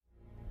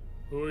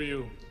Who are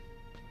you?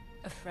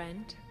 A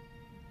friend?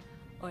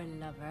 Or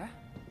lover?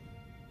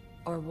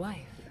 Or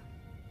wife?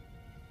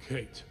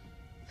 Kate.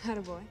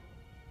 Attaboy.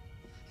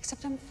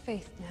 Except I'm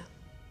Faith now.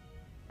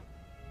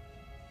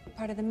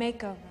 Part of the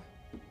makeover.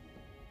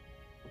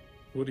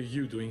 What are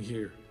you doing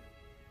here?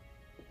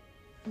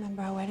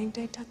 Remember our wedding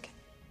day, Duncan?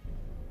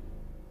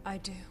 I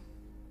do.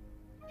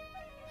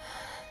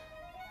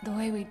 The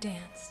way we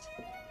danced.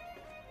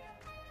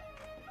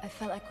 I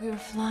felt like we were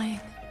flying.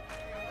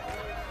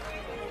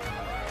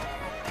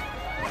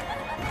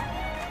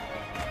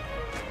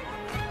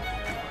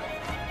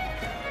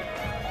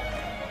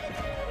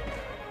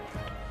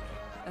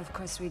 Of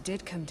course, we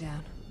did come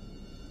down,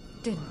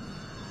 didn't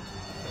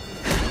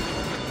we?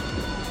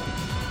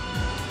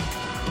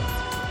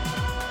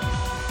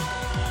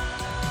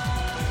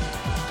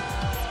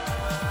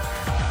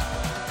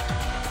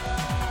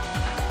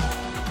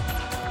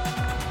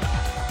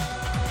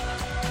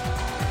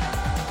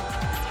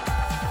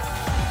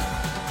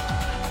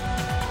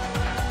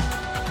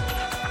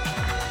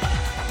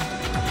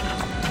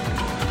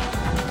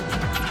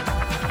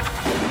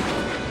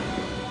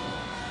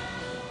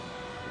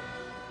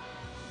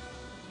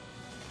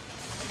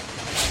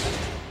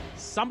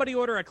 Somebody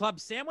order a club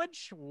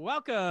sandwich?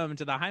 Welcome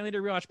to the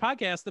Highlander Rewatch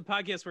Podcast, the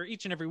podcast where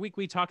each and every week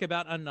we talk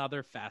about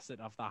another facet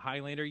of the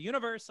Highlander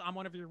universe. I'm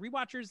one of your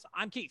rewatchers.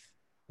 I'm Keith.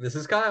 This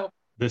is Kyle.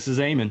 This is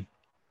Eamon.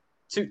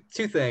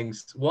 Two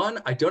things. One,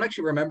 I don't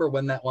actually remember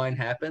when that line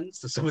happens,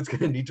 so someone's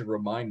going to need to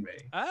remind me.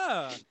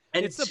 Oh,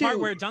 And it's the two, part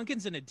where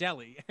Duncan's in a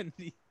deli and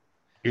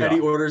Eddie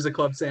orders a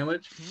club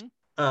sandwich.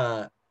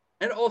 Mhm.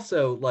 And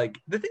also, like,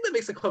 the thing that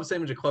makes a club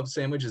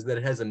sandwich is that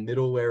it has a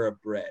middle layer of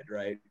bread,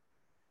 right?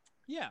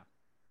 yeah,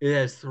 It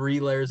has 3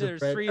 layers of there's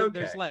bread. three. Okay.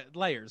 There's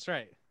layers,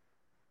 right?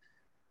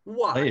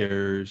 Why?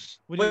 Layers.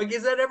 What do you- Like,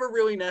 is that ever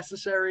really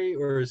necessary,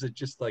 or is it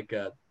just like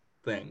a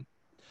thing?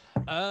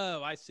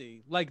 Oh, I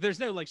see. Like, there's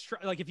no like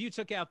if you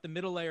took out the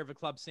middle layer of a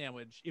club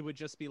sandwich, it would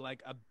just be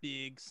like a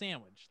big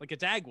sandwich, like a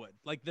Dagwood.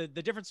 Like the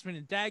difference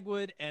between a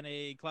Dagwood and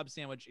a club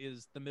sandwich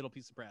is the middle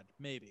piece of bread,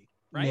 maybe.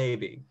 Right?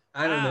 Maybe.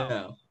 I don't Wow.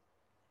 know.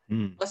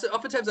 Mm. Also,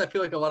 oftentimes I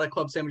feel like a lot of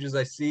club sandwiches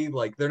I see,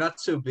 like, they're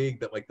not so big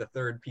that, like, the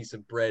third piece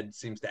of bread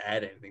seems to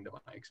add anything to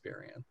my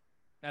experience.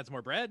 That's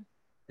more bread.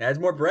 It adds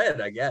more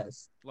bread, I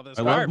guess. Love those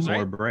I carbs, love more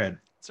right? bread.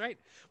 That's right.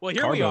 Well,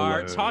 here we Carbo are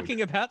load.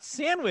 talking about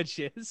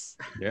sandwiches.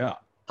 Yeah.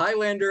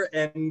 Highlander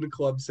and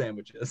club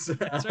sandwiches.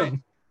 That's right.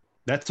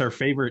 That's our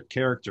favorite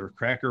character,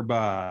 Cracker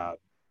Bob,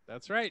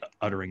 That's right.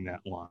 uttering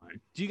that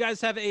line. Do you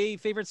guys have a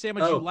favorite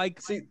sandwich you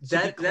like? See, to be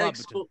that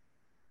clubbed?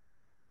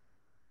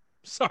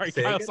 Sorry,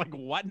 Say I was again? like,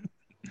 what?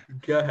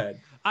 Go ahead.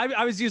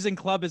 I was using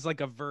club as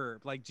like a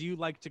verb. Like, do you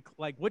like to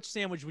like which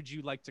sandwich would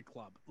you like to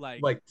club?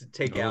 Like Like, to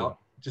take Oh. out,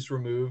 just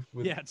remove.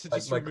 With, Yeah, to like,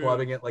 just like remove.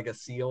 clubbing it like a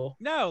seal.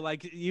 no,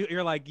 like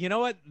you're like, you know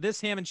what?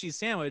 This ham and cheese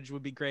sandwich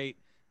would be great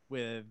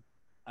with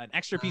an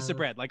extra piece of Uh,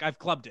 bread. Like I've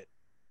clubbed it,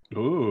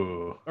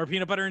 Ooh. or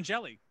peanut butter and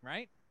jelly,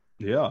 right?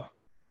 Yeah.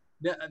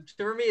 Yeah,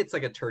 for me, it's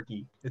like a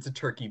turkey. It's a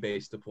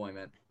turkey-based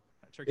deployment.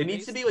 Turkey It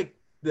needs to based. be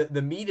like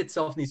the meat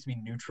itself needs to be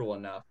neutral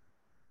enough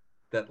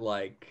that,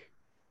 like,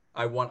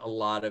 I want a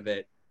lot of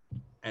it,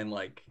 and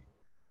like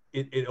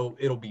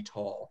it'll be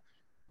tall.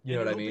 You know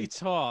what I It'll mean? Be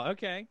tall.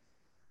 Okay.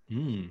 It'll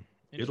be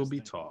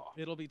Interesting. tall.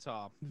 It'll be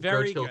tall.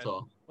 Very Grudge Hill good.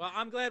 tall. Well,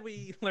 I'm glad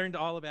we learned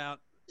all about.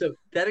 So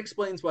that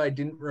explains why I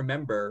didn't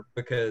remember,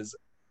 because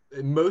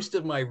most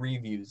of my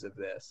reviews of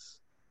this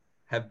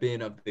have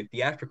been of the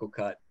theatrical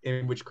cut,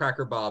 in which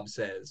Cracker Bob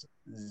says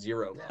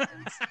 0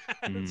 lines.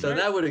 Mm. So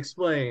that would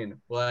explain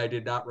why I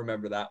did not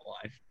remember that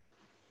line.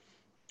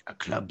 A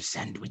club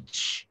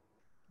sandwich.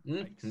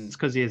 Mhm. It's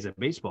because he has a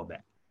baseball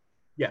bat.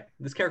 Yeah,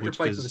 this character Which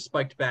fights is- with a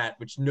spiked bat,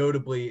 which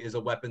notably is a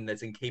weapon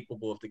that's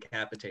incapable of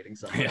decapitating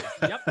somebody.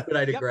 Yep. But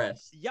I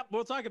digress. Yep,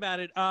 we'll talk about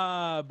it.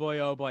 Boy,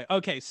 oh boy.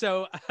 Okay,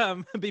 so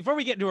before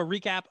we get into a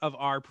recap of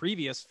our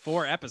previous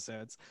 4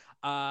 episodes,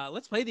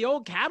 let's play the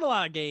old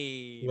catalog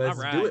game. Let's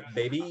All do right. it,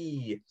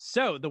 baby.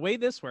 So the way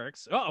this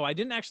works. Oh, I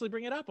didn't actually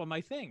bring it up on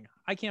my thing.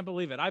 I can't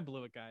believe it. I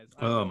blew it, guys.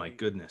 I Oh my really-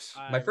 goodness.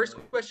 I My first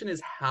really- question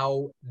is,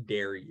 how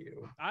dare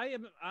you?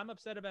 I'm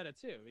upset about it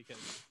too, because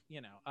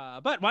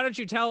but why don't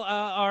you tell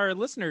our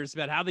listeners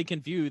about how they can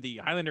view the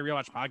Highlander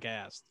Rewatch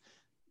podcast,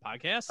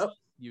 Oh.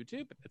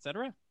 YouTube,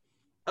 etc.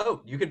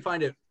 Oh, you can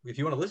find it, if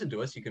you want to listen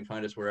to us, you can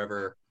find us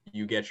wherever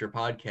you get your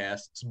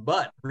podcasts.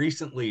 But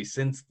recently,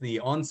 since the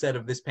onset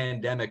of this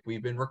pandemic,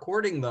 we've been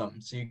recording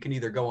them. So you can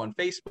either go on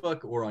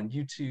Facebook or on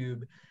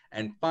YouTube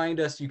and find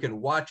us. You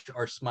can watch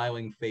our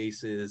smiling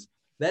faces.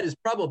 That is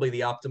probably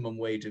the optimum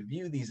way to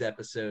view these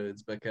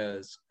episodes,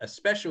 because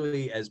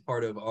especially as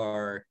part of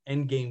our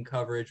Endgame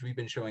coverage, we've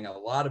been showing a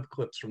lot of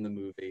clips from the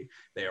movie.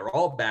 They are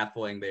all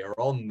baffling. They are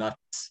all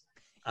nuts.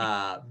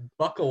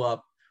 Buckle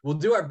up. We'll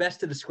do our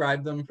best to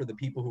describe them for the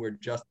people who are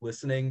just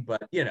listening,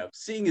 but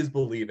seeing is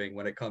believing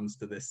when it comes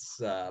to this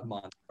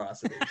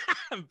monstrosity.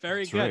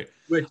 Very That's good. right.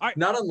 Which, All right.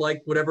 not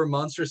unlike whatever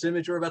monstrous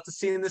image we're about to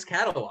see in this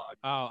catalog.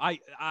 Oh,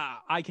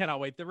 I cannot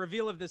wait. The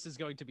reveal of this is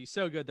going to be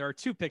so good. There are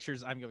 2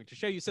 pictures I'm going to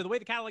show you. So the way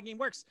the catalog game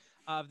works,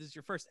 if this is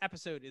your first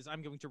episode, is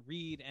I'm going to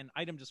read an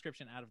item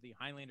description out of the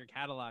Highlander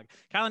catalog.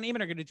 Kyle and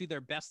Eamon are going to do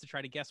their best to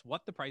try to guess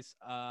what the price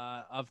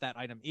of that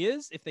item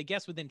is. If they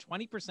guess within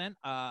 20%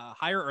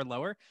 higher or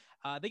lower,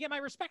 they get my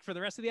respect for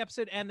the rest of the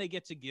episode, and they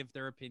get to give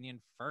their opinion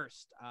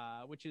first,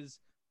 which is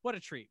what a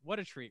treat. What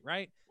a treat,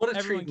 right? What a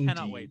Everyone treat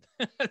cannot indeed.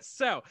 wait.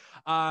 So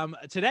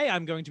today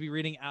I'm going to be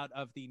reading out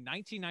of the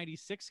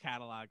 1996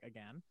 catalog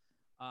again.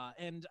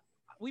 And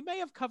we may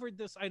have covered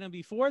this item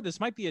before. This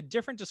might be a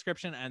different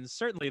description, and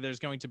certainly there's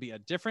going to be a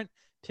different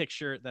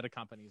picture that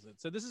accompanies it.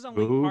 So this is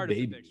only Ooh, part of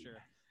baby. the picture.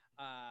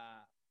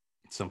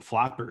 Some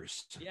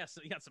floppers. Yeah,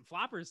 so you got some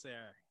floppers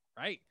there,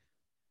 right?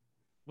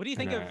 What do you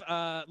think And,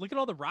 of look at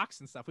all the rocks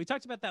and stuff? We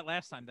talked about that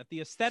last time, that the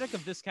aesthetic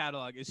of this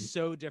catalog is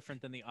so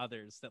different than the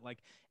others, that like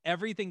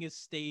everything is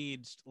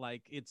staged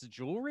like it's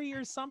jewelry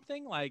or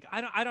something. Like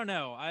I don't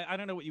know. I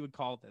don't know what you would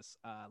call this,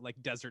 like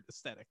desert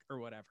aesthetic or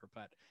whatever,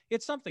 but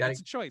it's something. Gotta-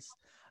 It's a choice.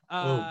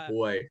 Oh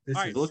boy, this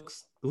all is. right,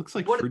 It looks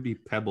like What- fruity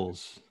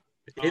pebbles.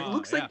 It Oh,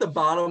 looks yeah. like the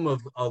bottom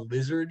of a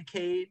lizard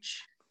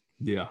cage,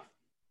 Yeah.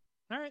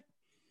 All right.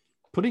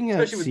 Putting a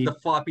especially with seed. the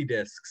floppy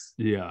disks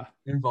Yeah.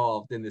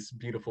 involved in this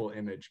beautiful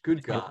image.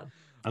 Good God.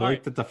 I All like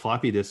right. that the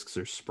floppy disks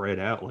are spread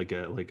out like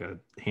a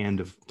hand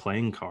of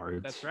playing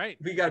cards. That's right.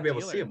 We got to be able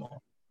to Dealer. see them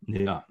all. Yeah.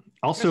 You guys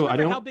Also, I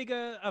remember don't. how big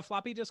a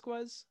floppy disk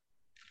was?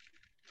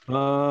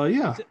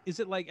 Yeah. Is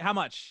it like how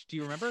much? Do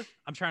you remember?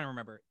 I'm trying to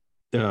remember.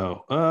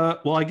 Oh.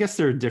 Well, I guess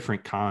there are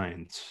different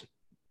kinds.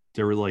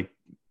 There were like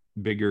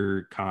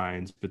bigger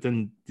kinds, but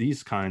then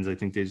these kinds, I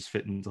think they just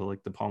fit into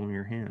like the palm of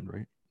your hand,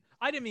 right?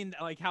 I didn't mean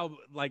like how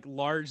like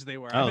large they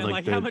were. Oh, I meant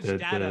like like how the- much the-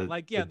 data. the-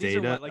 Like yeah, the these are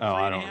data? what, like Oh,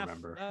 I 3.5 don't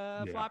remember.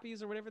 Yeah.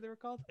 floppies or whatever they were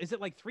called. Is it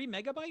like 3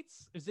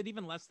 megabytes? Is it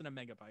even less than a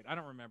megabyte? I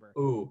don't remember.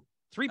 Ooh.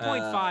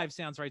 3.5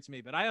 sounds right to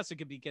me, but I also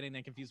could be getting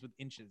that confused with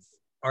inches.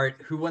 All right.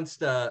 Who wants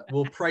to?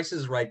 Will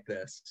prices right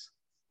this?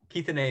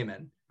 Keith and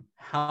Eamon.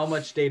 How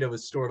much data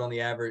was stored on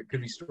the average?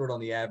 Could be stored on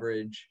the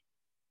average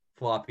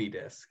floppy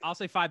disk. I'll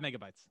say 5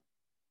 megabytes.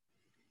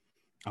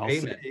 I'll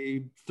Amen.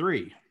 say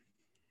 3.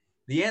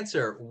 The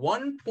answer: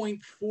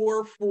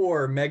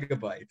 1.44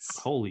 megabytes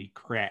Holy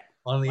crap!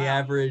 on the Wow.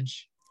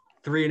 average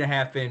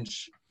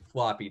 3.5-inch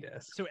floppy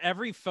disk. So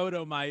every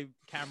photo my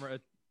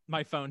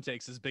phone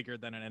takes is bigger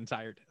than an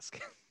entire disk.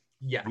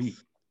 Yes. Sweet.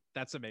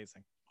 That's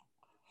amazing.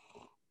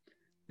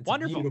 It's a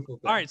Wonderful. beautiful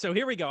thing. All right, so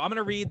here we go. I'm going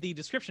to read the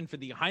description for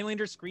the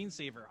Highlander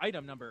screensaver,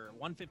 item number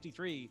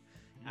 153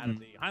 out of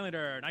the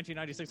Highlander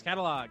 1996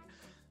 catalog.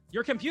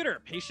 Your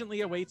computer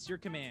patiently awaits your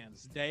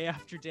commands day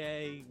after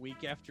day,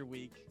 week after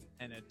week,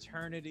 an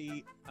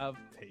eternity of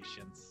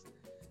patience.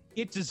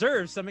 It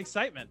deserves some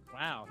excitement.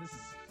 Wow, this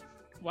is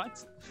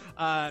what?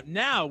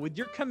 Now, with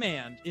your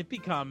command, it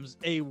becomes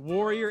a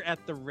warrior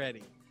at the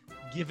ready.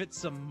 Give it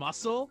some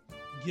muscle,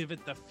 give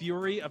it the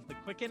fury of the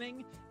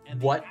quickening, and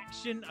the What?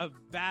 action of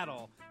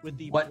battle with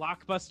the What?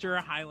 blockbuster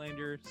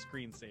Highlander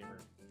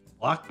screensaver.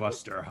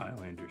 Blockbuster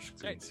Highlander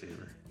right.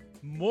 screensaver.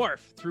 Morph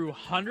through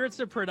hundreds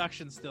of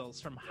production stills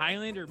from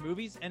Highlander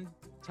movies and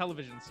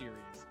television series.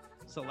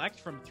 Select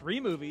from 3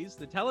 movies,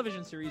 the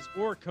television series,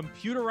 or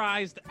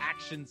computerized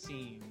action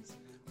scenes.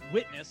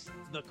 Witness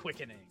the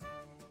quickening.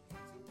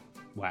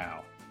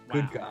 Wow.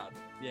 Good Wow. God.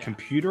 Yeah.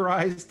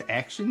 Computerized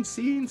action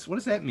scenes? What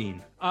does that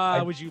mean?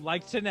 Would you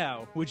like to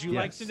know? Would you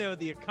like to Yes. know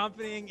the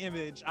accompanying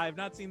image? I have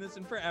not seen this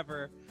in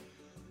forever.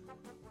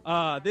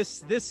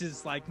 This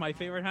is like my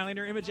favorite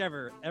Highlander image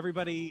ever.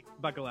 Everybody,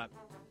 buckle up.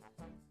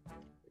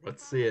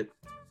 Let's see it.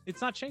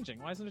 It's not changing.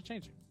 Why isn't it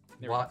changing?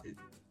 There we What?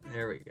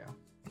 There we go.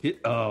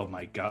 Oh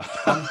my god.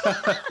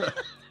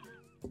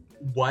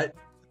 What?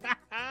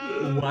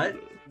 go. What?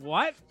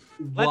 What?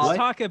 Let's What?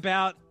 talk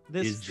about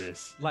this. Is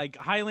this? Like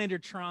Highlander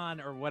Tron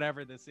or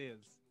whatever this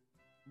is?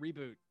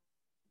 Reboot.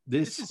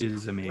 This This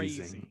is amazing.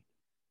 crazy.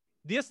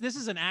 This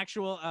is an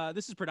actual.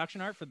 This is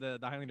production art for the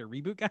Highlander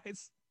reboot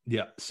guys.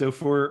 Yeah. So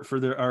for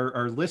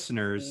our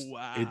listeners,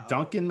 Wow.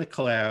 Duncan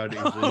MacLeod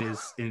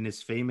is in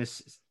his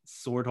famous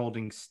sword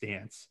holding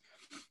stance,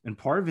 and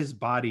part of his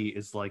body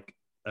is like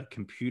a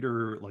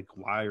computer like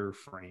wire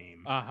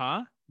frame. Uh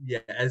huh. Yeah,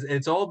 as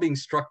it's all being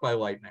struck by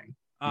lightning.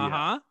 Uh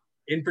huh.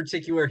 In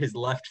particular, his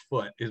left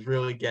foot is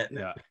really getting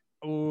it. Yeah.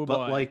 Oh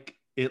But boy. like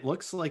it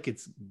looks like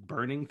it's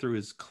burning through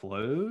his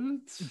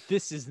clothes.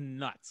 This is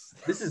nuts.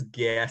 This is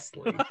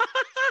ghastly.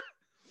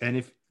 And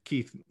if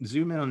Keith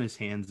zoom in on his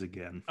hands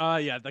again.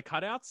 Yeah, the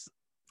cutouts.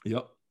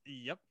 Yep.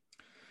 Yep.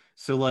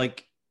 So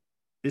like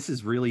this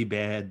is really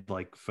bad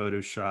like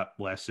Photoshop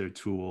lasso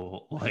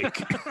tool like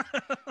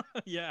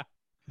Yeah.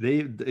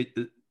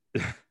 the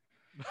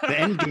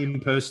end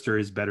game poster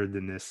is better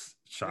than this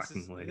This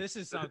shockingly.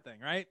 is something,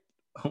 right?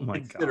 Oh my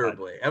god.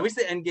 considerably. At least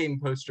the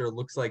Endgame poster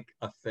looks like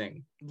a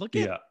thing. Look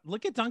Yeah.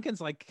 at Duncan's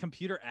like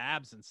computer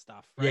abs and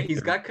stuff. Yeah, Right?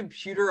 he's got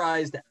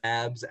computerized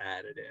abs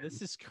added in.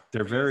 This is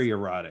They're crazy. very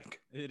erotic.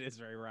 It is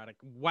very erotic.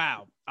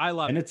 Wow, I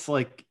love And it. it's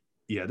like,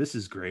 yeah, this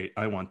is great.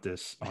 I want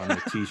this on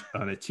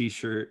a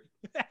t-shirt.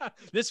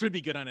 This would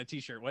be good on a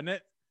t-shirt, wouldn't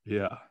it?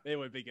 Yeah. It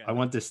would be good. I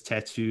want this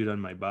tattooed on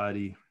my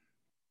body.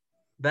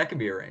 That can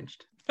be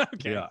arranged.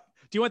 Okay. Yeah.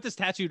 Do you want this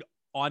tattooed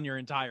on your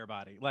entire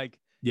body? Like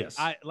Yes.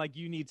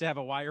 you need to have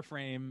a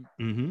wireframe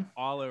Mm-hmm.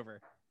 all over.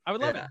 I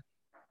would love Yeah. it.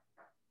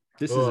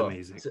 This is Ugh.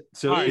 amazing. So-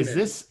 So Alright. is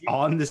this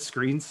on the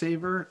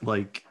screensaver?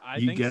 Like I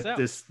you think get so.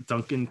 this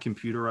Duncan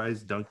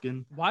computerized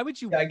Duncan? Why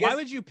would you Yeah, I why guess-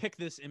 would you pick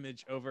this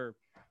image over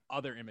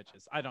other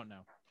images? I don't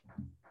know.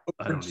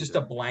 I Or don't just either.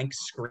 a blank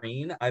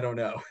screen. I don't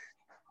know.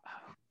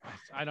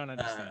 I don't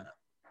understand.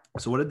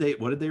 So what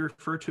did they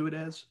refer to it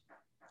as?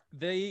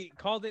 They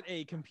called it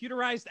a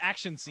computerized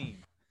action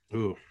scene.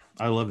 Ooh,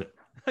 I love it.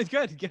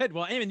 Good.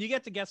 Well, Eamon, you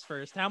get to guess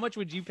first. How much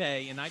would you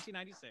pay in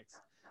 1996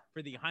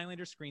 for the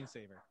Highlander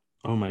screensaver?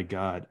 Oh my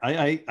god.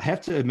 I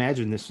have to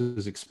imagine this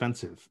was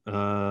expensive.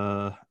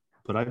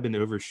 But I've been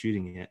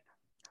overshooting it.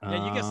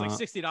 Yeah, you guessed like Uh,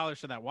 $60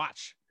 for that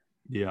watch.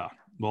 Yeah.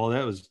 Well,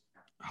 that was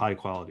high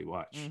quality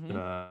watch.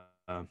 Mhm.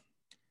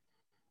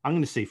 I'm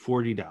going to say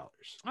 $40.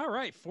 All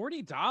right,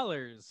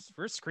 $40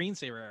 for a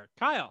screensaver.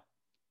 Kyle.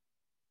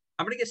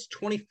 I'm gonna guess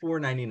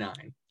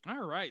 $24.99.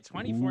 All right,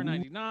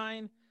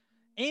 $24.99.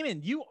 Eamon,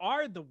 you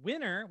are the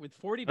winner with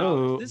 $40.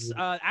 Oh. This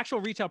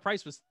actual retail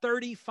price was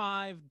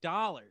 $35.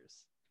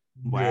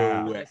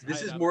 Wow. No way. Nice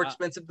This is item. more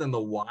expensive than the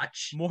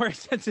watch. More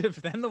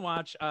expensive than the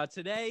watch.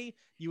 Today,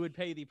 you would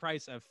pay the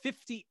price of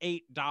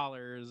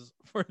 $58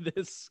 for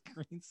this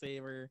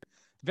screensaver.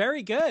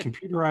 Very good.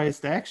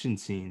 Computerized action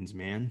scenes,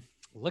 man.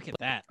 Look at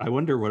that. I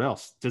wonder what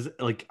else. Does it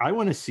like I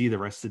want to see the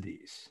rest of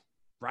these.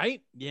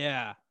 Right?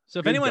 Yeah. So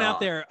if Good anyone out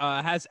dog. there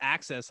has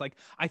access, like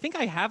I think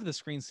I have the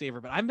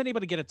screensaver, but I haven't been able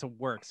to get it to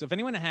work. So if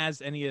anyone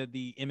has any of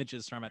the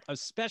images from it,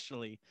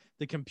 especially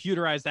the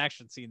computerized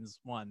action scenes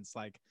ones,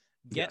 like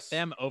get Yes.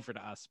 them over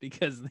to us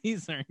because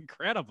these are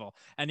incredible.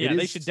 And It yeah,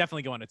 they is- should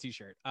definitely go on a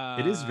t-shirt.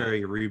 It is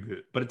very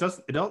reboot, but it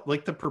don't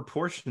like the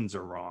proportions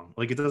are wrong.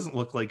 Like it doesn't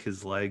look like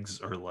his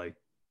legs are like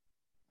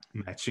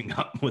matching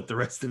up with the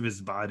rest of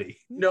his body.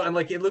 No, and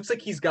like it looks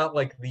like he's got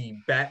like the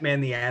Batman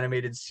the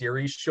Animated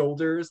Series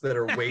shoulders that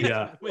are way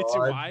Yeah. too way too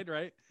broad. wide,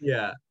 right?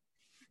 Yeah.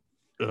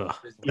 Ugh,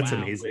 that's Wow.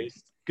 amazing.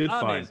 Good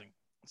fun. Amazing.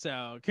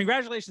 So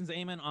congratulations,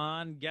 Eamon,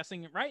 on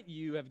guessing it right.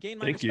 You have gained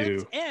my Thank respect,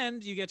 you.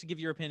 and you get to give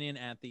your opinion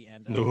at the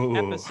end of No. the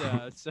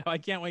episode. So I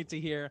can't wait to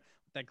hear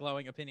what that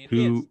glowing opinion is.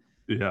 Who?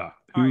 Yeah.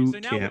 All right, Who so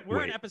now can't we're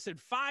wait? in episode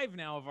 5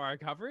 now of our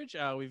coverage.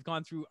 We've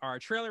gone through our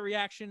trailer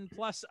reaction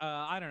plus,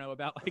 I don't know,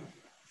 about like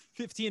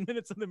 15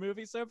 minutes of the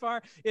movie so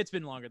far. It's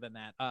been longer than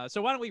that.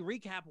 So why don't we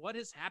recap what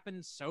has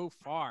happened so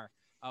far?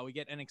 We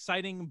get an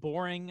exciting,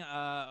 boring,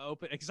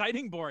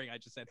 I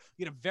just said.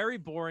 We get a very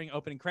boring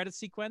opening credit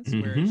sequence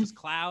where it's Mhm. just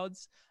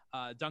clouds.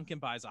 Duncan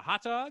buys a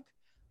hot dog.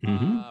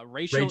 Mhm.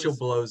 Rachel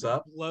Blows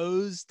up.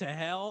 blows to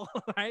hell,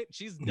 right?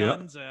 She's Yep.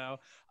 done. So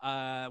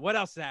what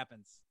else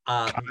happens?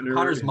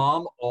 Connor's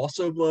mom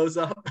also blows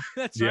up.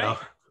 That's Yeah.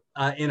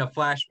 right. In a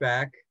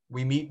flashback,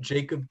 we meet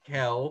Jacob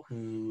Kell,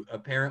 who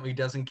apparently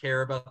doesn't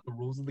care about the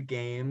rules of the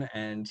game,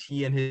 and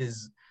he and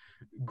his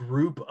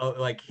group of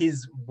like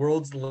his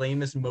world's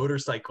lamest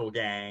motorcycle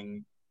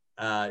gang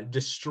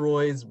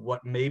destroys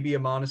what may be a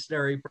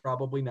monastery,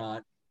 probably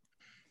not,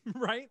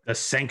 Right? The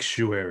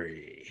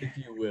sanctuary. if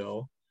you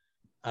will.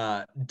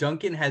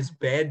 Duncan has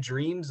bad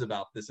dreams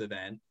about this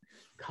event.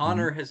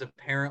 Connor has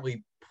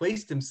apparently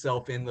placed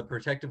himself in the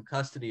protective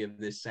custody of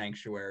this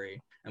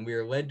sanctuary, and we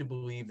are led to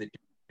believe that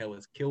Kell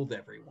has killed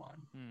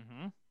everyone.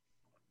 Mm-hmm.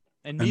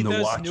 And And the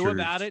Mythos knew Watchers.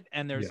 about it,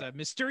 and there's Yeah. a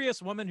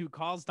mysterious woman who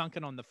calls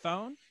Duncan on the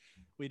phone.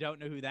 We don't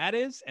know who that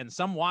is, and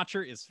some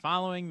Watcher is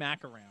following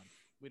Mac around.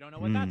 We don't know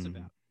what that's Hmm.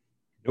 about.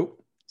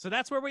 Nope. So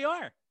that's where we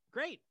are.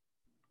 Great.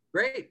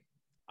 Great.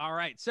 All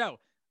right, so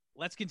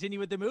let's continue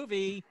with the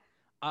movie.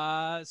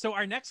 So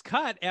our next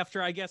cut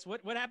after, I guess,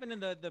 what happened in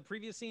the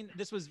previous scene?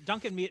 This was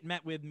Duncan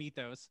met with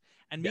Mythos,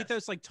 and Yes.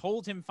 Mythos like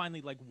told him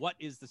finally like what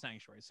is the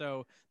sanctuary.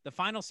 So the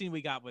final scene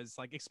we got was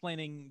like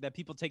explaining that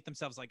people take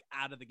themselves like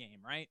out of the game,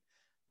 right?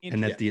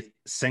 And that the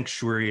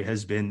sanctuary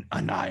has been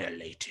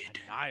annihilated.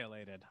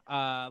 Annihilated,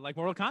 like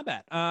Mortal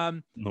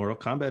Kombat. Mortal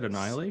Kombat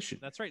Annihilation.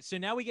 That's right. So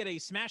now we get a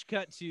smash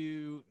cut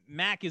to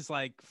Mac is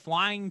like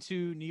flying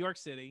to New York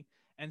City,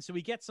 and so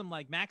we get some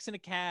like Mac's in a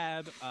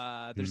cab.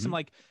 There's some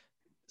like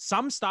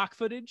some stock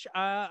footage,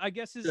 I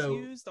guess, is So-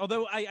 used.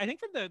 Although I think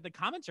from the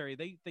commentary,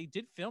 they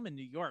did film in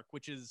New York,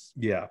 which is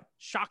Yeah.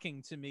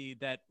 shocking to me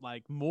that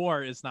like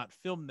more is not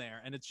filmed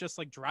there, and it's just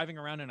like driving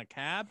around in a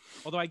cab.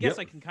 Although I guess Yep.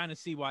 I can kind of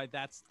see why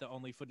that's the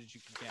only footage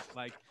you can get.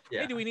 Like,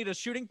 Yeah. hey, do we need a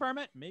shooting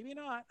permit? Maybe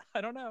not.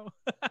 I don't know.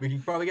 We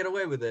can probably get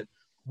away with it.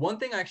 One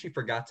thing I actually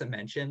forgot to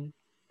mention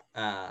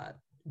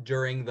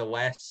during the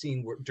last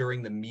scene,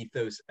 during the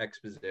Mythos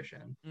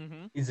exposition,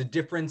 Mm-hmm. is a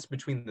difference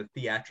between the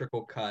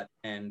theatrical cut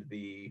and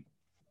the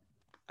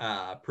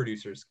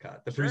producer's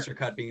cut. The producer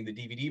cut being the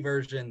DVD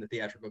version, the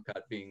theatrical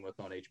cut being what's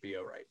on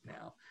HBO right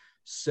now.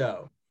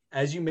 So,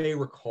 as you may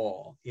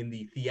recall, in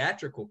the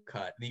theatrical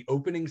cut, the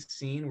opening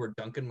scene where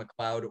Duncan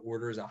MacLeod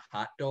orders a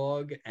hot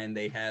dog and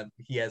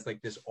he has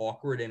like this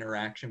awkward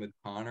interaction with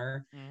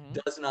Connor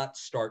does not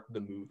start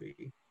the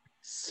movie.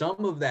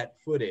 Some of that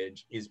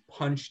footage is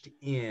punched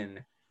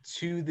in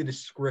to the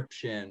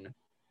description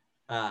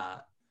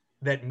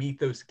that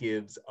Mythos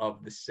gives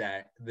of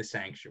the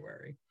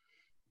sanctuary.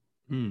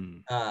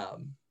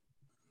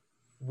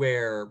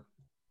 Where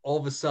all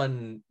of a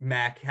sudden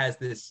Mac has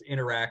this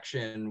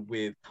interaction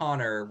with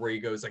Connor where he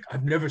goes like,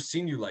 I've never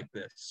seen you like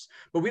this.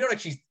 But we don't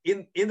actually,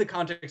 in the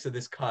context of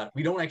this cut,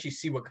 we don't actually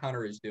see what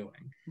Connor is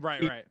doing.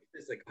 Right.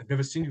 It's like, I've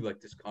never seen you like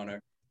this,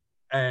 Connor.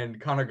 And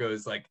Connor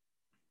goes like,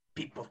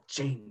 people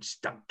change,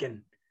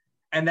 Duncan.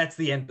 And that's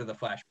the end of the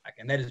flashback.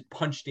 And that is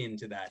punched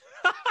into that.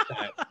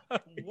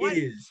 It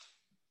is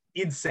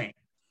insane.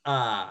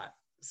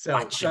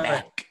 Watch your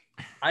back.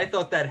 I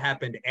thought that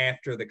happened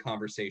after the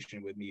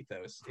conversation with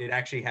Mythos. It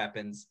actually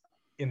happens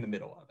in the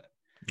middle of it.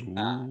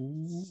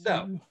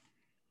 So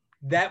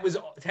that was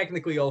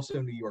technically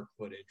also New York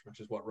footage, which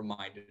is what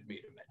reminded me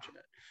to mention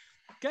it.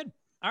 Good.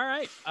 All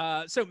right.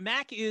 So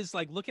Mac is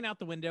like looking out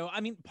the window.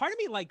 I mean, part of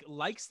me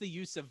likes the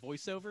use of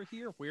voiceover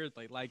here.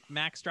 Weirdly, like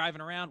Mac's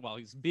driving around while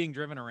he's being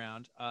driven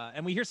around,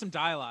 and we hear some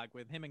dialogue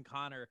with him and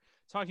Connor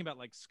talking about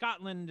like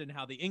Scotland and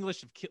how the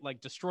English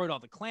have destroyed all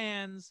the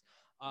clans,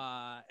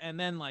 and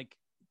then like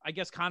I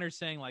guess Connor's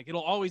saying like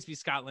it'll always be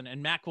Scotland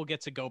and Mac will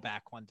get to go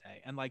back one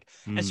day. And like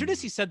as soon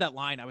as he said that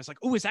line, I was like,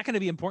 oh, is that going to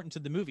be important to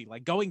the movie?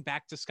 Like going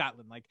back to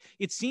Scotland, like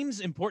it seems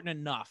important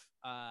enough,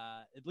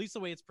 at least the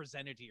way it's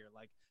presented here.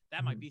 Like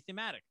that might be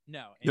thematic.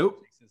 No,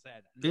 nope.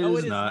 No,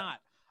 it is not.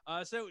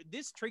 So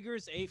this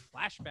triggers a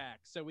flashback.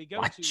 So we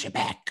go to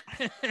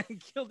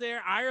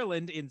Kildare,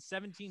 Ireland in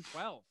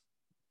 1712.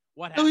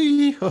 What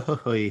happened? Oh,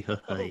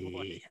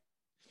 boy.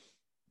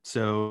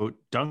 So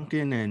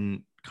Duncan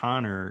and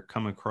Connor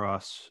come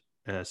across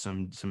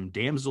some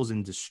damsels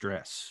in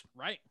distress.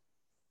 Right.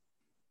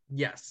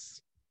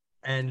 Yes.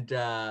 And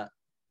all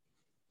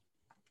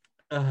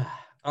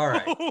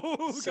right.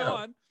 Go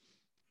on.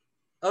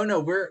 Oh no,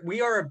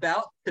 we are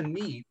about to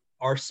meet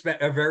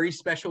a very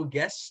special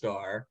guest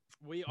star.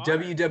 We are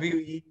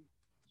WWE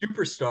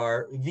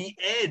superstar The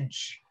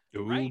Edge.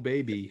 Oh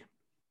baby.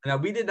 Now,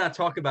 we did not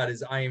talk about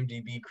his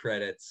IMDb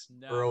credits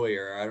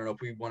earlier. I don't know if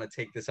we want to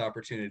take this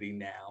opportunity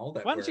now.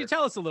 Why don't you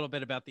tell us a little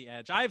bit about The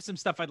Edge? I have some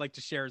stuff I'd like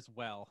to share as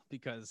well,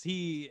 because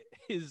he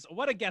is,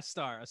 what a guest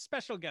star, a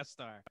special guest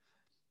star.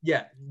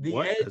 Yeah.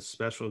 A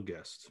special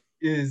guest.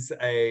 Is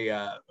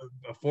a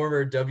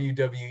former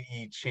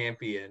WWE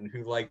champion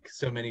who, like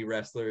so many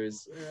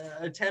wrestlers,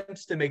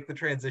 attempts to make the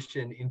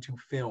transition into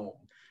film.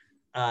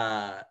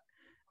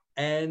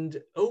 And,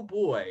 oh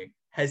boy,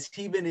 has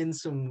he been in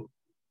some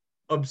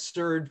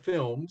absurd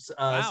films.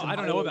 Wow, I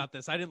don't know about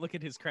this. I didn't look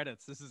at his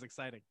credits. This is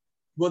exciting.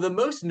 Well, the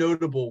most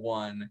notable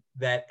one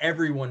that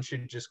everyone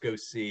should just go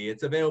see,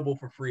 it's available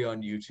for free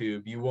on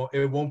YouTube.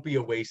 It won't be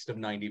a waste of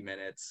 90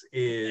 minutes,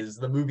 is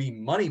the movie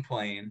Money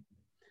Plane,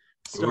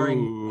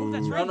 starring... Oh,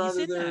 that's right, he's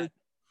in that.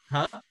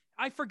 Huh?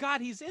 I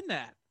forgot he's in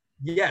that.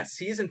 Yes,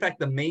 he's in fact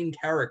the main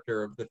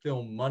character of the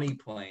film Money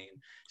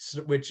Plane,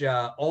 which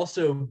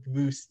also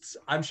boosts,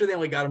 I'm sure they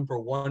only got him for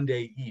one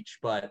day each,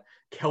 but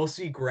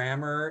Kelsey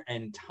Grammer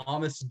and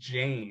Thomas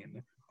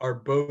Jane are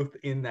both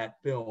in that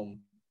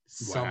film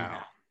somehow.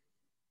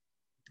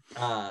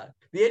 Wow.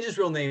 The Edge's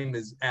real name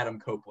is Adam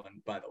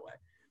Copeland, by the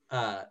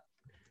way.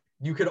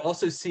 You could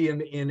also see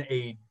him in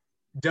a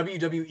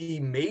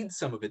WWE made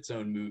some of its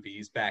own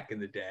movies back in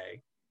the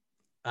day.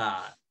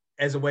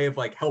 As a way of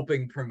like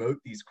helping promote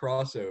these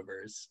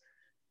crossovers.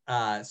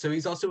 So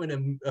he's also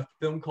in a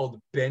film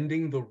called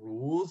Bending the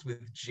Rules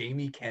with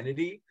Jamie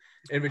Kennedy,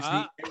 in which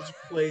the Edge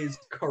plays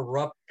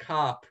corrupt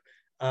cop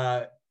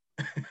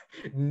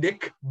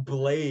Nick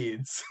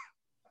Blades.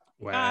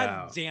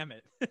 Wow. God damn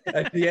it.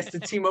 He has to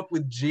team up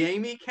with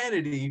Jamie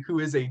Kennedy, who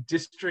is a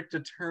district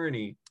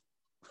attorney.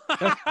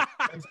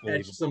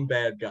 Catch some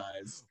bad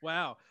guys.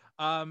 Wow.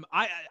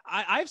 I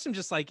have some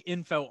just like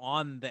info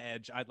on the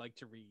Edge I'd like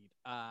to read.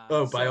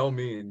 By all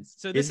means.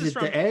 So this is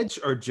from the Edge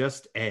or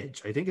just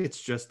Edge? I think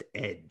it's just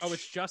Edge. Oh,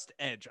 it's just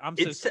Edge.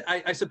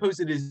 I suppose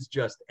it is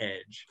just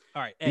Edge.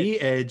 All right. Edge. The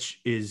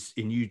Edge is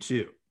in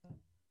U2.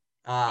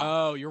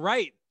 Oh, you're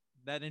right.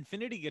 That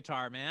Infinity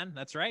guitar, man.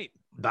 That's right.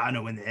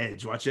 Bono and the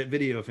Edge. Watch that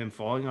video of him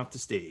falling off the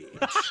stage.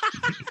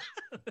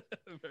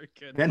 Very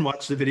good. Then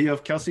watch the video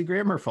of Kelsey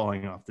Grammer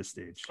falling off the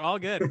stage. All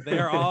good. They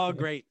are all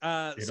great.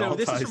 So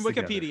this is from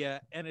Wikipedia,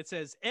 together. And it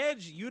says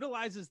Edge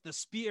utilizes the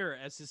spear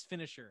as his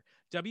finisher.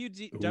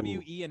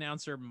 WWE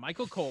announcer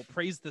Michael Cole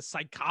praised the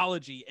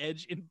psychology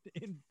Edge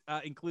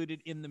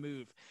included in the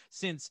move,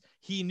 since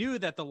he knew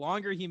that the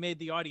longer he made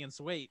the audience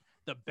wait,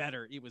 the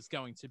better it was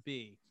going to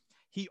be.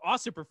 He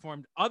also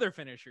performed other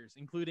finishers,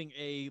 including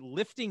a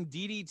lifting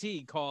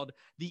DDT called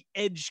the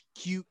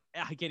Edgecution.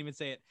 I can't even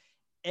say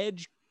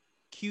it.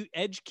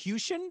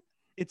 Edgecution?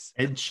 It's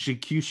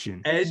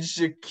Execution.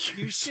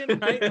 Execution,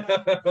 right?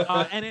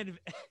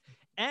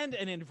 and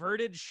an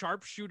inverted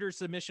sharpshooter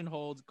submission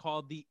hold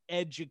called the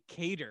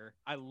Educator.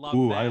 I love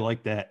Ooh, that. I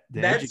like that.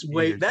 The That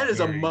Educator's is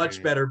a very much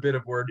good. better bit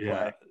of wordplay.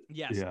 Yeah.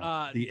 Yes,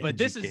 Yeah, the but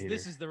this Educator.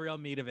 is the real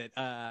meat of it.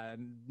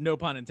 No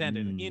pun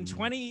intended. In Mm.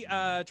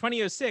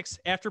 2006,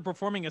 after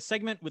performing a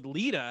segment with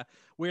Lita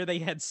where they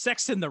had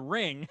sex in the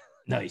ring,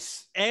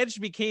 Nice. Edge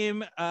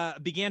began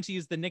to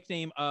use the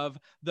nickname of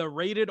the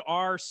Rated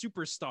R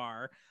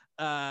Superstar.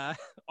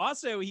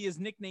 Also, he is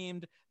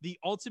nicknamed the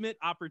Ultimate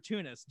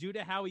Opportunist due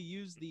to how he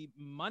used the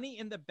Money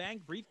in the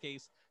Bank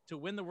briefcase to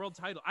win the world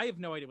title. I have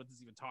no idea what this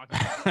is even talking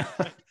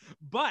about,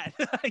 but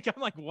like, I'm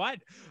like, what?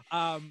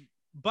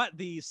 But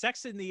the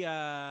sex in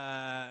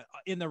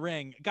the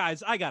ring,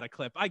 guys, I got a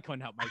clip. I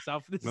couldn't help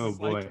myself. This Oh is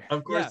boy. like,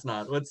 Of course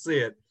not. Let's see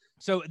it.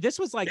 so this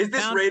was like, Is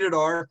this rated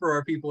R for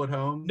our people at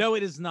home? No,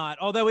 it is not.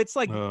 Although it's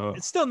like, Oh.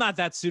 it's still not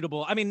that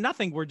suitable. I mean,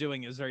 nothing we're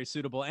doing is very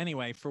suitable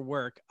anyway for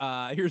work.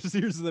 Here's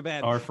the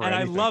bed, R for and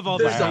anything. I love all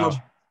There's the Wow.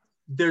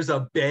 there's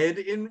a bed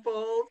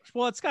involved.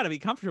 Well, it's got to be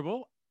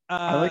comfortable.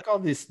 I like all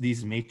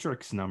these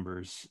matrix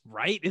numbers.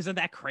 Right? Isn't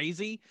that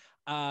crazy?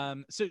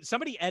 So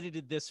somebody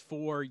edited this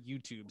for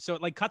YouTube, so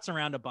it like cuts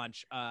around a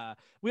bunch.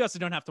 We also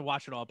don't have to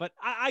watch it all, but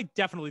I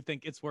definitely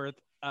think it's worth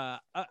a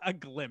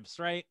glimpse,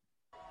 right?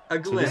 A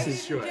glimpse. this is-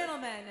 Ladies Sure. and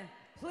gentlemen,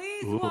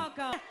 please Ooh.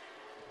 welcome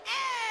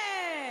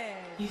Edge.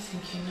 You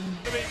think you know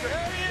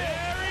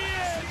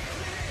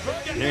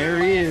me?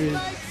 There he is.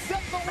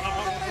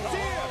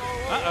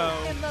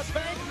 Uh-oh. In the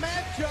bank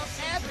matchup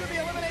after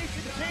the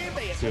elimination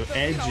chamber. So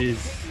Edge is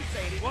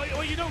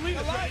Well, you don't leave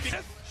it right. This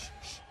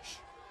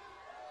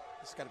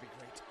has got to be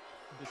great.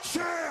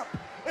 Champ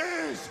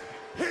is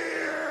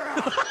here!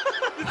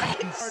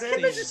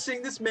 Can they just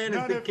sing this man and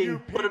None of you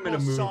put him in a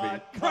people saw movie?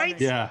 it coming.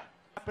 yeah.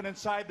 Happen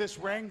inside this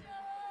ring.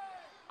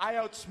 I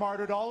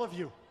outsmarted all of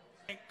you.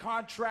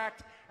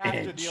 Contract after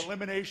Edge. the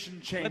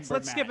elimination chamber.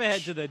 Let's skip match.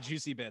 ahead to the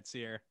juicy bits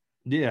here.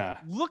 Yeah.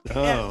 Look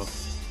Oh. at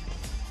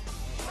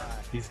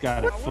He's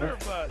got a I wonder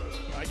foot.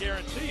 if, I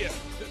guarantee you,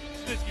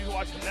 this you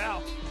watch him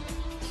now.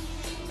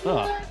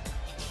 Oh.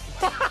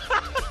 So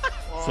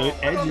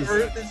What Edge on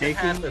earth is is taking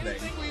happening?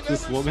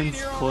 this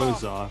woman's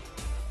clothes off.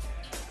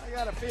 I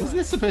got a feeling. Isn't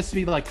this supposed to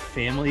be like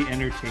family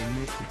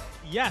entertainment?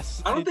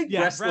 yes. I don't think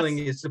yeah, wrestling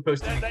rest- is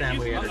supposed to be That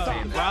family used to be-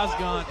 entertainment. Ra's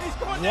gone. He's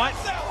going What?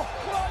 down south.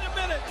 Hold on a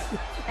minute.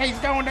 He's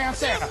going down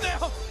Down. Oh.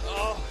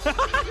 You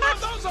know what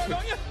those are,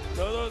 don't you?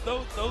 Those.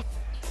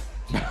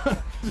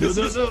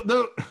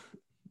 No.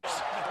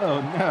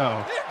 Oh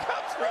no. Here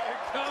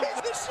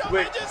comes. This show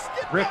Wait, may just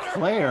get Ric better.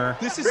 Flair.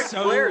 This is Ric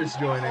so Flair is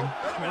joining.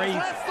 crazy.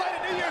 Last night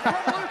at New Year's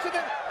Revolution,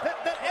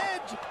 that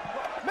Edge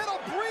metal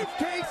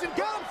briefcase and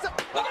got himself.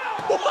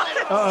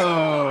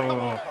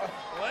 Oh.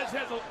 Edge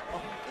has a.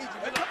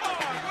 Come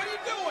on, what are you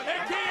doing? Hey,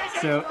 he ain't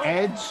So got-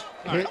 Edge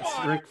Come hits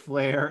on. Ric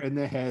Flair in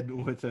the head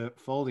with a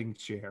folding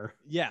chair.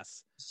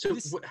 Yes. So,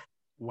 This-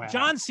 Wow.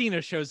 John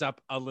Cena shows up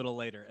a little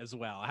later as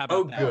well. How about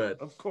oh, that? good.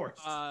 Of course.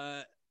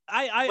 I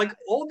Like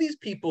all these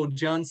people,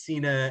 John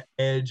Cena,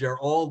 Edge, are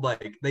all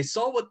like they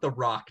saw what The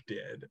Rock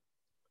did,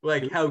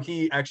 like how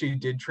he actually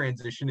did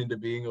transition into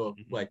being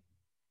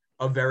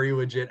a very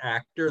legit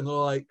actor, and they're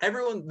like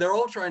they're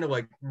all trying to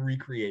like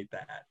recreate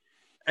that,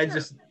 and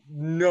just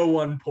no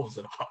one pulls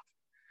it off.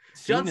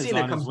 John Cena's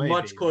Cena on his comes way,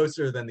 much baby.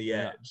 closer than the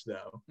Yeah. Edge,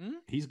 though.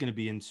 He's going to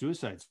be in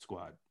Suicide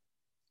Squad.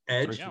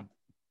 Edge Yeah.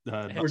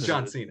 or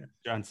John Cena.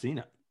 John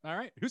Cena all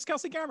right. Who's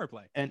Kelsey Grammer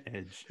play? and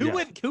Edge. Who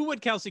Yeah.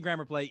 would Kelsey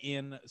Grammer play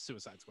in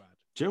Suicide Squad?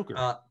 Joker?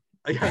 I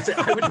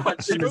would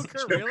watch him as Joker,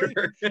 really?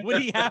 Joker. Would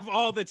he have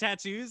all the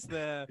tattoos?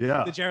 Yeah.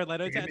 The Jared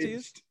Leto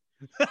tattoos?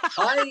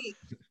 I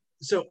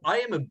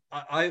would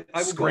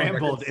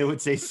Scrambled. It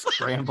would say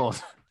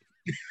scrambled.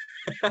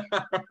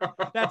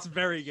 That's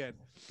very good.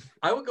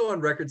 I would go on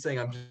record saying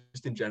I'm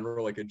just in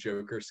general like a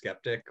Joker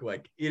skeptic.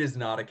 Like it is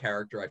not a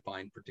character I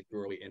find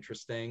particularly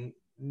interesting,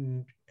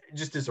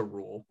 just as a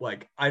rule.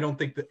 Like I don't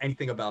think that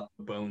anything about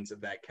the bones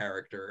of that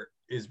character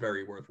is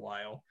very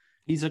worthwhile.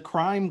 He's a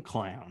crime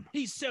clown.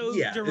 He's so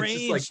Yeah, it's just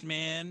deranged, like-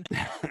 man.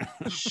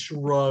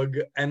 Shrug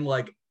and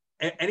like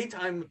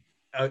anytime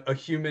a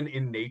human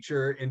in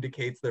nature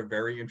indicates they're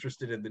very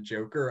interested in the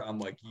Joker, I'm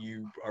like,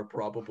 you are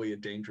probably a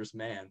dangerous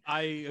man.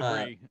 I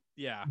agree.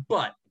 Yeah.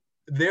 But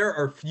there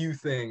are few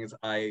things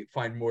I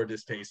find more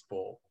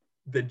distasteful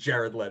than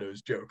Jared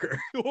Leto's Joker.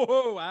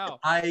 Oh, wow.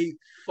 I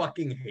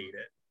fucking hate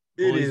it.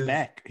 Well, It he's is-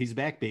 back. He's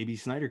back, baby.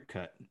 Snyder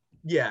cut.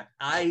 Yeah,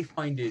 I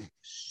find it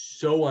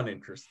so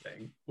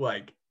uninteresting.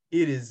 Like,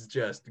 it is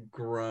just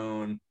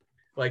grown.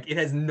 Like, it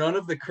has none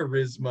of the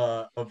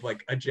charisma of,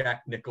 like, a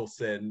Jack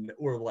Nicholson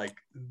or, like,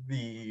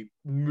 the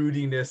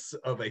moodiness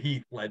of a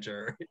Heath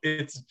Ledger.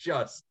 It's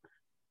just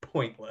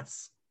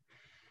pointless.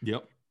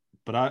 Yep.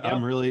 But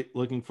I'm really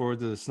looking forward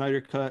to the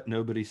Snyder cut.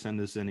 Nobody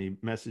send us any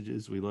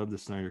messages. We love the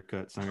Snyder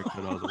cut. Snyder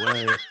cut all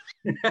the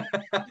way.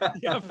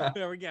 Yep,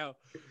 there we go.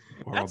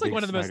 We're That's all like big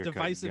one of the most Snyder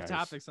Cut divisive guys.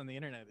 topics on the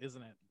internet,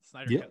 isn't it?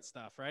 Snyder Yep. Cut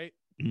stuff, right?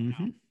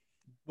 Mhm.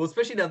 Well,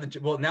 especially now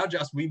that, now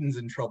Joss Whedon's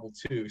in trouble,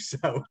 too.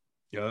 So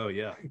Oh,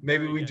 yeah.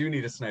 maybe Very we good. do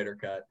need a Snyder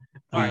cut.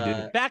 We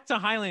do. Back to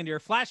Highlander,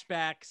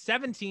 flashback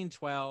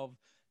 1712.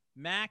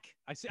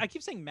 I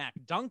keep saying Mac.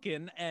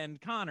 Duncan and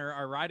Connor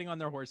are riding on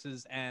their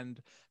horses and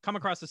come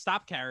across a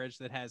stop carriage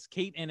that has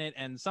Kate in it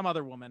and some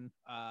other woman.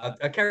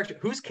 A character.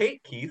 Who's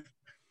Kate, Keith?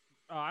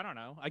 Oh, I don't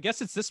know. I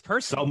guess it's this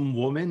person. Some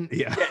woman.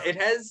 Yeah. Yeah,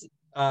 it has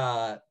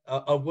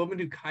a woman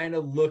who kind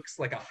of looks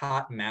like a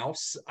hot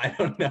mouse. I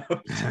don't know.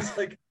 She's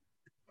like,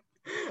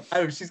 I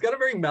don't know. She's got a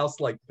very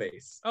mouse-like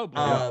face. Oh,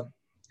 boy.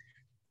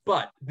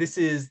 But this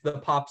is the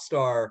pop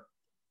star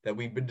that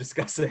we've been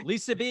discussing.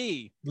 Lisa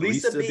B.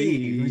 Lisa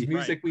B, whose Right.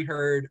 music we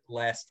heard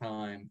last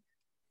time.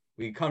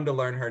 We come to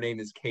learn her name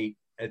is Kate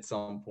at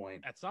some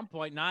point. At some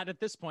point, not at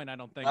this point, I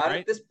don't think. Not right?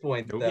 at this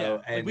point, Nope. though. Yeah,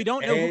 like, And we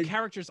don't know who Ed-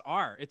 characters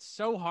are. It's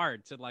so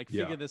hard to like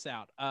figure Yeah. this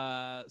out.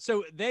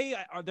 So they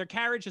are, their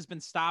carriage has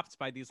been stopped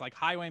by these like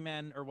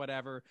highwaymen or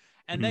whatever,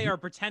 and they Mhm. are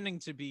pretending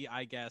to be,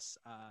 I guess,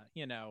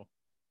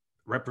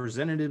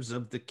 Representatives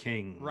of the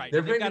king. right.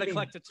 They're They've got going to to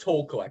collect a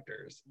toll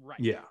collectors. right.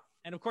 Yeah.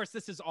 And of course,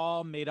 this is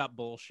all made up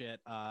bullshit.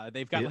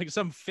 They've got Yep. like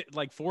some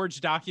like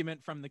forged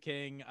document from the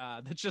king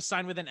that's just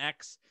signed with an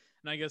X,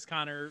 and I guess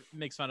Connor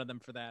makes fun of them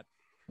for that.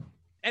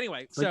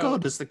 Anyway, It's like, oh,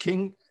 does the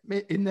king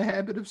in the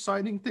habit of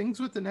signing things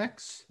with an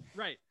X?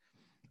 right.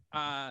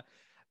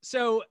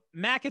 So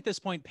Mac at this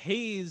point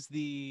pays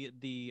the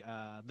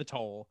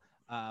toll.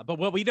 But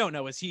what we don't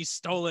know is he's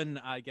stolen,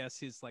 I guess,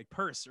 his like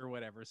purse or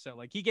whatever. So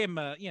like he gave him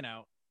a,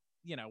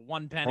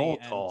 1 penny All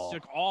and toll.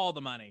 took all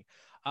the money.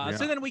 Yeah.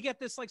 So then we get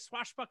this like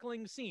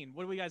swashbuckling scene.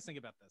 What do you guys think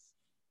about this?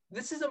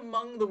 This is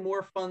among the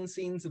more fun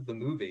scenes of the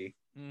movie.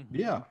 Mhm.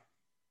 Yeah.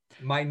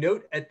 My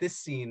note at this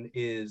scene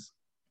is,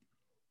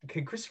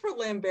 can Christopher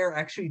Lambert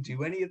actually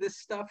do any of this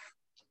stuff?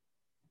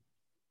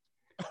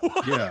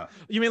 Yeah.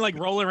 You mean like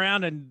roll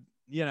around and,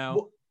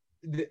 Well,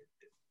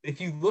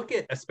 if you look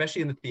at,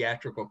 especially in the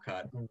theatrical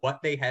cut, what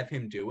they have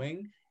him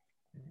doing,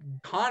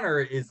 Connor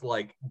is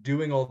like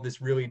doing all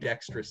this really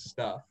dexterous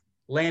stuff.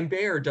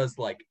 Lambert does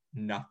like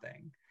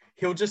nothing.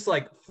 He'll just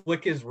like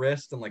flick his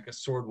wrist and like a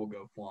sword will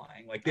go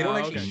flying. Like they don't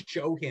actually okay.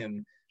 show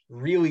him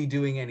really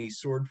doing any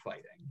sword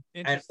fighting at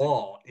Interesting.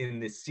 all in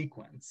this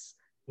sequence.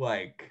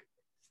 Like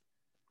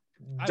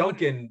I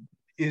Duncan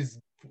is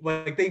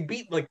like, they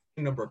beat like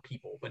a number of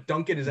people, but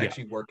Duncan is Yeah.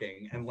 actually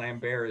working and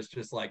Lambert is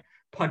just like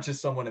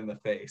punches someone in the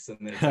face and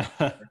then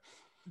it's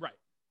Right.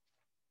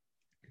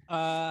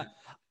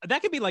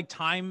 That could be like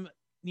time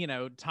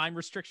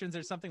restrictions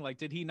or something. Like,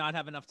 did he not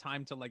have enough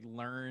time to like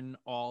learn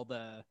all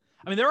the?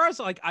 I mean, there are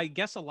also, like, I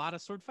guess, a lot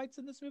of sword fights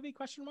in this movie?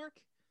 Question mark.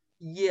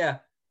 yeah,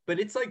 but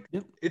it's like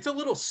Yep. it's a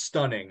little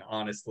stunning,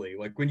 honestly.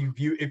 Like when you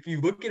view, if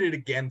you look at it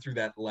again through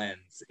that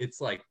lens,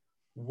 it's like,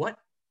 what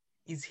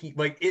is he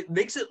like? It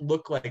makes it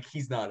look like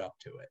he's not up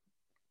to it,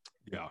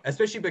 Yeah.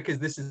 especially because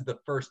this is the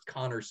first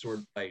Connor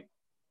sword fight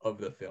of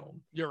the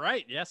film. You're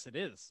right. Yes, it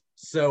is.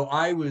 So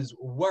I was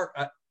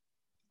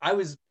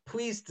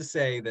pleased to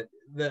say that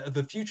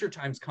the future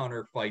times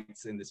Connor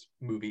fights in this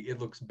movie, it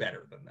looks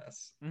better than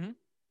this. Mhm.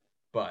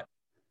 But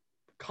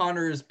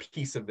Connor's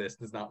piece of this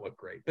does not look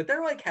great. But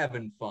they're like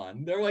having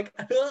fun. They're like,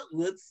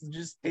 let's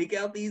just take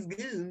out these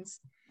goons.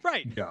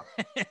 Right. Yeah.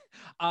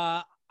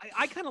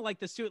 I kind of like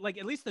this too. Like,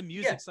 at least the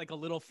music's like a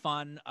little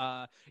fun.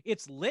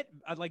 It's lit.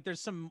 Like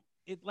there's some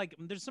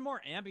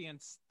more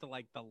ambience to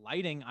like the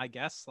lighting, I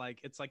guess. Like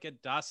it's like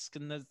at dusk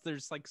and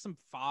there's like some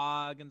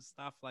fog and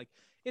stuff. Like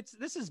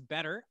this is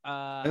better.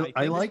 I think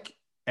this- like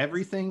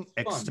everything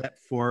It's fun. except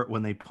for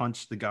when they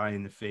punch the guy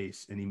in the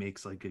face and he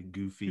makes like a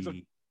goofy He's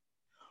like,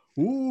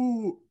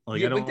 ooh,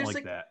 like Yeah, I but don't there's, like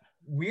like, that.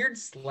 Weird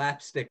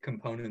slapstick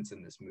components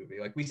in this movie.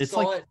 Like we It's saw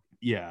like it.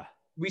 yeah.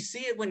 We see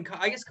it when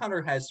I guess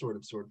Connor has sort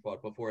of sword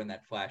fought before in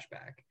that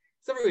flashback.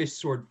 It's not really a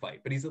sword fight,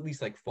 but he's at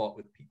least like fought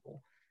with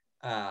people.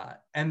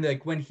 And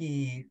like when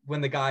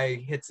the guy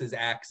hits his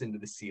axe into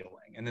the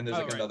ceiling, and then there's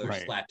like right. another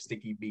Right.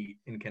 slapsticky beat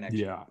in connection.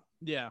 Yeah.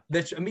 yeah.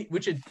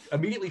 Which had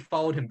immediately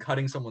followed him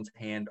cutting someone's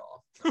hand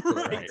off. For the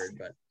Right. record,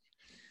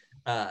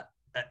 but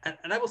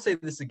and I will say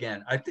this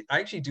again. I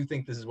actually do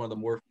think this is one of the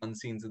more fun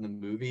scenes in the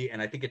movie,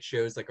 and I think it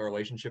shows like our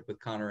relationship with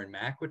Connor and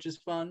Mac, which is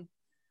fun.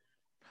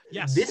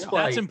 Yes, This that's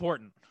fight,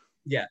 important.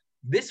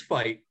 this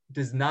fight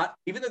does not,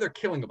 even though they're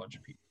killing a bunch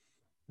of people,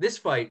 this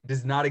fight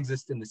does not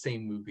exist in the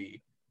same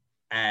movie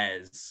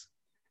as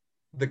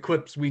the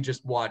clips we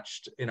just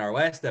watched in our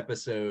last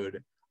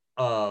episode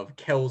of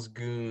Kel's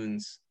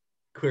goons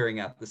clearing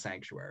out the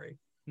sanctuary.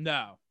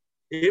 No.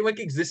 It like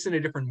exists in a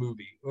different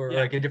movie or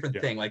Yeah. like a different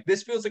Yeah. thing. Like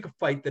this feels like a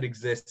fight that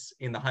exists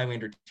in the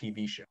Highlander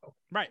TV show.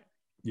 Right.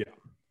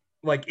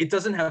 Like it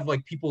doesn't have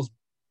like people's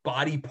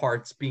body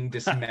parts being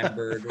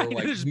dismembered or Right,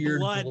 like there's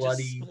weird blood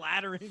bloody. just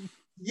splattering.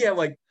 Yeah,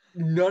 like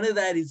none of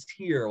that is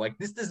here. Like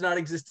this does not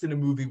exist in a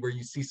movie where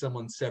you see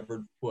someone's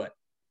severed foot.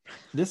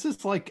 This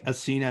is like a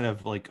scene out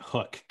of like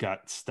Hook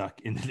got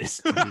stuck into this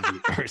movie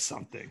or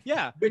something.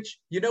 Yeah. Which,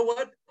 you know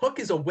what? Hook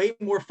is a way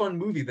more fun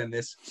movie than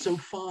this, so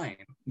fine.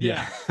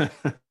 Yeah.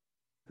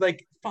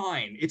 Like,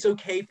 fine. It's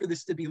okay for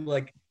this to be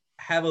like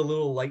have a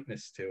little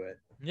lightness to it.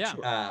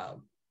 Yeah.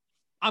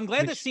 I'm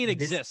glad this Which scene this-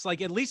 exists.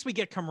 Like, at least we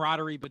get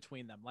camaraderie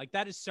between them. Like,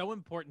 that is so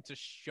important to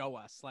show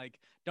us. Like,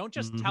 don't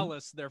just Mhm. tell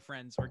us they're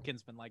friends or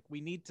kinsmen. Like, we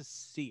need to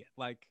see it.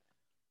 Like,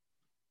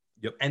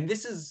 Yep. And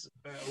this is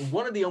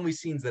one of the only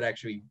scenes that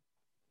actually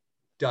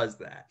does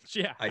that.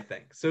 Yeah. I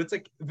think so. It's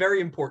like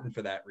very important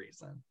for that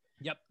reason.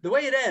 Yep. The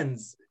way it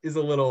ends is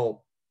a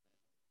little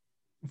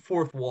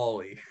fourth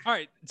wall-y. All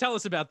right, tell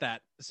us about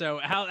that. So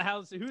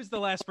who's the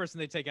last person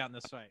they take out in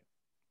this fight?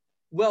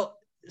 Well,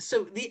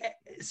 so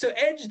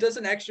Edge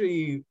doesn't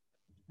actually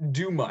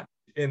do much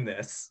in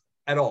this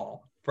at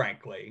all,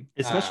 frankly.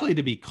 Especially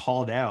to be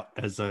called out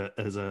as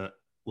a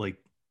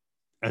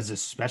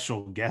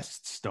special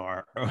guest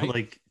star. Right.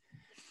 Like,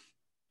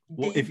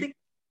 well,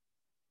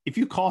 if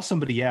you call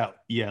somebody out,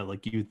 yeah,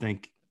 like you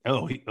think,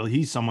 oh,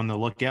 he's someone to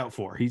look out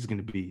for. He's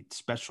going to be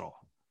special.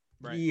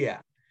 Right. Yeah.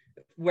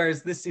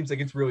 Whereas this seems like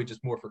it's really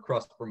just more for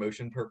cross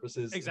promotion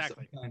purposes.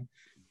 Exactly.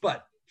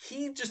 But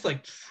he just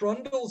like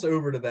trundles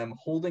over to them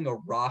holding a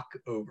rock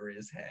over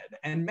his head.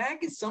 And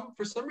Mac is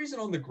for some reason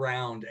on the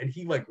ground, and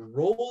he like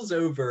rolls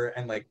over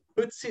and like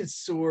puts his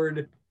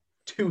sword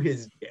to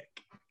his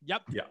dick.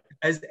 Yep. Yeah.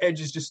 As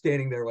Edge is just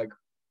standing there like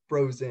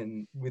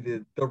frozen with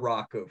the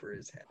rock over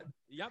his head.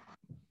 Yep.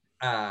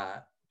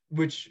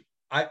 Which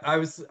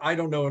I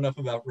don't know enough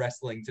about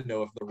wrestling to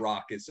know if the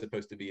rock is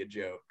supposed to be a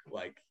joke.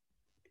 Like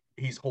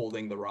he's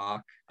holding the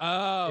rock.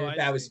 Oh,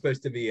 that was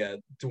supposed to be a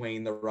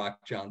Dwayne the Rock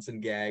Johnson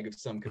gag of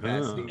some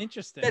capacity.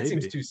 Interesting. That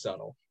seems too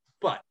subtle.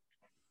 But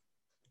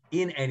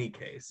in any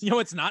case, you know,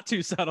 it's not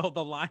too subtle.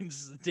 The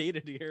line's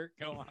dated here.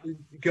 Go on.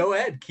 Go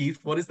ahead, Keith.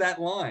 What is that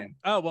line?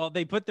 Oh, well,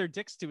 they put their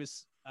dicks to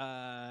his.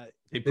 Yeah,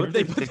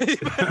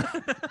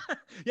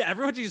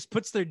 everyone just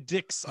puts their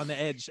dicks on the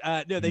edge.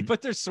 No, they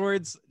put their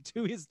swords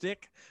to his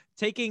dick,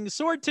 taking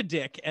sword to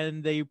dick,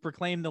 and they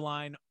proclaim the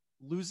line,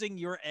 "Losing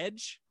your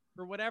edge,"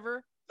 or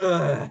whatever.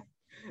 And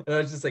I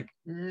was just like,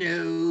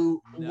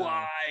 no,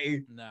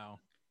 why? No,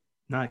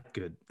 not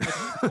good.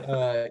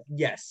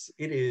 Yes,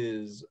 it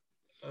is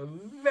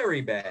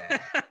very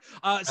bad.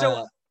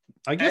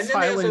 I guess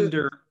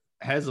Highlander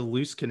has a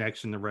loose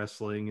connection to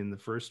wrestling. In the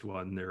first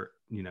one, they're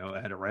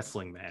at a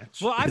wrestling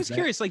match. Well, I was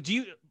curious, like,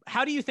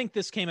 how do you think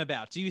this came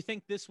about? Do you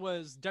think this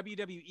was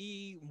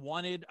WWE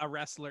wanted a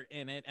wrestler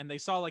in it and they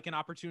saw like an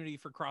opportunity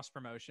for cross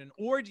promotion,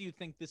 or do you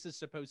think this is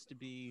supposed to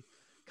be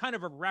kind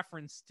of a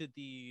reference to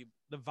the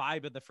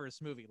vibe of the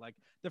first movie? Like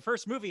the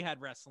first movie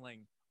had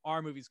wrestling,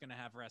 our movie's going to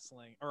have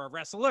wrestling or a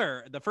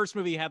wrestler. The first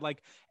movie had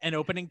like an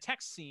opening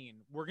text scene.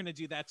 We're going to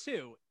do that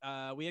too.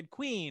 We had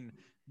Queen.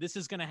 This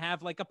is going to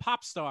have like a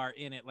pop star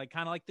in it, like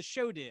kind of like the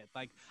show did.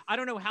 Like, I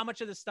don't know how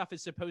much of this stuff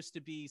is supposed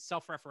to be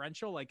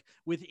self-referential, like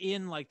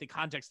within like the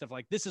context of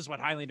like, this is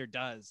what Highlander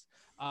does.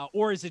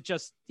 Or is it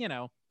just,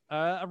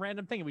 a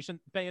random thing and we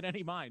shouldn't pay it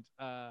any mind?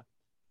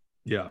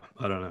 Yeah,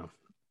 I don't know.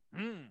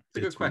 It's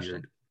a good question.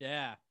 Weird.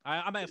 Yeah,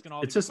 I'm asking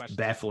all. It's these just questions.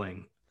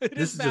 baffling.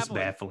 This is just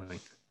baffling.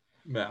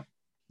 Yeah.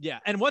 Yeah,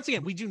 and once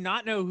again, we do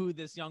not know who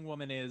this young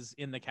woman is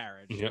in the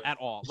carriage at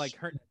all. Like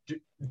her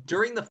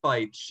during the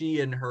fight,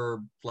 she and her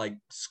like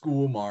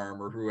school marm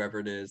or whoever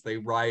it is, they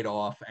ride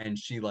off, and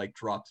she like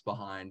drops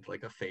behind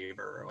like a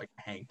favor or like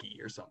a hanky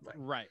or something.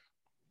 Right.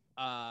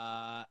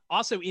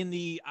 Also,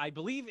 I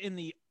believe in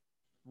the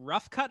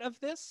rough cut of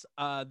this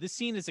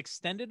scene is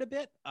extended a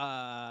bit,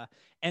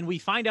 and we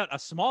find out a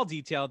small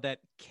detail that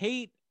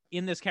Kate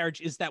in this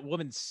carriage is that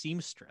woman's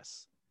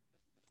seamstress.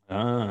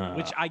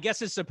 Which I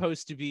guess is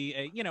supposed to be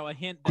a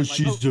hint that, because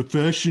she's a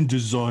fashion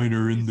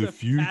designer in the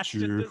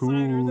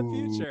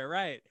future.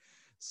 Right?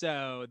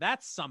 So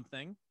that's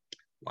something.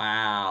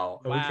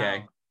 Wow.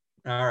 Okay.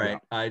 All right.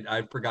 Yeah.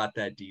 I forgot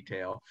that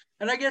detail.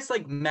 And I guess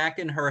like Mac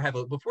and her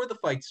before the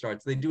fight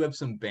starts, they do have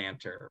some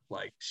banter.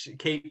 Like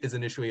Kate is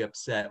initially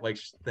upset, like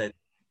that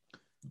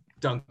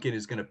Duncan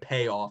is going to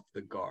pay off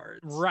the guards.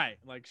 Right.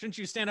 Like, shouldn't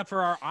you stand up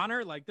for our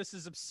honor? Like, this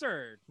is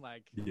absurd.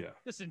 Like,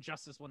 this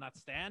injustice will not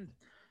stand.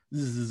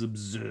 This is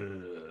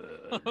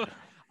absurd.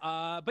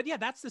 But yeah,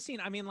 that's the scene.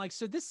 I mean, like,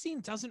 so this scene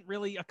doesn't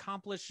really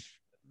accomplish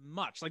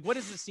much. Like, what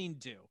does the scene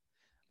do?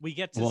 We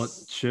get to it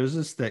shows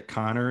us that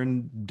Connor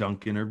and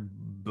Duncan are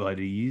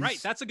buddies. Right.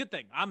 That's a good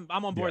thing. I'm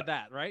on board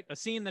that, right? A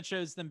scene that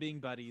shows them being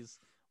buddies.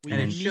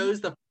 It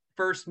shows the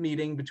first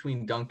meeting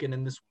between Duncan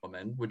and this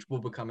woman, which will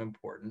become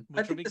important.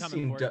 I think this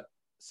scene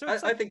so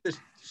I think this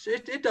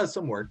it does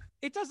some work.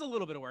 It does a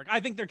little bit of work. I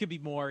think there could be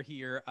more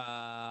here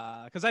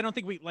because I don't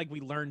think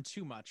we learned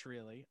too much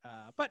really.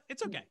 But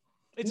it's okay.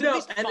 It's at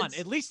least fun.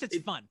 At least it's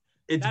fun.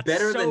 It's That's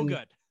better so than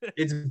good.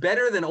 It's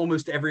better than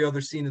almost every other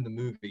scene in the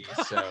movie.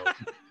 So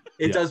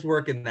it does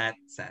work in that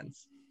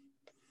sense.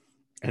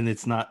 And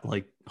it's not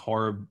like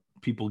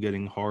people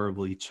getting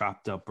horribly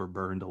chopped up or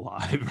burned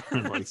alive.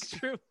 That's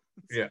true.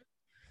 Yeah.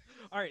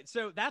 All right,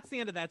 so that's the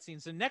end of that scene.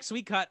 So next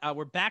we cut,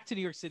 we're back to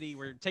New York City.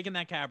 We're taking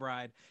that cab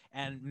ride,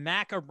 and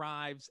Mac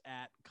arrives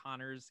at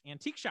Connor's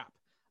antique shop.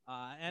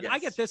 And I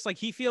get this, like,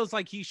 he feels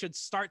like he should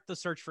start the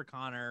search for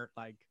Connor,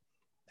 like,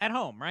 at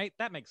home, right?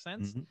 That makes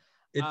sense. Mm-hmm.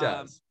 It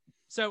does.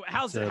 So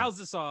how's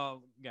this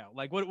all go?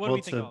 Like, what do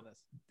we think of all this?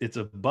 It's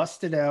a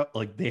busted out,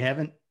 like,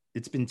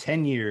 it's been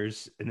 10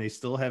 years, and they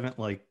still haven't,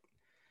 like,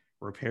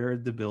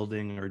 repaired the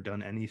building or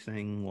done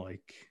anything,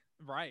 like...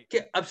 Right.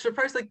 Yeah, I'm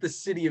surprised like the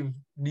city of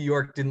New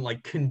York didn't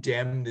like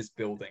condemn this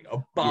building. A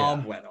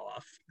bomb went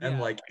off. and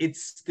Yeah. like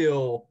it's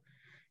still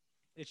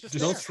It's just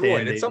Don't there. destroyed.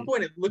 stand At some in.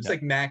 point, it looks Yeah.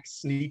 like Max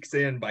sneaks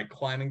in by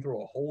climbing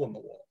through a hole in the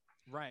wall.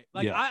 Right.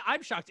 Like Yeah.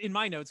 I'm shocked in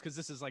my notes because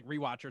this is like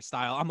rewatcher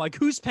style. I'm like,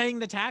 who's paying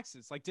the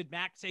taxes? Like, did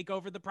Mac take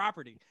over the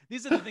property?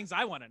 These are the things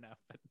I want to know.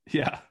 But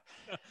Yeah.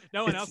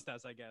 no one It's- else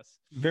does, I guess.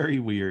 Very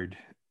weird.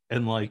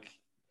 And like,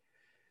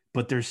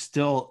 but there's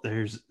still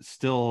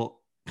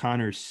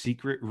Connor's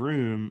secret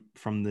room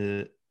from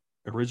the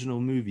original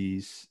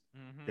movies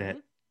Mhm. that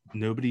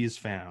nobody has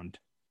found.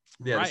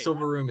 Yeah, Right. the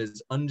silver room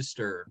is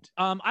undisturbed.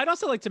 I'd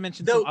also like to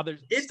mention Though some other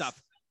it's-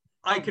 stuff.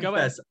 I Oh, go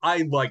confess, I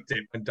liked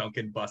it when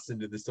Duncan busts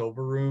into the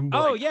silver room.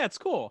 Oh Like, yeah, it's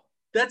cool.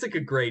 that's like a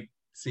great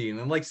scene,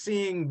 and like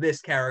seeing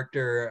this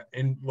character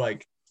and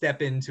like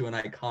step into an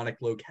iconic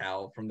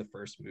locale from the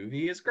first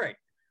movie is great.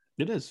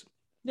 It is.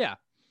 Yeah.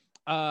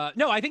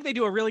 No, I think they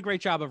do a really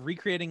great job of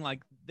recreating,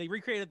 like they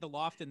recreated the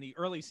loft in the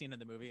early scene of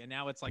the movie, and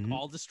now it's like Mhm.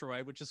 all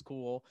destroyed, which is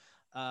cool.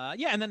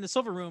 Yeah, and then the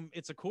silver room,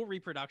 it's a cool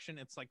reproduction.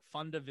 It's like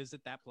fun to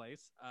visit that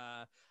place.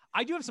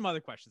 I do have some other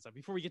questions though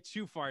before we get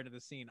too far into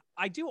the scene.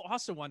 I do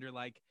also wonder,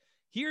 like,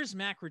 here's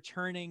Mac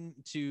returning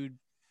to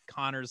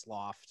Connor's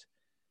loft.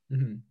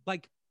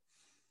 Like,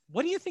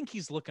 what do you think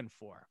he's looking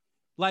for?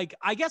 Like,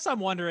 I guess I'm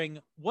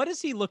wondering, what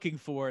is he looking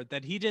for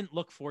that he didn't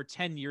look for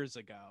 10 years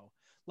ago?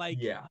 Like,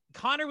 Yeah.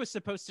 Connor was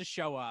supposed to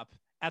show up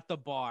at the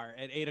bar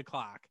at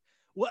 8:00.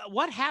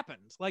 What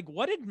happened? Like,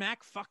 what did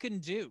Mac fucking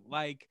do?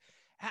 Like,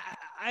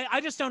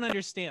 I just don't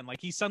understand. Like,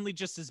 he suddenly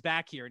just is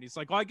back here and he's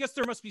like, well, I guess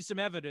there must be some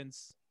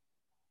evidence.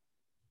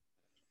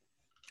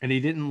 And he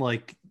didn't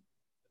like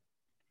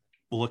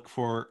look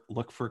for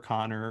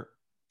Connor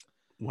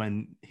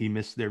when he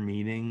missed their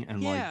meeting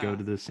and like go Yeah.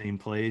 to the same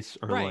place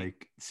or Right.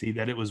 like see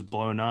that it was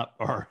blown up,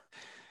 or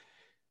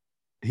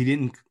he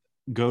didn't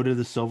go to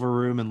the silver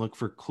room and look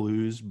for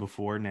clues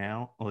before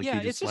now. Like Yeah,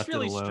 he it's just left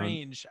really it alone.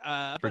 strange.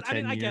 for But I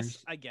mean, 10 I guess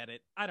years. I get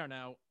it. I don't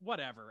know.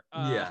 Whatever.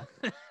 Yeah.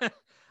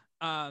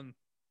 um.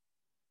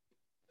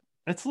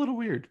 That's a little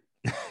weird.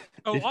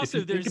 Oh, If also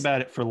you think there's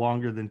about it for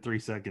longer than 3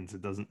 seconds,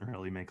 it doesn't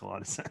really make a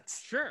lot of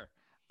sense. sure.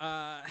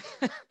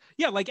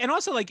 Yeah, like, and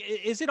also like,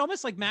 is it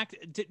almost like Mac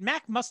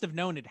must have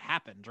known it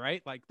happened,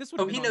 right? Like this would.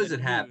 Oh, he knows it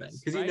happened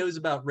because he knows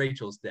about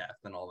Rachel's death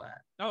and all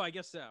that. Oh, I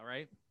guess so,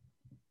 right?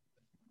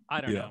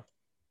 I don't Yeah.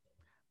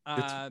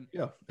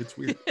 know. It's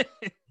weird.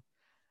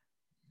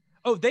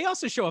 Oh, they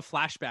also show a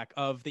flashback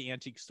of the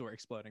antique store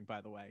exploding,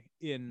 by the way,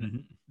 in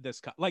Mhm.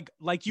 this like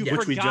you Yeah,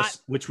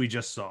 forgot. which we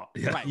just saw.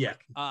 Yeah. Right.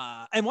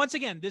 Yeah. And once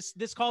again,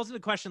 this calls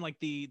into question like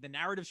the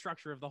narrative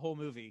structure of the whole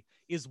movie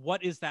is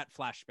what is that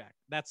flashback?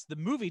 That's the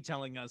movie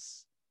telling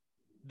us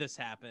this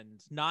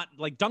happened, not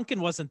like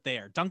Duncan wasn't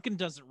there. Duncan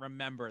doesn't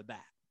remember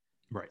that.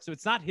 Right. So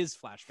it's not his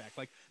flashback.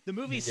 Like the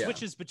movie Yeah.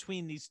 switches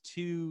between these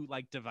two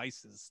like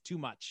devices too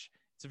much.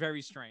 It's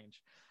very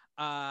strange.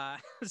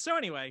 So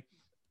anyway,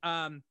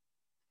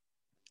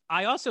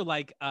 I also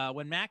like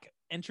when Mac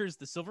enters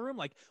the silver room,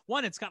 like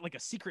one, it's got like a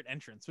secret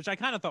entrance, which I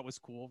kind of thought was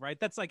cool, right?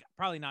 That's like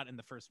probably not in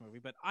the first movie,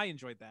 but I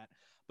enjoyed that.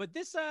 But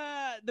this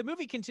the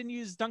movie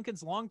continues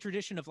Duncan's long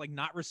tradition of like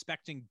not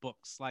respecting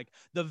books. Like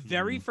the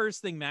very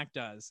first thing Mac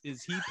does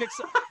is he picks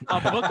a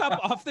book up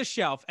off the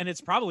shelf, and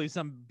it's probably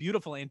some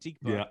beautiful antique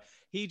book. Yeah.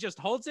 He just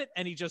holds it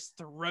and he just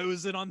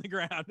throws it on the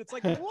ground. It's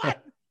like,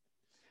 what?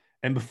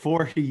 And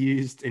before he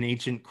used an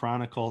ancient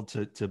chronicle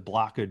to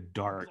block a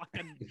dart.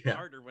 Like a Yeah.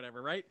 dart or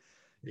whatever, right?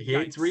 He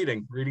hates Yikes.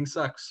 reading. Reading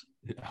sucks.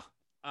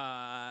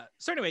 Yeah.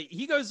 So anyway,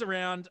 he goes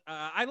around.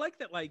 I like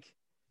that, like,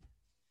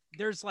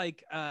 there's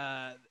like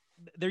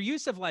their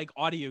use of like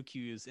audio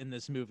cues in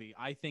this movie,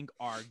 I think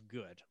are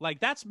good. Like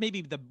that's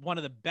maybe one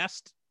of the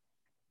best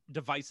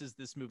devices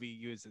this movie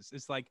uses.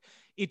 Is like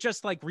it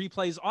just like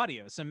replays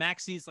audio. So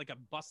Max sees like a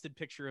busted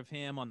picture of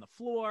him on the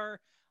floor,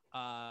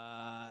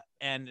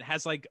 and it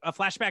has like a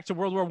flashback to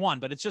World War I,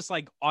 but it's just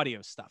like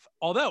audio stuff.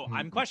 Although I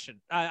have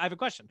a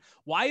question.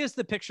 Why is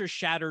the picture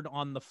shattered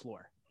on the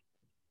floor?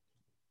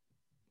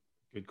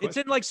 Good It's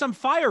in like some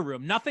fire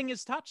room. Nothing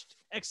is touched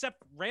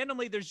except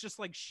randomly there's just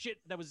like shit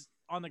that was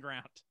on the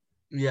ground.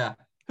 Yeah.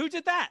 Who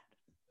did that?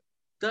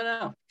 Don't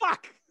know.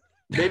 Fuck.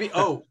 Maybe.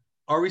 Oh,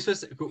 are we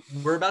supposed to?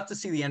 We're about to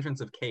see the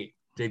entrance of Kate.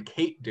 Did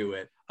Kate do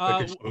it?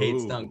 Because she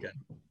hates Ooh. Duncan.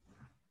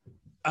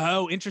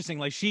 Oh, interesting.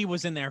 Like she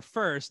was in there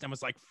first and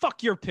was like,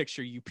 "Fuck your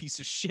picture, you piece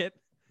of shit."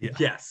 Yeah.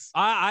 Yes.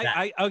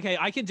 Okay,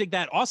 I can dig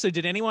that. Also,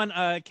 did anyone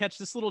catch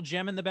this little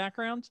gem in the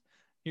background?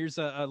 Here's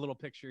a little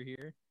picture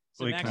here.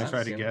 So Wait, Max, can I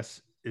try to Yeah.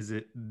 guess? Is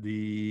it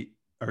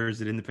or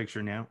is it in the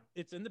picture now?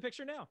 it's in the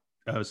picture now.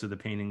 Oh, so the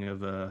painting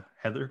of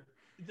Heather.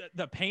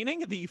 The painting,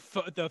 the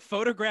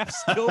photograph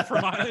still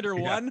from Highlander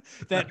Yeah. 1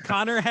 that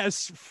Connor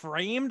has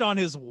framed on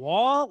his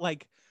wall.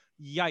 Like,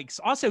 yikes.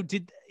 Also,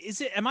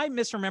 am I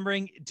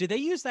misremembering? Did they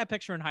use that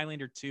picture in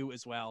Highlander 2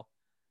 as well?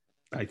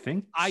 I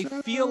think I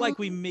so. feel like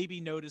we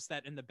maybe noticed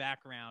that in the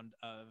background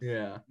of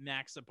Yeah.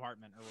 Mac's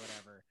apartment or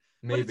whatever.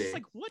 But Maybe. it's just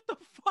like, what the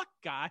fuck,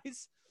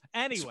 guys?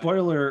 Anyway.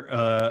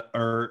 Spoiler,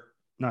 or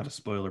not a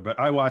spoiler, but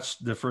I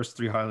watched the first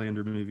 3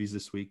 Highlander movies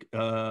this week.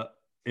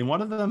 In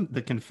one of them,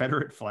 the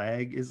Confederate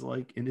flag is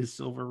like in his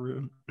silver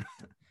room.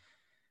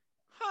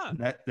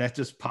 Huh. That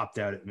just popped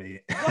out at me.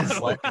 Whoa, It's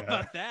like, how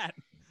about that?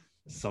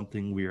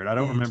 something weird. I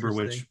don't remember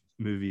which Interesting.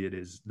 movie it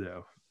is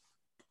though,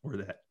 or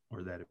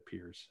that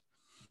appears.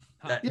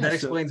 That, Yeah, that so-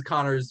 explains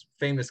Connor's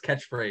famous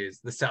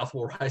catchphase, "The South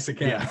will rise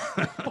again."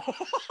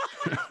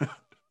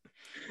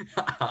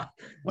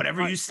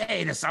 Whatever you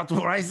say, the South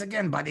will rise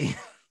again, buddy.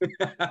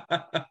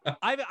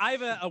 I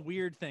have a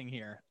weird thing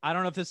here. I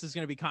don't know if this is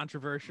going to be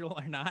controversial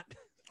or not.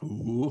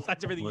 Ooh,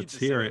 That's everything let's you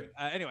just hear said. it.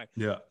 Anyway,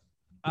 Yeah.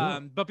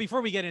 but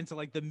before we get into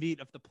like the meat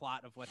of the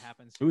plot of what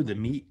happens, Ooh, the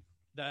meat.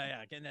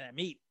 getting to that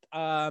meat.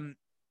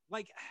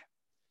 Like,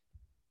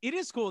 it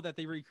is cool that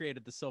they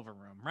recreated the Silver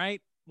Room,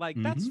 right? Like,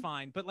 that's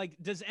fine. But like,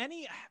 does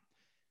any?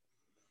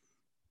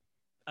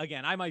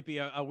 Again, I might be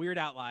a weird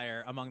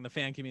outlier among the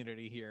fan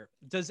community here.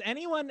 Does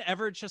anyone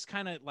ever just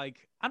kind of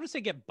like, I'm gonna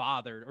say get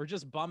bothered or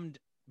just bummed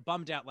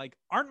out? Like,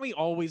 aren't we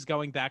always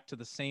going back to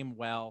the same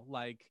well?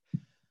 Like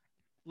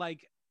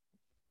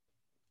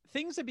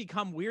things that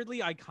become weirdly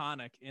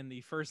iconic in the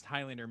first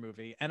Highlander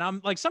movie. And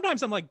I'm like,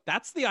 sometimes I'm like,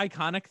 that's the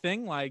iconic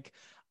thing. Like,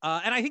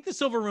 and I think the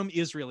Silver Room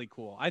is really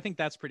cool. I think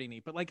that's pretty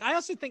neat. But like, I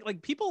also think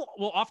like people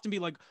will often be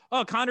like,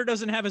 oh, Connor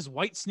doesn't have his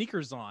white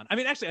sneakers on. I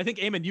mean, actually, I think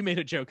Eamon, you made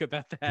a joke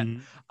about that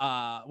when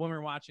we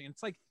were watching.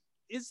 It's like,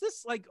 is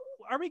this like,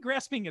 are we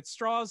grasping at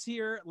straws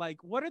here?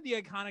 Like, what are the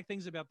iconic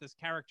things about this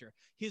character?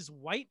 His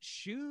white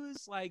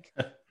shoes, like,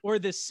 or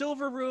the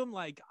Silver Room?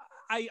 Like,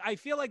 I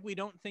feel like we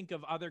don't think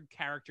of other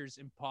characters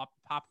in pop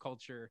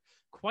culture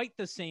quite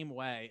the same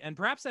way. And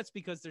perhaps that's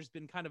because there's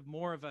been kind of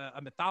more of a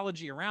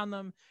mythology around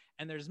them.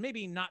 And there's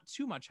maybe not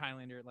too much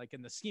Highlander, like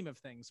in the scheme of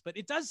things. But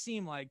it does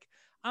seem like,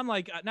 I'm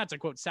like, not to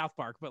quote South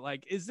Park, but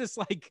like, is this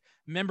like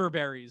member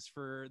berries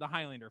for the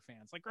Highlander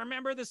fans? Like,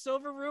 remember the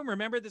Silver Room?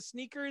 Remember the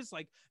sneakers?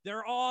 Like,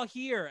 they're all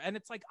here. And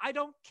it's like, I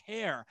don't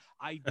care.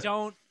 I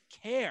don't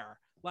care.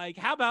 Like,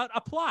 how about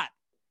a plot?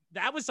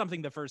 That was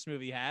something the first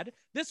movie had.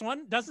 This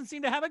one doesn't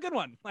seem to have a good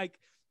one. Like,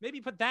 maybe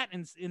put that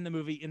in the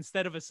movie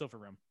instead of a Silver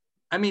Room.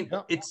 I mean,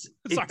 it's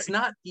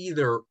not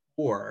either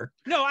or.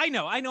 No, I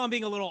know I'm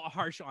being a little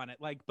harsh on it.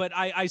 Like, but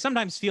I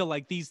sometimes feel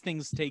like these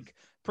things take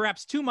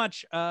perhaps too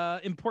much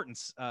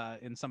importance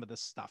in some of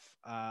this stuff.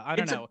 I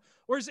don't know.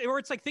 Or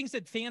it's like things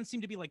that fans seem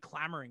to be like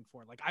clamoring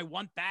for. Like, I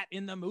want that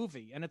in the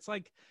movie. And it's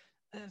like,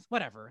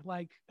 whatever.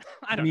 Like,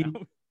 I don't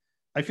know.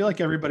 I feel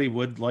like everybody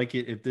would like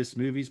it if this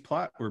movie's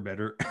plot were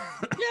better.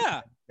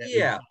 Yeah.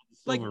 Yeah.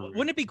 Like,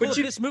 wouldn't it be cool if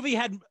this movie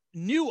had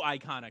new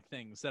iconic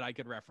things that I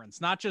could reference,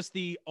 not just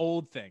the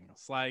old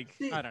things? Like,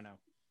 I don't know.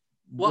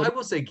 Well, I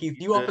will say, Keith,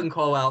 you often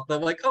call out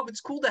that, like, oh,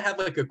 it's cool to have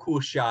like a cool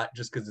shot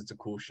just because it's a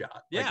cool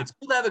shot. Yeah. Like, it's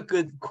cool to have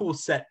a cool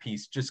set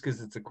piece just because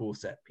it's a cool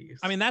set piece.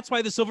 I mean, that's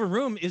why the Silver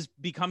Room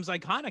becomes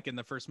iconic in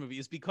the first movie,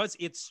 is because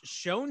it's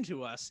shown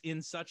to us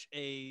in such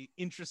a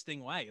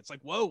interesting way. It's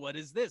like, whoa, what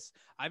is this?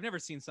 I've never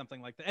seen something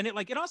like that. And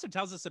it also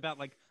tells us about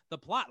like the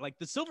plot. Like,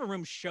 the Silver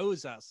Room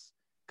shows us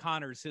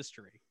Connor's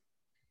history.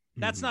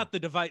 That's not the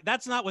device.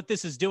 That's not what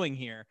this is doing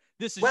here.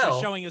 This is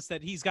just showing us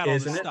that he's got all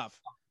this stuff.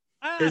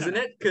 Isn't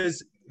it?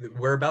 Because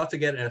we're about to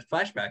get a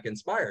flashback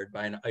inspired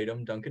by an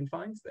item Duncan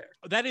finds there.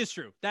 That is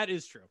true. That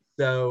is true.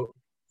 So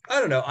I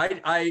don't know.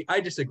 I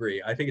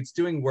disagree. I think it's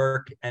doing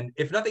work, and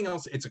if nothing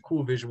else, it's a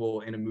cool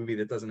visual in a movie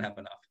that doesn't have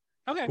enough.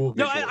 Okay. Cool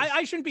No, visuals.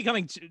 I shouldn't be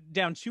coming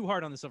down too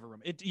hard on the Silver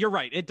Room. You're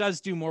right. It does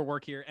do more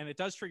work here, and it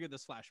does trigger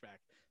this flashback.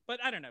 But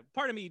I don't know.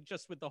 Part of me,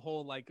 just with the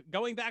whole like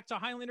going back to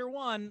Highlander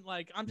 1,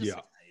 like I'm just,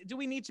 do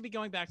we need to be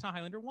going back to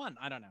Highlander 1?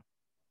 I don't know.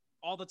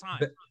 All the time.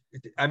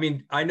 I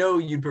mean, I know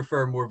you'd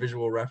prefer more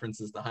visual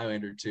references to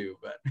Highlander 2,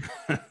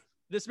 but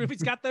this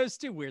movie's got those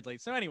too, weirdly.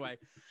 So anyway,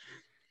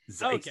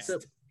 okay. So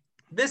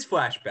this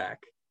flashback.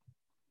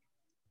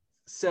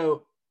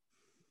 So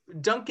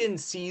Duncan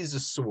sees a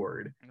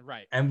sword,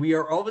 right? And we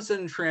are all of a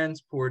sudden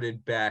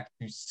transported back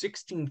to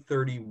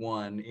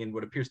 1631 in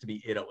what appears to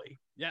be Italy.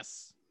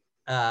 Yes.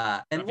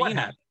 And what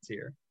happens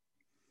here?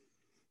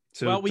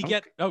 So well, we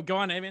get. Oh, go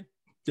on, Eamon.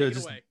 Take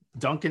it away.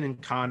 Duncan and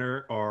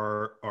Connor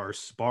are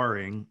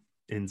sparring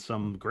in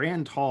some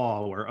grand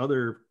hall where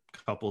other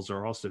couples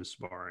are also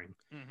sparring.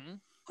 Mm-hmm.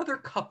 Other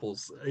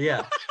couples,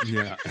 yeah.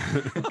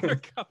 Other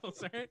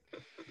couples, right?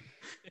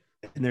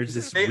 And there's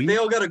this. They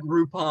all got a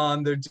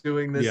Groupon. They're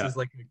doing this as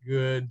like a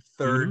good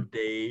third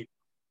date.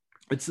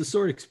 It's the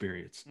sword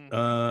experience.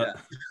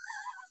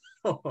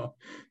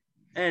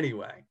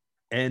 Anyway,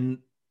 and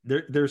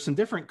there's some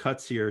different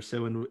cuts here.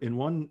 So in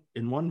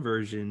one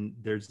version,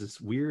 there's this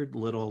weird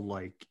little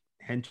like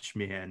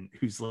henchman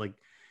who's like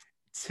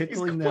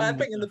tickling them,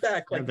 clapping in the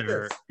back like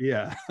this.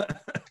 Yeah.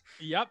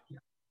 Yep.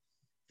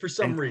 For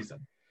some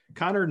reason,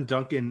 Connor and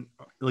Duncan,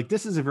 like,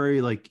 this is a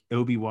very like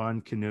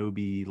Obi-Wan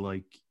Kenobi,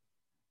 like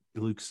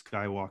Luke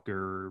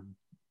Skywalker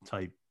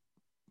type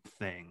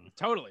thing.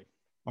 Totally.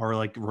 Or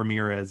like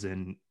Ramirez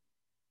and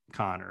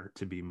Connor,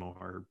 to be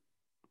more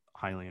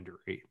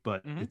Highlander-y.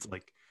 But it's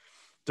like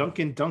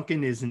Duncan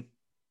isn't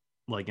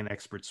like an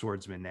expert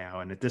swordsman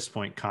now, and at this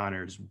point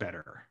Connor's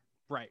better.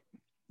 Right.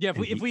 Yeah,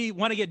 if we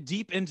want to get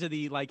deep into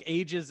the like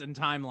ages and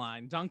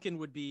timeline, Duncan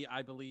would be,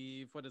 I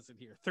believe, what is it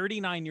here?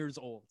 39 years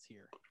old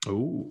here.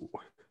 Oh.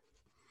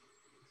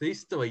 He's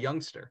still a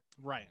youngster.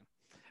 Right.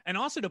 And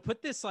also to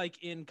put this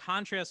like in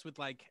contrast with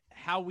like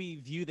how we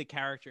view the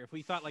character, if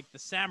we thought like the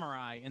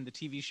samurai in the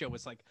TV show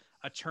was like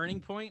a turning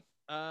point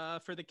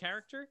for the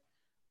character,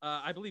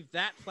 I believe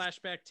that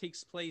flashback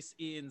takes place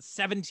in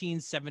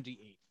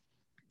 1778.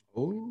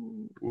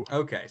 Oh,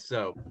 okay.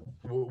 So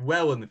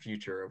well in the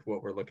future of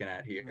what we're looking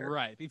at here.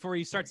 Right. Before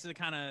he starts to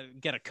kind of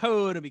get a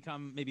code and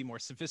become maybe more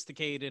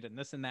sophisticated and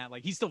this and that.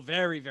 Like he's still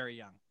very, very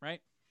young.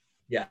 Right.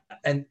 Yeah.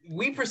 And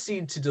we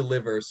proceed to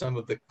deliver some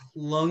of the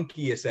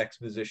clunkiest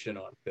exposition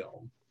on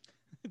film.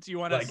 Do you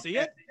want to see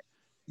it?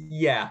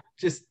 Yeah.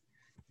 Just,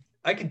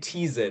 I could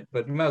tease it,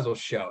 but we might as well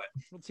show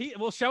it.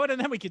 We'll show it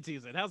and then we can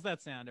tease it. How's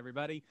that sound,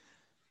 everybody?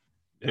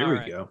 There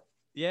we go.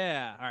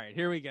 Yeah. All right.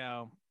 Here we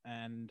go.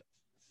 And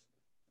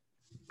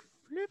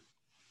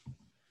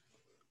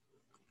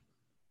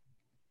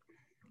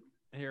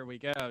here we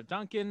go.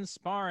 Duncan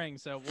sparring.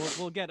 So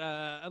we'll get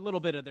a little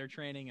bit of their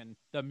training and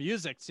the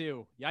music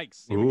too.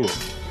 Yikes. Ooh.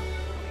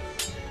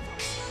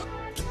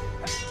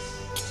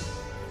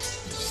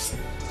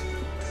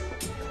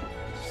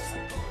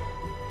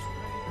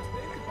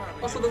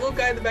 Also, the little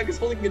guy in the back is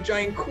holding a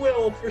giant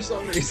quill for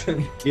some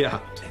reason. Yeah.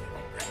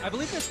 I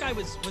believe this guy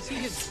was he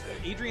his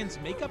Adrian's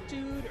makeup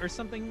dude or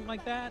something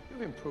like that?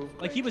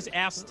 Like he was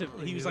asked to,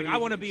 he was like, I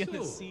want to be in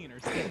this scene or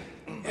something.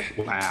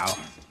 Wow.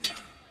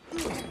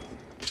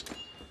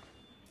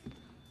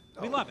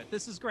 We love it.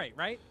 This is great,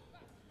 right?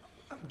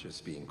 I'm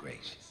just being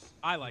gracious.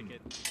 I like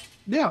it.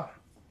 Yeah.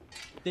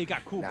 They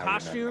got cool Now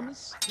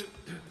costumes.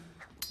 remember,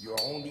 you're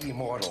only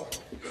immortal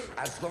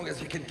as long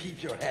as you can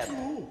keep your head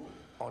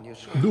on your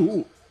shoulders.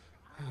 No.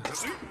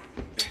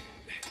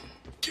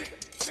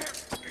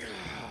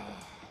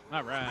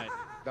 All right.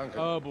 Duncan,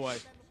 oh boy.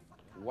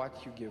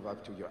 What you give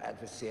up to your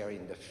adversary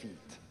in defeat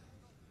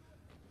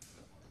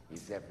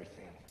is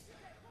everything.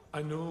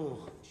 I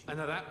know. And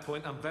at that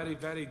point, I'm very,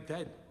 very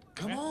dead.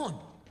 Come on.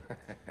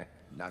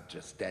 Not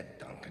just dead,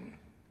 Duncan.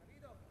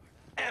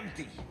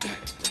 Empty.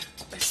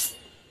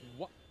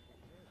 What?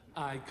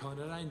 Aye,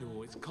 Connor, I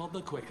know. It's called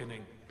the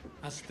quickening.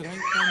 As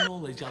strength and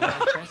knowledge and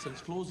life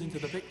essence flows into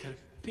the victor,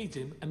 feeds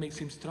him and makes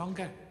him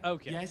stronger.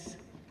 Okay. Yes?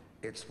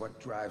 It's what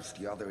drives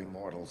the other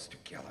immortals to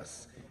kill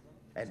us.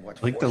 And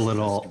what like the forces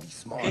little us to be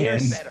smarter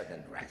and better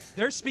than the rest.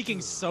 They're speaking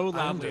so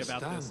loudly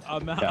about this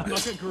among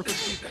a group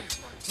of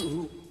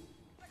people.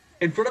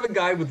 In front of a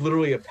guy with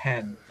literally a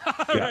pen.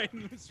 All right,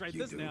 let's write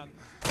this down.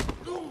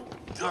 All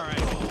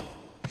right.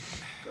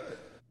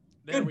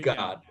 Good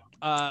God.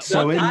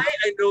 So I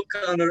know,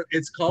 Connor,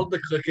 it's called the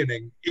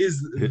quickening, is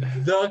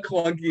the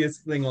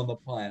clunkiest thing on the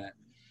planet.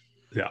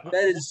 Yeah.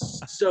 That is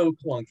so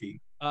clunky.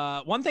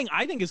 One thing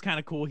I think is kind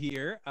of cool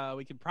here,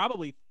 we could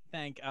probably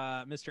thank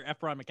Mr.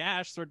 Efron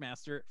McAsh,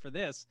 Swordmaster, for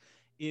this,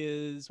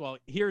 is, well,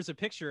 here's a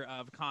picture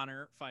of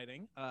Connor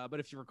fighting. But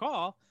if you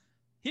recall,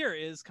 here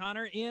is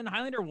Connor in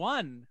Highlander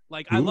 1.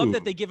 Like, I love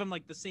that they give him,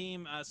 like, the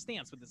same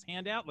stance with his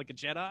hand out, like a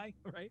Jedi,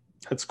 right?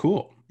 That's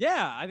cool.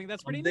 Yeah, I think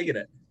that's pretty I'm neat.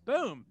 digging it.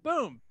 Boom,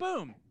 boom,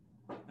 boom.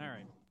 All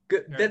right.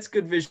 Good. That's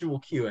good visual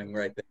cueing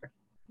right there.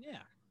 Yeah.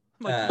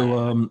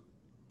 So,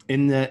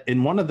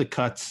 in one of the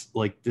cuts,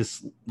 like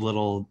this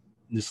little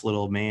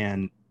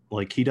man,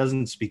 like he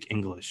doesn't speak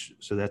English,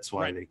 so that's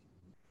why they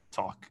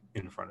talk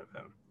in front of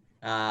him.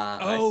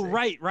 Oh,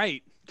 right.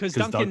 Because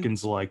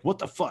Duncan's like, what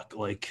the fuck?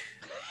 Like,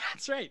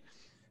 that's right.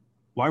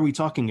 Why are we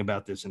talking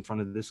about this in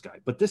front of this guy?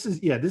 But this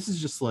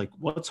is just like,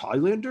 what's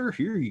Highlander?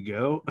 Here you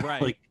go.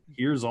 Right. Like,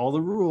 here's all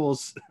the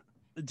rules.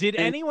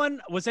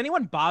 Was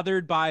anyone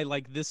bothered by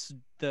like this,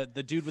 the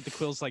dude with the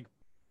quills, like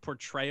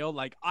portrayal?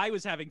 Like I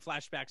was having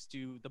flashbacks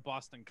to the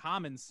Boston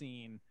Common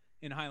scene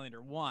in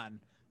Highlander 1,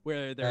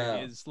 where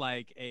there is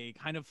like a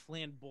kind of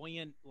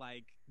flamboyant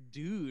like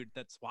dude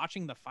that's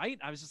watching the fight.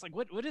 I was just like,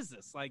 what is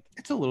this? Like,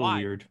 it's a little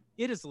weird.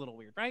 It is a little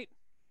weird, right?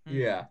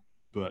 Yeah.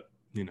 But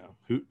you know,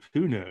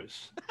 who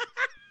knows?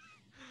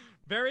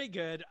 Very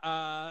good.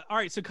 All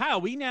right, so Kyle,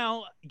 we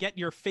now get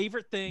your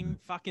favorite thing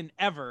fucking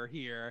ever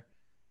here.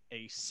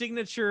 A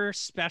signature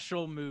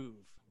special move.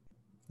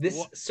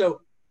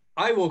 So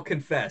I will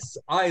confess,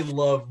 I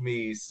love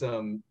me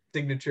some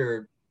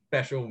signature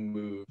special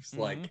moves.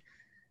 Like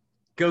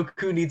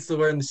Goku needs to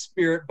learn the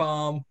Spirit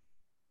Bomb.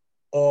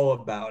 All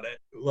about it.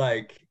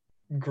 Like,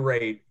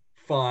 great,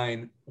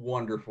 fine,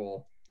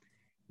 wonderful.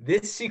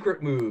 This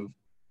secret move,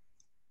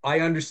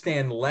 I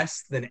understand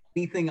less than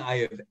anything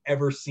I have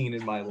ever seen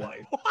in my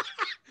life.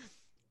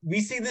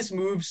 We see this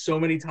move so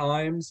many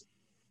times,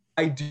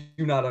 I do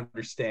not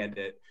understand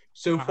it.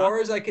 So far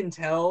as I can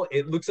tell,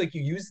 it looks like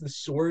you use the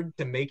sword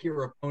to make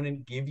your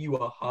opponent give you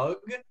a hug,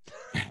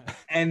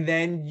 and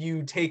then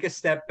you take a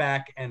step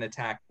back and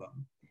attack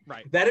them.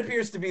 Right. That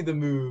appears to be the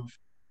move.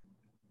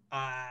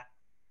 I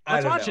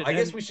don't know. I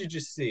guess we should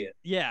just see it.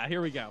 Yeah,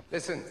 here we go.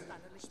 Listen,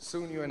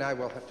 soon you and I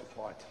will have to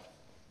part.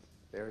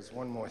 There is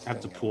one more thing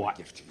I part.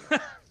 give to you.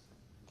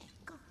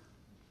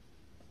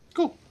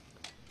 Cool.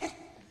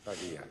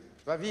 Vavia.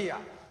 Vavia.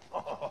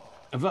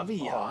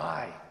 Vavia. Oh,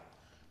 aye.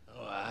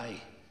 Oh,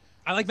 aye.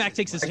 I like Mac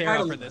takes his hair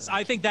out for this.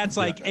 I think that's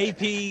like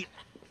AP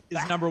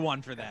is number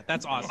one for that.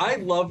 That's awesome. I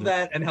love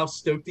that and how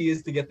stoked he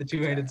is to get the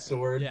two-handed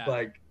sword. Yeah.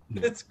 Like,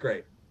 it's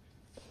great.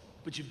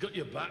 But you've got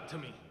your back to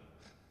me.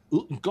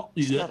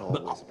 It's not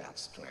always about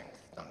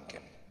strength,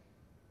 Duncan.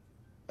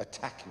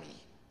 Attack me.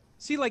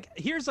 See, like,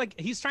 here's like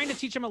he's trying to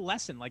teach him a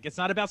lesson. Like, it's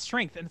not about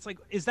strength, and it's like,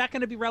 is that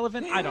going to be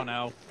relevant? I don't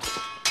know.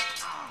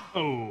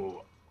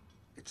 Oh,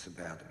 It's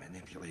about the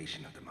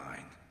manipulation of the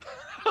mind.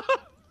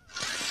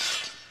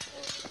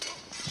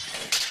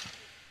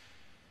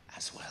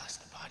 As well as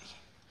the body.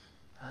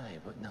 Aye,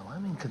 but now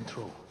I'm in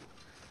control.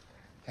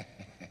 Are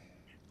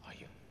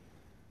you?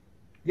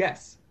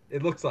 Yes,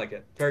 it looks like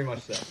it. Very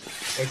much so.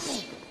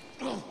 It's,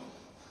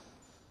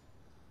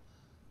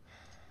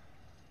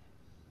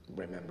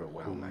 Remember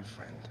well, my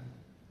friend.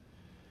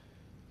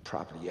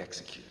 Properly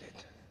executed,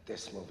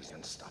 this movie's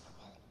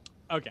unstoppable.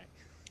 Okay.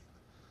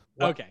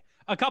 Okay.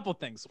 A couple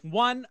things.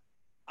 One,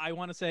 I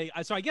want to say,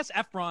 so I guess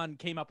Efron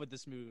came up with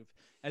this move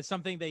as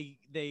something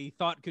they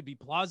thought could be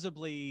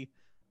plausibly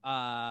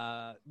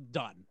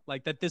done,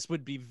 like that this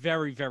would be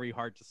very, very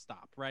hard to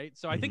stop, right?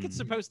 So I think it's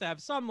supposed to have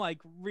some like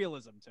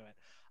realism to it.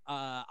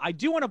 I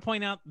do want to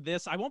point out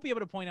this. I won't be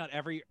able to point out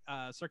every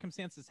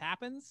circumstance this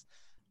happens,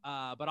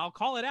 but I'll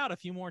call it out a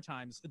few more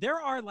times.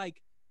 There are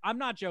like, I'm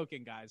not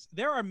joking, guys.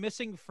 There are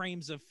missing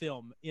frames of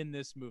film in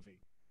this movie.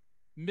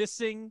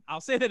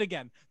 I'll say that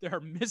again. There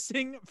are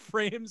missing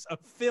frames of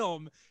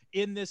film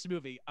in this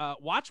movie.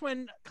 Watch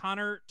when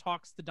Connor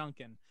talks to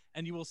Duncan,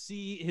 and you will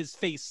see his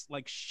face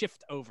like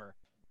shift over.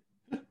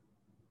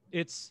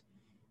 Here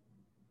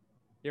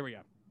we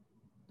go.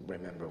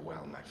 Remember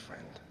well, my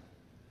friend.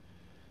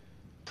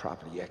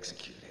 Properly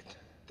executed,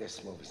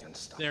 this movie's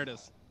unstoppable. There it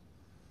is.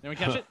 Anyone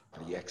catch it?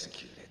 Properly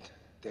executed,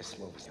 this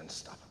movie's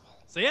unstoppable.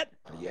 See it?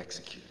 Properly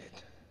executed,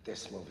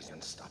 this movie's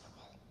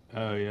unstoppable.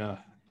 oh yeah.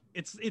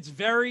 It's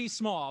very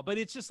small, but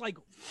it's just like,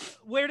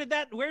 where's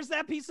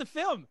that piece of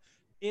film?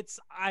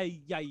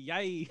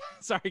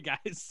 Sorry,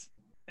 guys.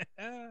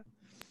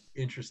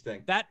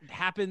 interesting. That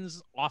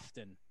happens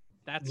often.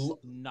 That's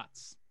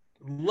nuts.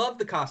 Love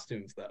the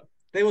costumes, though.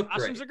 They look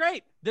Costumes great. are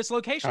great. This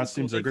location,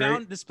 Costumes cool. are They great.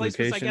 found this place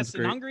was, I Location's guess,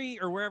 in great. Hungary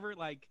or wherever.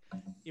 Like,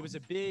 it was a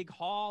big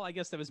hall. I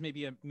guess that was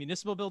maybe a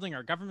municipal building or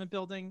a government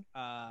building.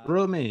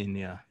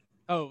 Romania,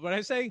 Oh, what did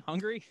I say?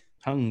 Hungary?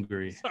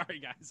 Hungary. Sorry,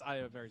 guys. I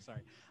am very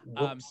sorry.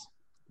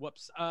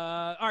 Whoops.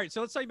 All right,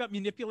 so let's talk about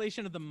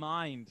manipulation of the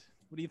mind.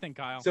 What do you think,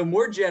 Kyle? So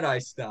more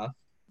Jedi stuff.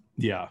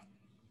 Yeah.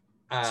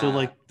 So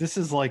like this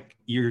is like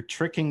you're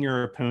tricking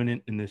your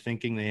opponent into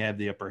thinking they have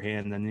the upper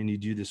hand, and then you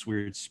do this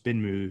weird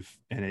spin move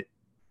and it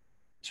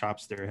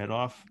chops their head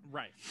off.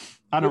 Right.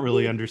 I don't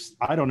really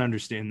I don't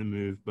understand the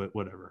move, but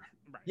whatever.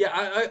 Right.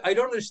 Yeah, I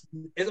don't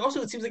understand.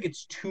 It seems like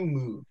it's two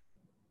moves,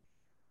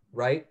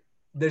 right?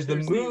 There's the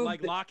move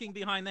like locking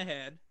behind the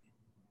head.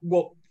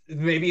 Well,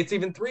 maybe it's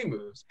even three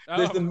moves.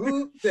 There's the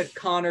move that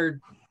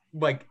Connor,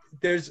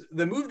 there's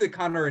the move that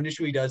Connor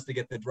initially does to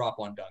get the drop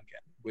on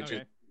Duncan, which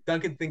is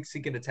Duncan thinks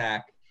he can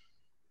attack.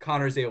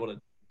 Connor's able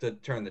to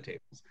turn the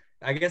tables.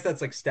 I guess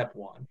that's like step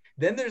one.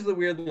 Then there's the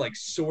weird like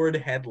sword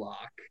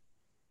headlock,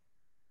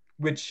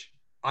 which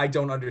I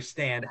don't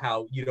understand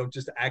how you don't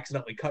just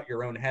accidentally cut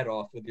your own head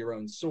off with your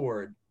own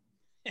sword.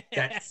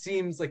 That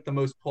seems like the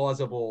most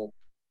plausible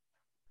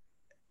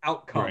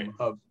outcome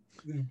of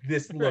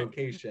this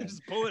location.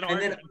 Just pull it and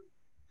hard. then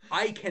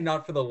I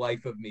cannot for the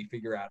life of me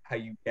figure out how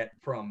you get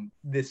from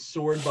this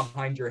sword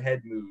behind your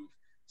head move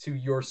to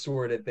your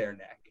sword at their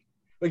neck.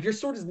 Like your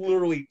sword is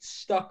literally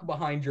stuck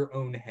behind your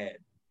own head.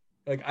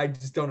 Like I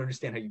just don't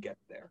understand how you get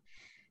there.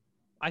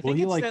 I think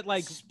he it's like that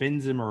like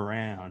spins him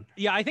around.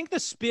 Yeah, I think the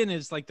spin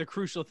is like the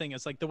crucial thing.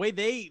 It's like the way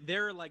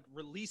they're like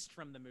released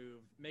from the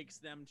move makes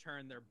them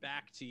turn their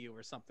back to you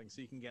or something,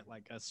 so you can get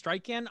like a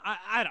strike in.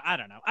 I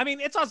don't know. I mean,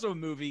 it's also a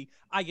movie.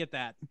 I get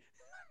that.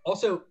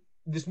 Also,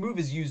 this move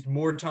is used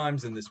more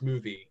times in this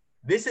movie.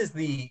 This is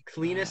the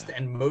cleanest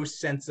and most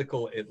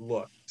sensical it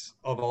looks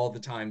of all the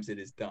times it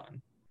is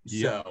done.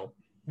 Yeah. So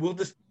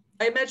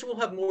I imagine we'll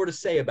have more to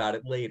say about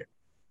it later.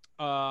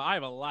 I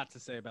have a lot to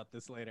say about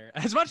this later.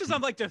 As much as I'm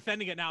like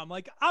defending it now, I'm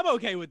like, I'm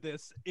okay with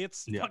this.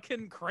 It's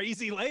fucking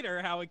crazy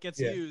later how it gets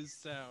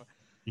used. So,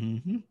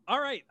 all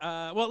right.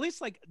 Well, at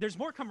least like there's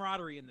more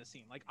camaraderie in this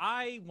scene. Like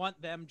I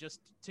want them just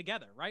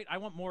together, right? I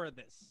want more of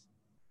this.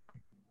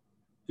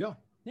 Yeah.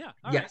 Yeah.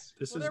 All yes. Right.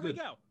 This well, is there good. we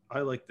go. I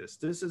like this.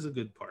 This is a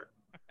good part,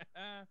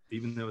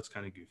 even though it's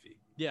kind of goofy.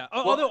 Yeah.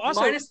 Well, Although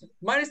also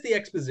minus the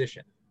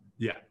exposition.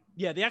 Yeah.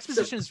 Yeah, the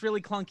exposition is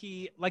really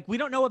clunky. Like we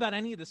don't know about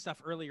any of this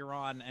stuff earlier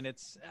on, and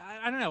it's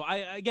I don't know.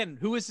 Again,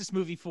 who is this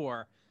movie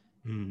for?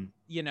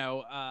 You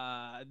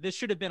know, this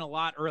should have been a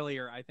lot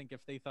earlier. I think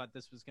if they thought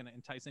this was going to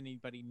entice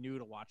anybody new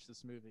to watch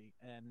this movie,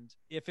 and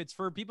if it's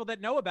for people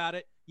that know about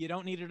it, you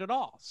don't need it at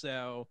all.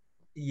 So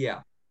yeah,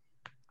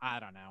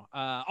 I don't know.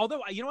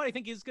 Although you know what I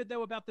think is good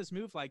though about this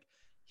move, like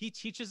he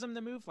teaches them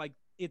the move. Like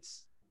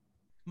it's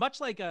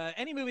much like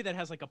any movie that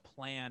has like a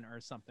plan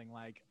or something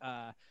like.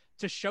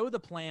 To show the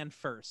plan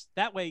first.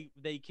 That way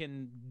they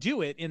can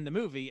do it in the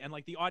movie and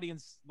like the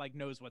audience like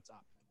knows what's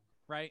up,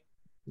 right?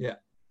 Yeah.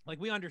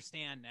 Like we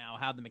understand now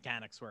how the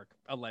mechanics work,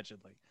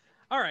 allegedly.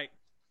 All right.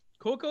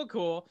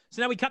 Cool.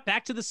 So now we cut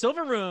back to the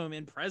Silver Room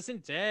in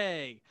present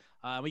day.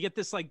 We get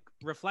this like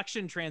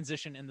reflection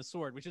transition in the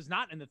sword, which is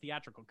not in the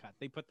theatrical cut.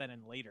 They put that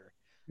in later.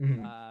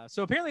 Mhm.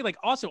 So apparently, like,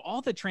 also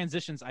all the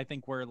transitions I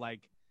think were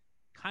like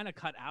kind of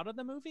cut out of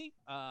the movie.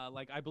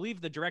 Like I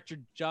believe the director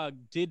Jug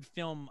did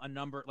film a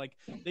number, like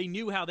they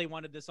knew how they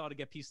wanted this all to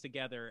get pieced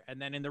together,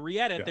 and then in the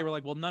re-edit they were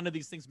like, well, none of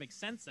these things make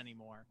sense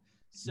anymore.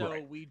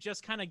 So we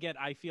just kind of get,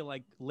 I feel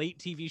like, late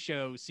TV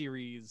show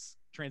series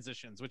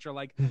transitions, which are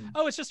like,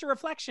 oh, it's just a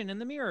reflection in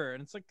the mirror,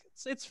 and it's like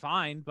it's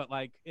fine, but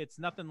like it's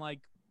nothing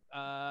like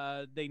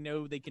they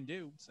know they can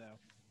do. So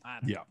I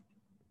don't know. Yeah,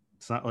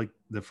 it's not like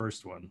the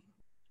first one.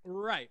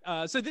 Right.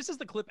 So this is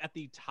the clip at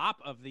the top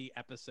of the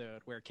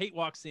episode where Kate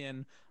walks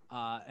in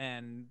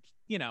and,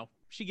 you know,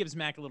 she gives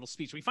Mac a little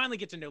speech. We finally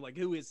get to know, like,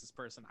 who is this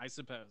person, I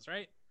suppose,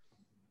 right?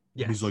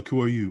 Yeah. He's like,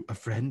 who are you? A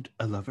friend,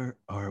 a lover,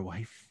 or a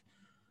wife?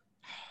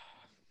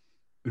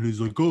 And he's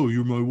like, oh,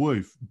 you're my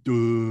wife.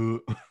 Duh.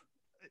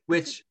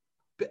 Which,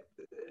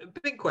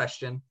 big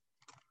question.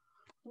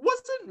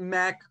 Wasn't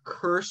Mac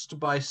cursed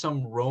by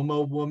some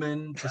Roma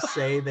woman to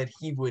say that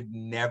he would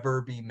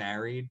never be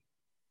married?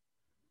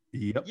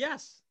 Yep.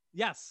 Yes.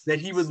 That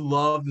he would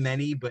love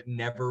many but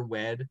never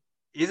wed.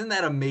 Isn't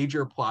that a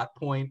major plot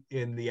point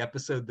in the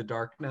episode The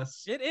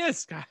Darkness? It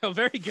is, Kyle.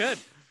 Very good.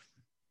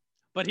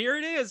 But here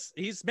it is.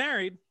 He's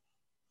married.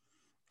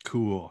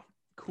 Cool.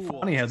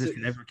 Funny how this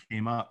never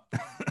came up.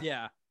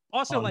 Yeah.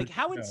 Also, like,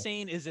 how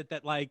insane is it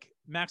that, like,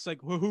 Mac's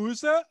like, well, who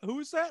is that?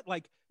 Who is that?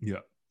 Like, yeah.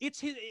 It's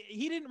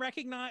he didn't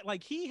recognize,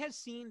 like, he has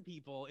seen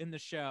people in the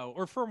show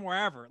or from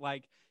wherever,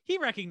 like, he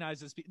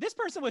recognizes this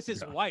person was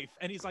his wife,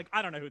 and he's like,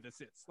 I don't know who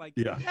this is. Like,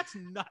 that's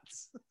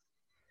nuts.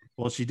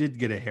 Well, she did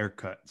get a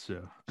haircut,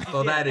 so.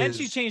 Well, and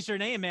she changed her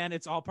name, man.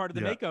 It's all part of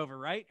the makeover,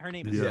 right? Her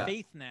name is Yeah.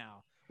 Faith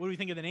now. What do we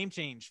think of the name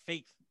change?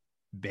 Faith.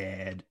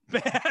 Bad.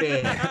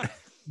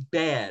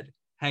 Bad.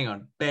 Hang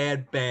on.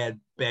 Bad. Okay.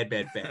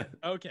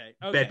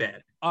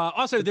 Bad.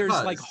 Also, there's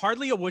Because. like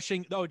hardly a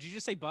whooshing. Oh, did you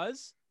just say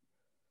buzz?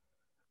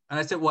 And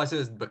I said, well, I said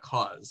it's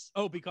because.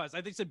 Oh, because I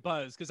think it said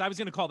buzz, because I was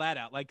going to call that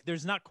out. Like,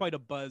 there's not quite a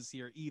buzz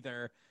here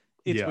either.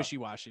 It's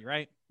wishy-washy,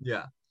 right?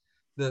 Yeah.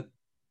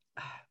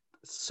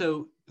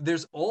 So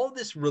there's all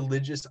this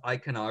religious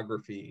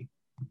iconography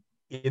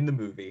in the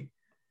movie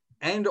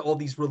and all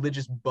these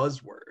religious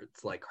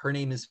buzzwords. Like, her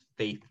name is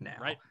Faith now.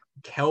 Right.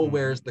 Kel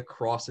wears the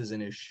crosses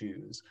in his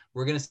shoes.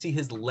 We're going to see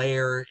his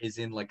lair is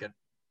in like a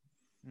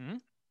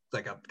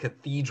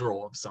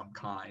cathedral of some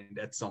kind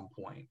at some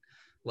point.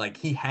 Like,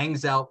 he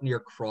hangs out near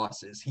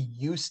crosses. He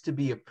used to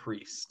be a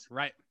priest.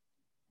 Right.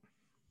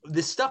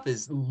 This stuff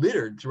is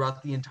littered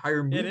throughout the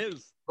entire movie. It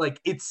is.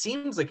 Like, it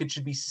seems like it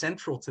should be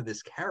central to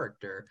this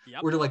character,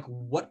 or to like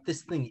what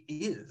this thing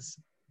is.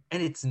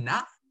 And it's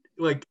not.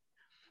 Like,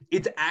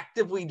 it's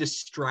actively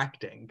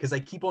distracting because I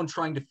keep on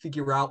trying to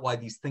figure out why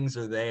these things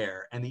are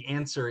there. And the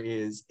answer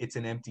is it's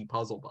an empty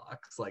puzzle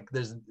box. Like,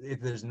 there's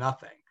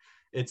nothing.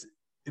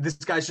 This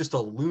guy's just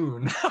a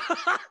loon.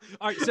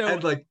 All right, so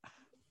and like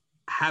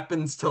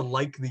happens to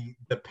like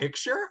the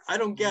picture. I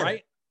don't get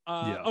it.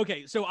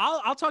 Okay, so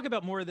I'll talk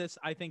about more of this,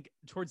 I think,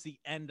 towards the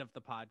end of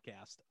the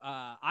podcast.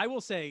 I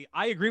will say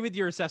I agree with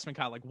your assessment,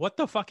 Kyle. Like, what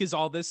the fuck is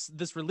all this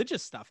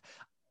religious stuff?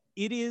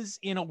 It is,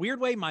 in a weird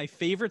way, my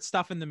favorite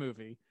stuff in the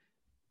movie.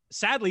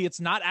 Sadly, it's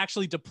not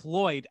actually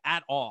deployed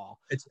at all.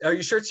 Are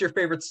you sure it's your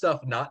favorite stuff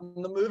not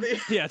in the movie?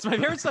 Yeah, it's my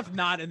favorite stuff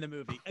not in the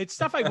movie. It's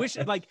stuff I wish,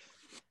 like,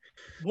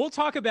 we'll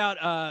talk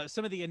about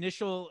some of the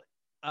initial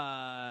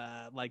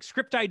like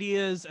script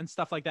ideas and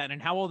stuff like that,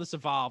 and how all this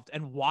evolved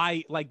and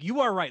why. Like, you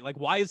are right. Like,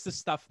 why is this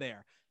stuff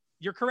there?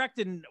 You're correct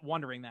in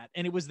wondering that,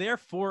 and it was there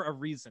for a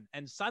reason,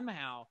 and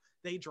somehow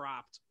they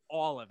dropped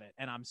all of it,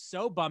 and I'm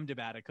so bummed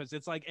about it because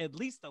it's like at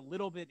least a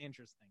little bit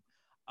interesting.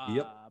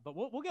 But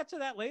we'll get to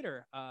that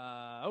later.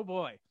 Oh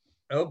boy.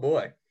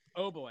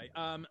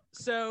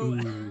 So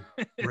Ooh,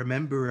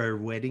 remember our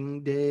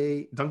wedding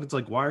day? Duncan's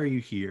like, why are you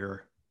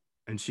here?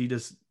 And she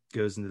just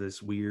goes into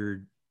this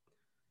weird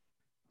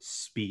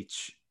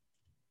speech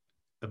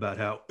about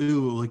how,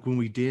 like when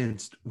we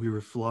danced, we were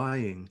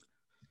flying.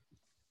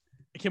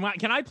 Can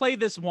I play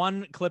this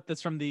one clip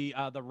that's from the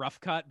rough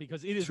cut,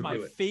 because it is my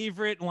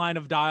favorite line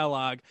of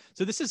dialogue.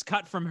 So this is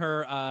cut from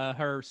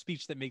her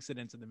speech that makes it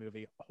into the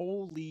movie.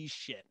 Holy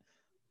shit.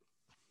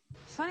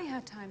 Funny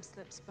how time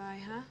slips by,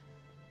 huh?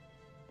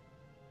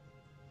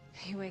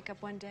 You wake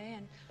up one day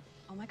and,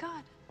 oh my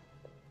God,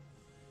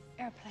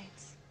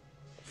 airplanes.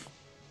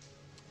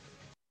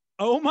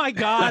 Oh my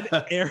God,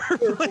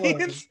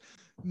 airplanes?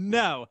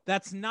 No,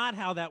 that's not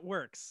how that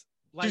works.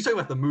 Like, you're talking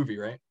about the movie,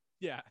 right?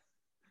 Yeah.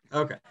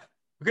 Okay.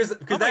 Because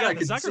that guy, the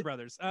Zucker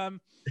brothers.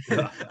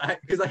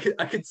 Because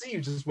I could see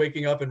you just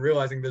waking up and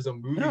realizing there's a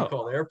movie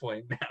called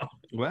Airplane now.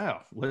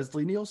 Wow,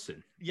 Leslie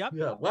Nielsen. Yep.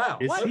 Yeah. Wow.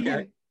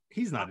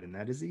 He's not in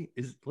that, is he?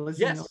 Is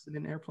Leslie Nielsen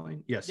in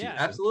Airplane? Yes. Yeah,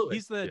 absolutely.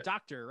 He's the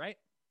doctor, right?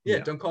 Yeah.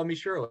 Don't call me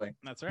Shirley.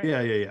 That's right.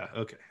 Yeah.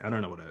 Okay. I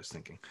don't know what I was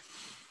thinking.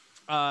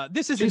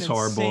 This is She's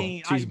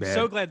horrible. She's bad.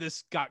 So glad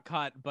this got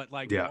cut, but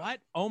like, what?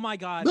 Oh my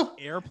God, No,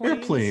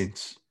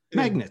 airplanes.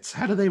 Magnets,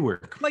 how do they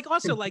work? Like,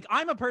 also, like,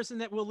 I'm a person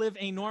that will live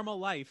a normal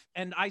life,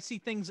 and I see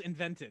things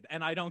invented,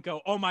 and I don't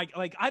go, oh my,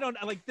 like, I don't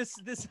like this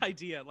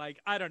idea, like,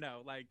 I don't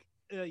know, like,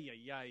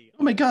 yeah.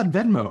 Oh my God,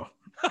 Venmo.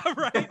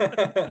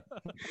 Right.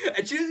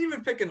 And she doesn't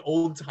even pick an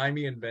old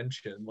timey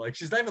invention. Like,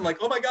 she's not even like,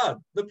 oh my God,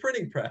 the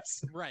printing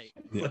press. Right.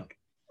 Yeah. Like,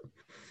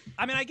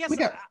 I mean, I guess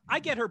I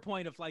get her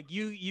point of like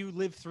you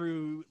live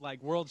through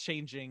like world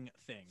changing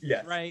things,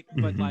 Yes. right?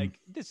 But Mhm. like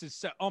this is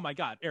so, oh my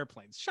God,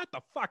 airplanes! Shut the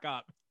fuck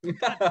up!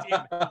 God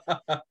damn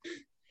it.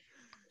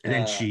 And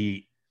then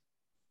she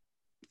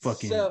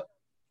fucking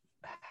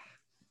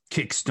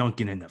kicks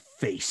Duncan in the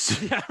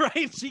face. Yeah,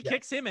 right. She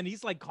kicks him, and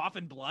he's like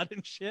coughing blood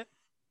and shit.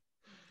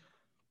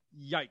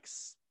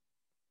 Yikes!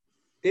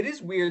 it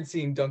is weird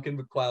seeing Duncan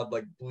MacLeod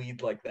like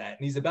bleed like that, and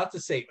he's about to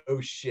say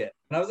 "oh shit,"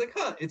 and I was like,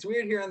 "Huh, it's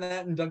weird hearing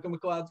that in Duncan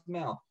MacLeod's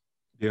mouth."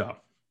 Yeah,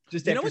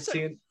 just You know after what's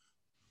seeing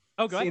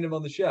ahead. him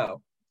on the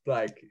show,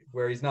 like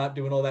where he's not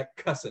doing all that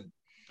cussing.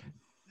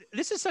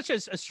 This is such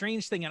a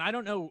strange thing, and I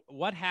don't know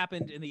what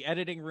happened in the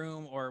editing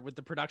room or with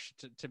the production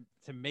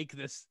to make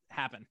this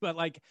happen. But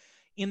like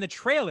in the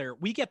trailer,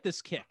 we get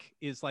this kick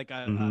is like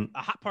a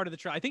hot part of the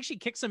trailer. I think she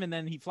kicks him and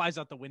then he flies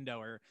out the window,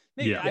 or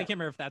maybe I can't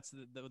remember if that's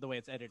the way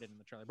it's edited in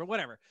the trailer. But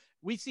whatever,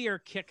 we see her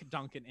kick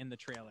Duncan in the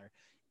trailer.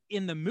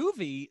 In the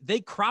movie, they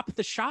crop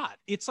the shot.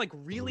 It's like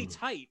really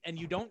tight, and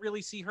you don't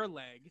really see her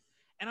leg.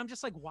 And I'm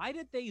just like, why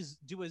did they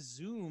do a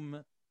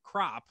zoom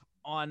crop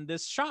on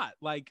this shot?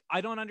 Like,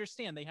 I don't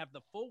understand. They have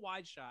the full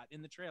wide shot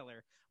in the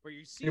trailer where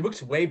you see it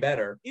looks way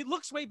better. It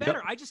looks way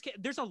better. I just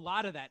can't. There's a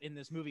lot of that in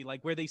this movie,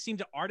 like where they seem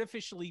to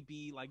artificially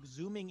be like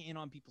zooming in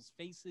on people's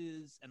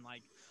faces, and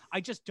like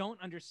I just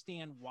don't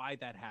understand why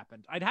that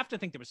happened. I'd have to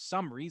think there was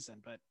some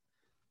reason, but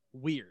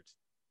weird.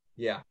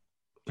 Yeah,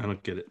 I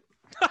don't get it.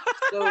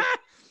 So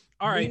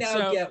all right, we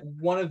now get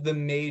one of the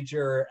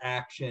major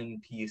action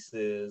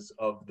pieces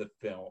of the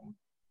film,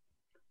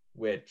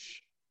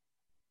 which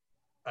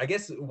I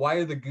guess, why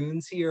are the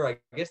goons here? I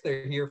guess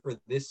they're here for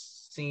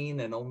this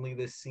scene and only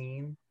this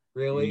scene,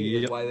 really,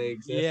 is why they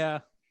exist. Yeah.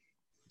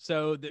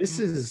 So this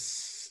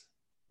is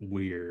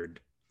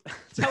weird.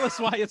 Tell us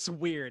why it's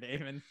weird,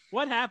 Eamon.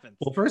 What happened?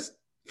 Well,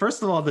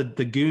 first of all, the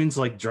goons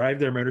like drive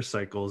their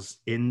motorcycles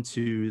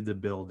into the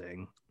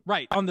building.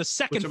 Right, on the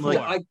second floor.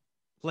 I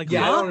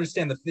don't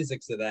understand the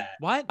physics of that.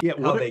 What? Yeah,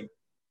 how they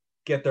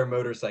get their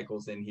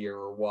motorcycles in here,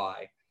 or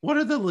why? What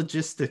are the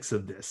logistics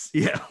of this?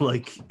 Yeah,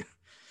 like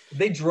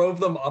they drove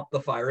them up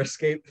the fire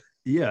escape.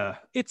 Yeah,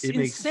 it's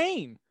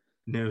insane.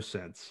 No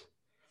sense.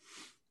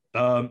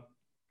 And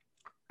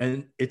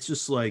it's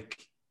just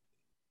like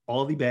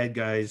all the bad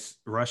guys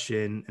rush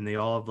in, and they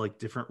all have like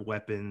different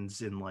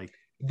weapons, and like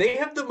they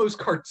have the most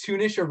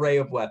cartoonish array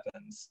of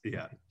weapons.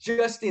 Yeah,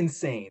 just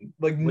insane.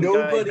 Like one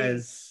nobody guy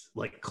has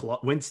like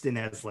Winston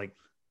has like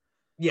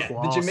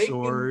the Jamaican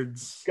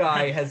swords.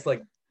 Guy has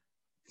like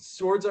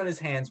swords on his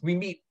hands. We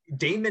meet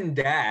Damon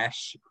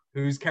Dash,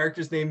 whose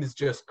character's name is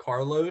just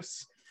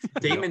Carlos.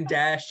 Damon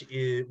Dash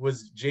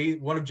was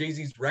one of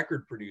Jay-Z's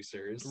record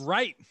producers,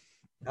 right?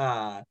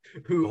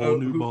 Who whole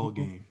new ball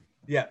game.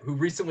 Yeah, who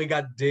recently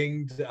got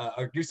dinged,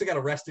 or recently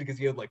got arrested because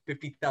he owed like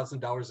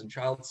 $50,000 in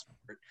child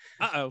support.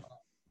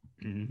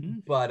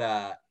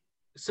 But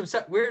some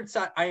weird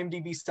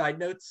IMDb side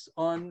notes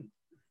on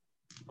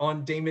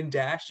Damon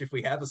Dash, if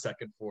we have a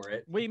second for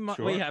it. We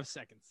have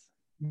seconds.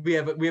 We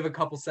have a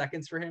couple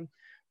seconds for him.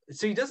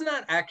 So he does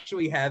not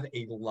actually have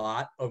a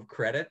lot of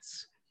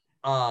credits,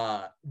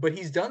 but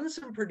he's done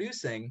some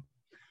producing.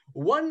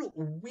 One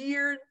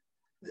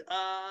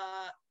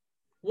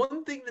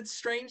thing that's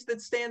strange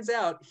that stands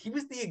out, he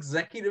was the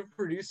executive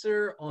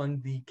producer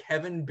on the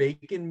Kevin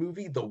Bacon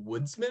movie, The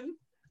Woodsman.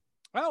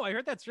 Oh, I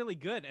heard that's really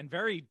good and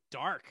very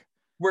dark.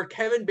 Where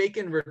Kevin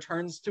Bacon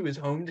returns to his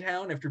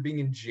hometown after being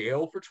in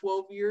jail for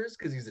 12 years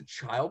because he's a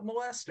child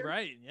molester.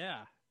 Right,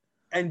 yeah.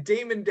 And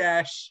Damon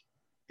Dash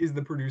is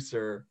the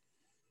producer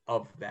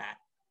of that.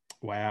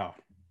 Wow.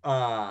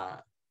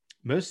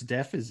 Mos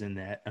Def is in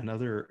that.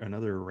 Another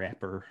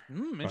rapper.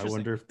 I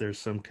wonder if there's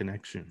some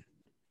connection.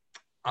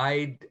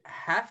 I'd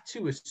have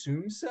to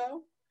assume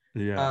so.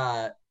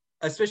 Yeah.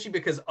 Especially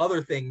because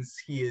other things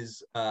he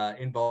is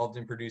involved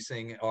in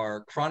producing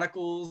are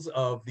Chronicles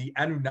of the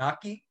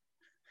Anunnaki.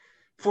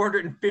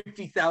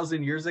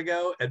 450,000 years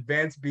ago,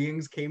 advanced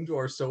beings came to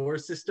our solar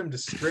system to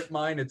strip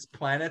mine its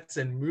planets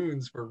and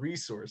moons for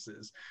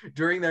resources.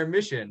 During their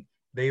mission,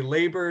 they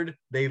labored,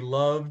 they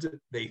loved,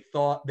 they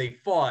thought, they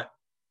fought,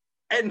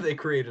 and they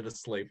created a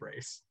slave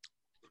race.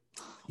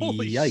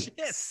 Holy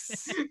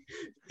Yikes. shit.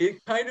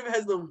 It kind of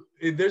has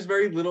there's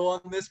very little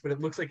on this, but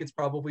it looks like it's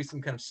probably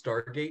some kind of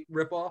Stargate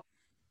ripoff.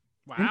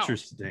 Wow.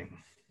 Interesting.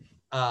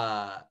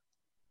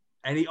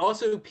 And he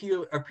also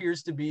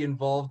appears to be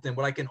involved in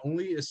what I can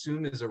only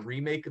assume is a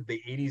remake of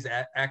the 80s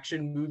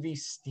action movie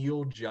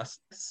Steel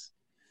Justice.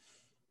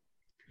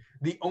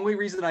 The only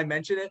reason I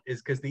mention it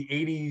is because the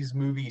 80s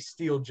movie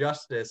Steel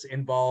Justice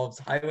involves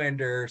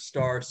Highlander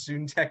star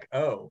Soon Tek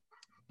Oh.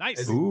 Nice.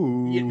 As a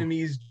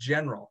Vietnamese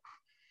general.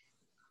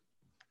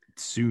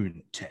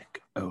 Soon Tek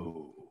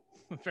Oh.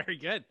 Very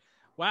good.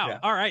 Wow. Yeah.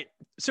 All right.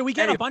 So we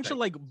get a Anyway. bunch of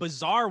like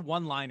bizarre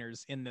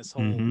one-liners in this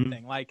whole Mhm.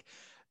 thing. Like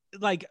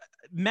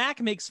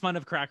Mac makes fun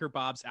of Cracker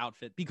Bob's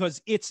outfit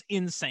because it's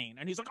insane.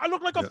 And he's like, I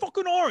look like a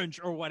fucking orange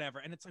or whatever.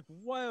 And it's like,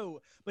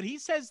 whoa. But he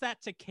says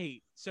that to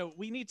Kate. So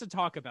we need to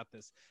talk about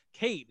this.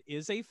 Kate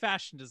is a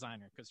fashion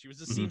designer because she was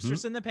a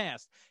seamstress in the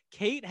past.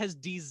 Kate has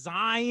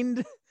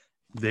designed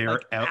Their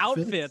like,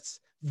 outfits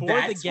for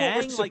That's the gang.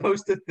 what we're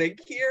supposed to think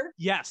here.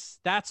 Yes,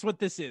 that's what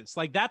this is.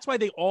 Like, that's why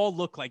they all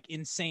look like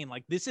insane.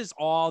 Like, this is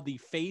all the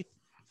Faith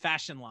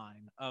fashion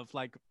line of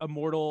like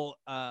immortal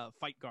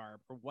fight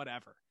garb or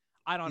whatever.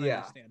 I don't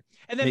understand.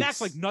 And then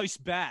Mac's like, nice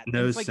bat.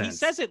 No It's like he sense.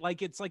 says it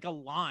like it's like a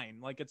line,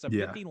 like it's a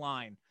pithy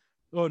line.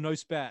 Oh,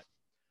 nice bat.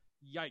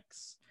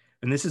 Yikes.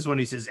 And this is when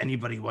he says,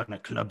 anybody want a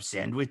club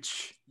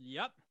sandwich?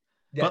 Yep.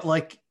 But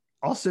like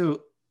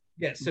also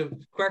Yeah, so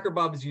Cracker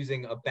Bob is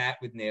using a bat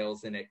with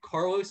nails in it.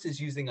 Carlos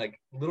is using like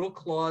little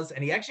claws,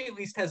 and he actually at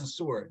least has a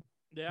sword.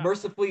 Yeah.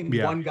 Mercifully,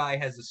 one guy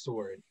has a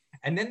sword.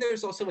 And then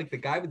there's also like the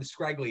guy with the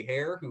scraggly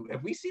hair who,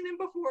 have we seen him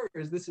before,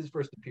 or is this his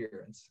first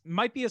appearance?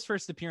 Might be his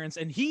first appearance,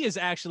 and he is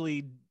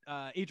actually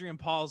Adrian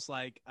Paul's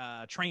like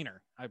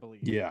trainer, I believe.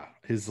 Yeah,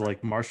 his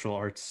like martial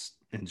arts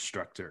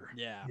instructor.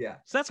 Yeah. Yeah.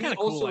 So that's He kind of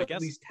cool, also I at guess.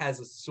 least has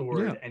a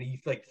sword, and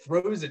he like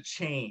throws a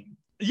chain.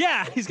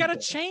 Yeah, he's got a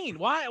chain.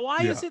 Why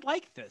is it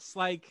like this?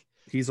 Like,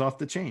 He's off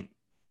the chain.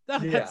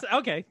 that's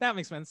okay. That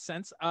makes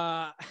sense.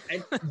 And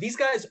these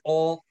guys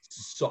all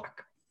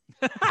suck.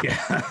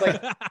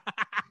 Yeah.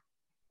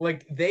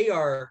 Like they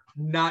are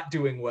not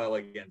doing well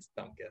against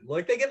Duncan.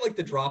 Like they get like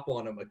the drop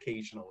on him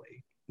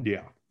occasionally.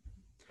 Yeah.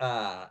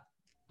 Uh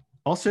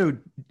Also,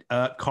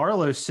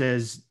 Carlos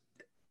says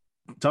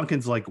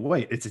Duncan's like,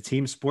 wait, it's a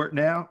team sport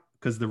now?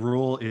 Because the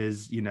rule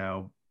is,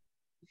 no,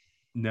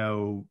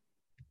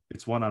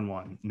 it's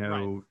 1-on-1,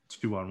 no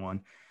 2-on-1.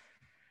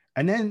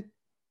 And then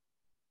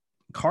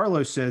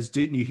Carlos says,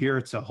 didn't you hear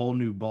it's a whole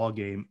new ball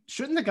game?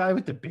 Shouldn't the guy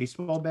with the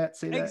baseball bat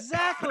say that?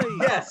 Exactly.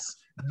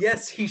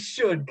 Yes, he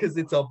should, because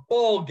it's a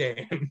ball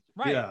game.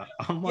 Right. Yeah.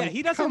 I'm like,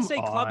 he doesn't come say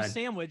club on.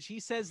 sandwich. He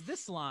says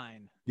this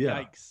line.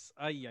 Yeah. Yikes.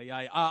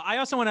 I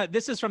also want to,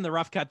 this is from the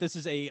rough cut. This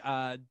is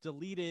a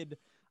deleted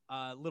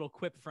little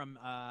quip from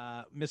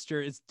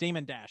it's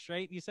Damon Dash,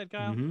 right? You said,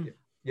 Kyle? Mhm.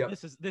 Yeah.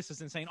 This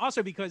is insane.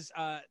 Also because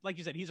like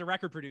you said, he's a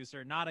record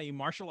producer, not a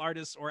martial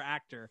artist or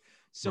actor.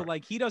 So Right.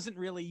 like he doesn't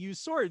really use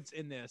swords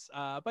in this,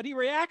 but he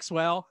reacts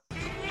well.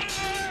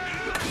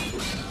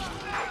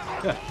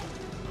 Yeah.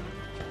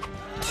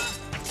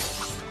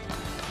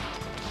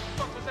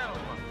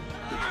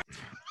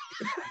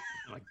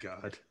 Oh my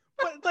God.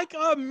 But like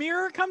a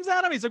mirror comes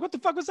at him. He's like, what the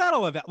fuck was that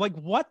all about? Like,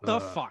 what the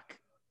fuck?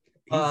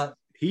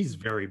 He's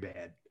very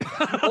bad.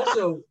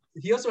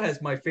 He also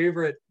has my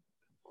favorite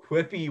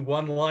quippy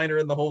one-liner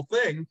in the whole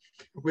thing,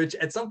 which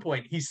at some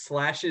point he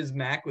slashes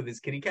Mac with his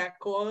kitty cat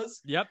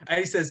claws. Yep. And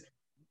he says,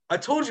 I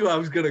told you I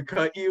was gonna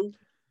cut you.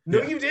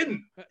 No, you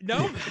didn't.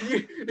 No,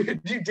 you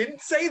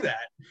didn't say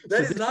that.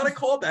 That is not a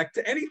callback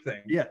to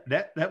anything. Yeah,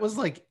 that was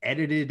like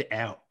edited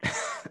out.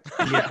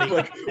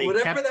 Like, they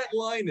whatever kept- that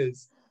line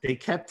is. They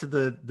kept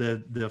the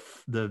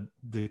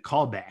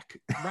callback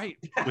right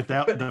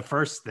without the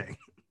first thing.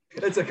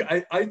 It's like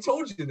I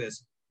told you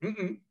this.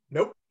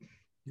 Nope.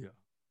 Yeah.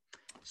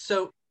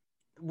 So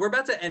we're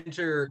about to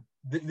enter.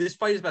 This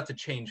fight is about to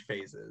change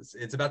phases.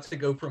 It's about to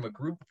go from a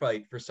group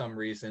fight for some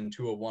reason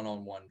to a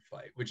one-on-one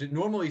fight, which it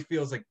normally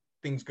feels like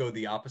things go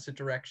the opposite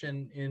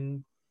direction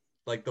in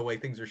like the way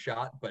things are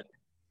shot. But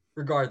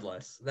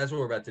regardless, that's what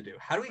we're about to do.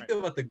 How do we feel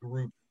about the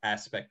group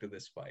aspect of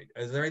this fight?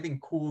 Is there anything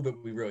cool that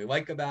we really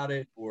like about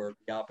it, or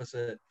the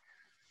opposite?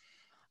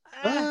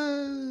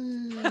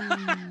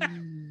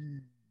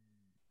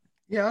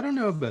 Yeah, I don't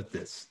know about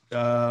this.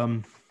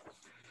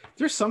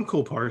 There's some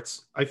cool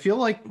parts. I feel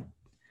like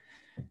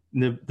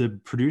the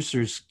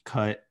producers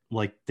cut,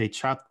 like they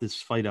chopped this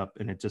fight up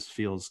and it just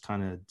feels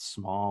kind of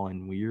small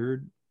and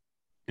weird.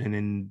 And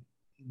in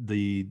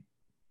the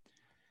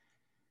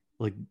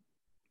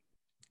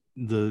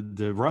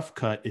rough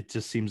cut, it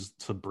just seems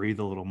to breathe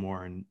a little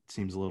more and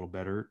seems a little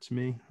better to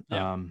me.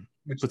 Yeah.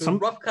 Which but the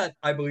rough cut,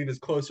 I believe, is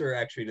closer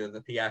actually to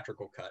the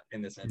theatrical cut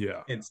in this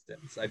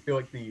instance. I feel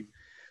like the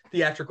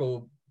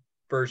theatrical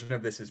version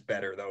of this is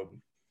better, though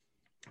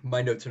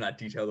my notes are not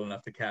detailed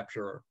enough to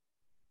capture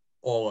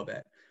all of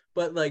it.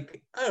 But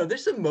like, I don't know,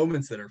 there's some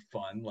moments that are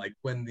fun, like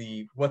when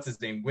what's his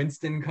name,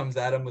 Winston comes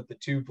at him with the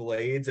two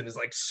blades and is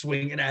like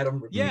swinging at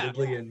him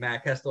repeatedly, and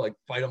Mac has to like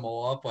fight them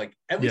all off. Like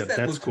at least that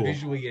that's looks cool.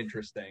 visually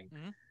interesting.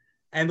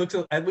 And looks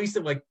at least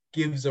it like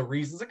gives a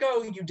reason. It's like,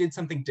 oh, you did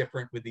something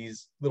different with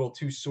these little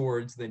two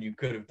swords than you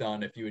could have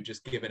done if you had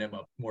just given him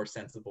a more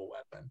sensible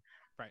weapon.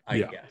 Right. I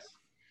guess.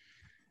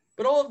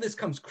 But all of this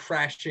comes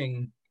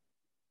crashing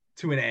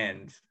to an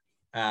end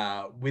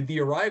with the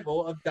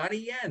arrival of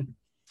Donnie Yen.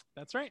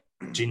 That's right.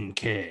 Jin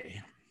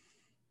K.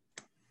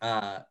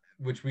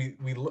 Which we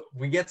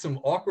get some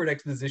awkward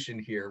exposition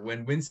here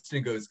when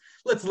Winston goes,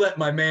 let's let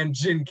my man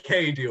Jin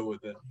K deal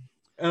with it.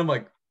 And I'm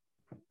like,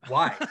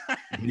 why?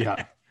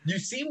 Yeah. You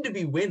seem to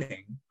be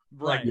winning.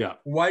 Right. Like,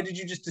 why did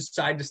you just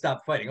decide to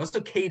stop fighting? Also,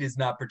 Kate is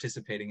not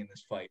participating in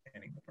this fight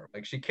anymore.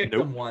 Like she kicked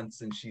Nope. him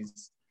once, and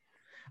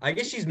I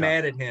guess she's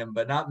mad at him,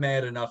 but not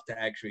mad enough to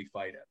actually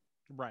fight him.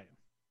 Right.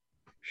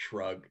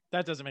 Shrug.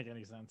 That doesn't make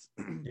any sense.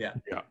 Yeah.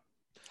 Yeah.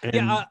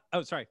 Yeah.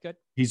 Oh, sorry. Good.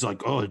 He's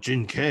like, oh,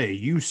 Jin-Kei,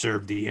 you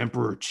served the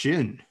Emperor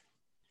Qin.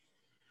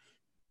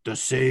 The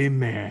same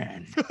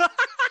man.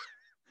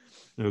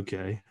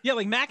 Okay. Yeah,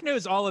 like Mac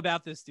knows all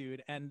about this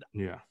dude, and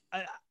Yeah.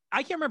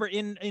 I can't remember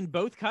in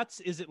both cuts.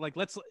 Is it like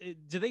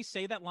do they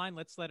say that line?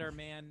 Let's let our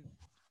man.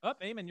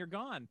 Up, Eamon, you're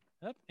gone.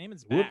 Up,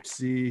 Eamon's back.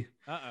 Whoopsie.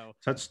 Uh-oh.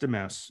 Touched the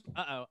mouse.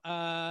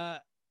 Uh-oh.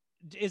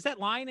 Is that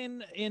line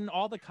in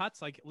all the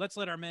cuts? Like, let's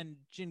let our men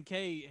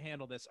Jin-Kei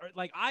handle this. Or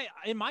like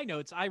in my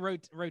notes, I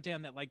wrote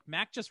down that like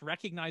Mac just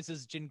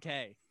recognizes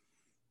Jin-Kei.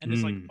 And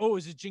it's like, oh,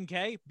 is it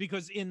Jin-Kei?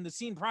 Because in the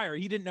scene prior,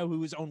 he didn't know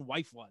who his own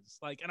wife was.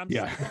 Like, and I'm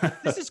just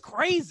like, this is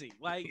crazy.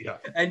 Like,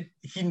 and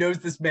he knows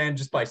this man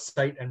just by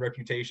sight and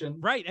reputation.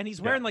 Right. And he's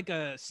wearing like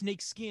a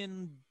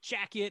snakeskin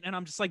jacket. And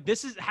I'm just like,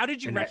 how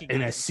did you recognize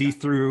in a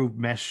see-through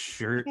mesh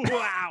shirt?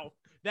 Wow.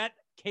 That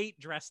Kate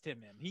dressed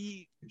him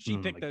in. She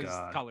picked those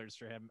colors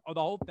for him. Oh,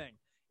 the whole thing.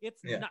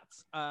 It's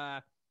nuts.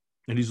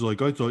 And he's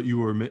like, I thought you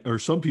were, or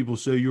some people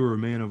say you were a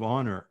man of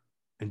honor.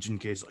 And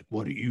Jin-Kei's like,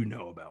 what do you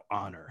know about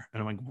honor?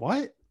 And I'm like,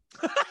 what?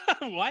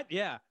 What?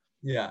 Yeah.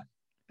 Yeah.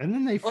 And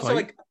then they also fight.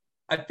 like,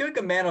 I feel like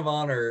a man of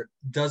honor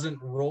doesn't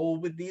roll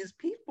with these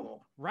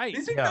people. Right.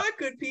 These are not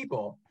good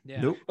people.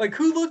 Yeah. Nope. Like,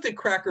 who looked at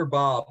Cracker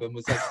Bob and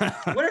was like,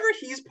 whatever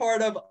he's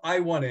part of,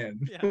 I want in.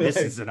 Yeah. This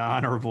is an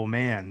honorable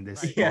man.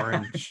 This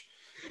orange.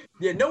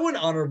 Yeah, no one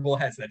honorable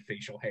has that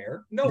facial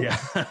hair. No one.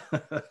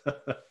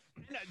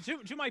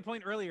 To my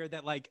point earlier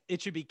that like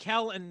it should be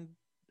Kel and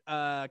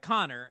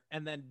Connor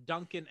and then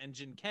Duncan and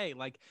Jin-Kei.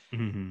 Like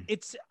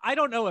I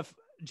don't know if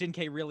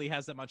Jin-Kei really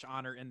has that much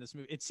honor in this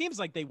movie. It seems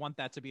like they want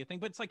that to be a thing,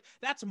 but it's like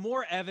that's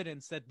more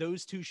evidence that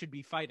those two should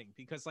be fighting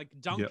because like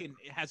Duncan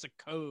has a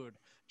code,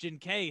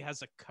 Jin-Kei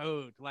has a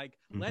code. Like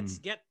let's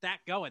get that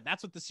going.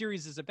 That's what the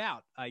series is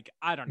about. Like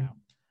I don't know.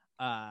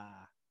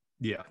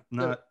 Yeah,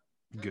 not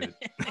good.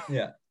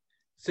 Yeah.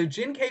 So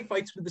Jin-Kei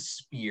fights with a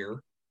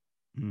spear,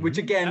 which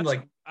again,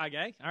 like,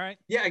 okay, all right.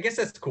 Yeah, I guess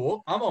that's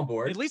cool. I'm on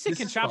board. At least it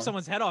can chop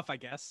someone's head off, I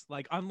guess.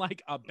 Like,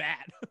 unlike a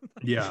bat.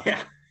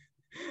 Yeah.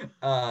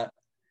 And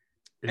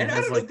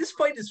I don't know, this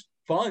fight is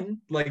fun.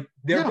 Like,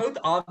 they're both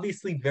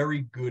obviously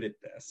very good at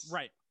this.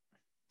 Right.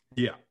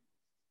 Yeah.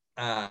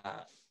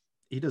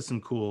 He does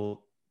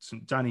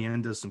Donnie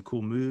Yen does some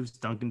cool moves.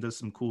 Duncan does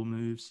some cool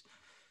moves.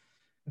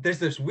 There's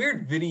this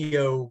weird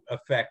video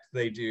effect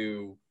they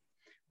do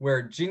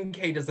where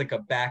Jin-Kei does like a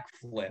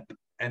backflip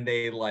and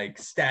they like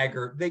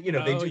stagger. They do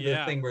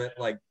the thing where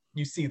like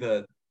you see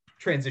the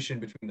transition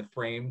between the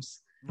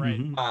frames.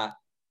 Right. I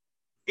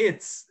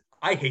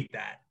hate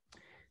that.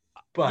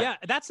 But yeah,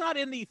 that's not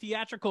in the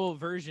theatrical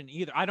version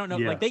either. I don't know.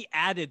 Like they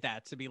added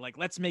that to be like,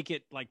 let's make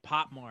it like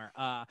pop more.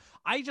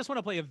 I just want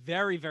to play a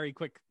very, very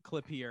quick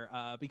clip here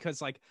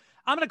because like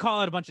I'm going to call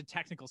out a bunch of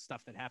technical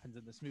stuff that happens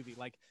in this movie.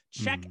 Like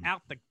check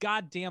out the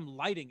goddamn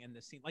lighting in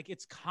this scene. Like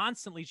it's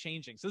constantly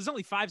changing. So this is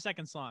only 5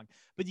 seconds long,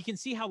 but you can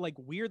see how like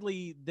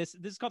weirdly this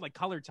is called like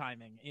color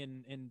timing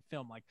in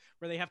film, like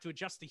where they have to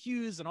adjust the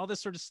hues and all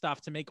this sort of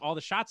stuff to make all the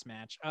shots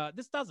match.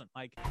 This doesn't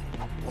like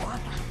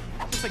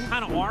it's like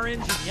kind of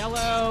orange and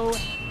yellow,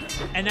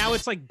 and now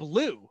it's like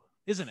blue,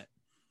 isn't it?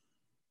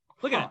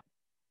 Look at it.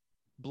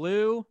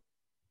 Blue,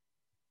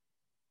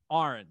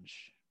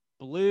 orange,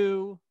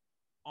 blue,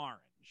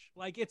 orange.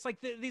 Like it's like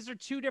these are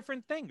two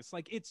different things.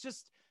 Like it's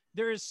just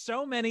there is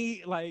so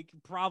many like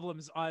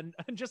problems on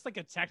just like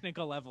a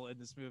technical level in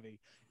this movie.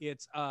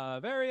 It's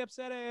very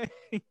upsetting,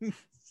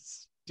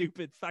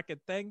 stupid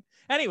fucking thing.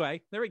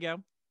 Anyway, there we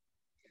go.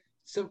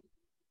 So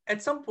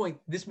at some point,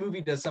 this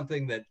movie does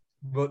something that.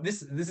 But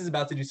this is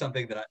about to do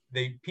something that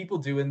people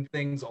do in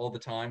things all the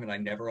time, and I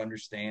never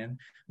understand.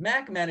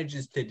 Mac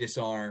manages to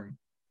disarm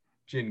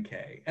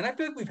Jin-Kei, and I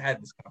feel like we've had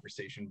this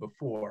conversation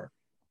before.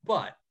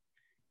 But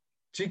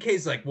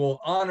Jin-Kei's like, "Well,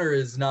 honor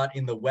is not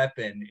in the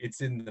weapon;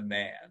 it's in the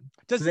man."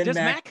 Does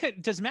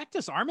Mac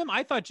disarm him?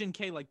 I thought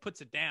Jin-Kei like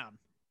puts it down.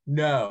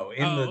 No,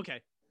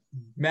 okay.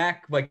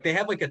 Mac like they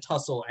have like a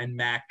tussle, and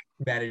Mac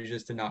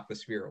manages to knock the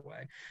spear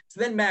away. So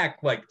then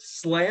Mac like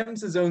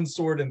slams his own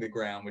sword in the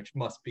ground, which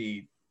must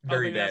be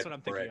very bad. That's what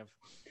I'm thinking of.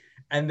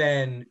 And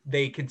then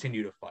they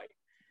continue to fight.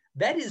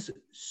 That is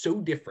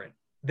so different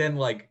than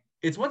like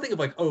it's one thing of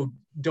like, oh,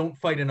 don't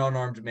fight an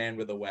unarmed man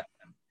with a weapon.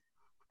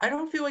 I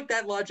don't feel like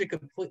that logic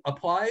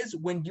applies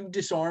when you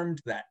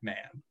disarmed that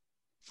man.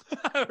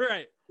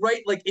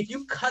 Right. Like if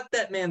you cut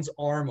that man's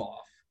arm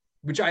off,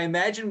 which I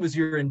imagine was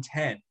your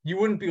intent, you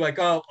wouldn't be like,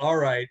 oh, all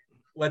right,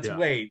 let's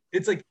wait.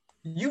 It's like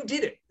you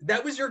did it.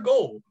 That was your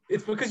goal.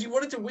 It's because you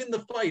wanted to win the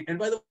fight. And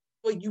by the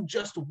way, you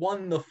just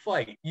won the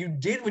fight. You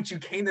did what you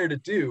came there to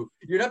do.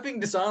 You're not being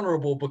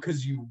dishonorable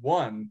because you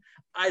won.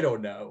 I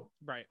don't know.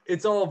 Right.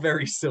 It's all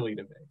very silly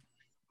to me.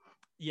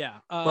 Yeah.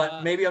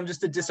 But maybe I'm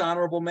just a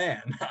dishonorable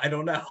man. I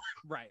don't know.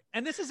 Right.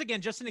 And this is,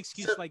 again, just an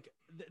excuse.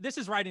 This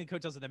is riding the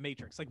coattails of the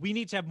Matrix. Like, we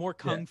need to have more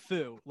kung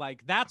fu.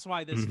 Like, that's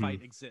why this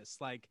fight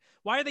exists. Like,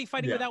 why are they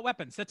fighting without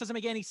weapons? That doesn't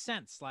make any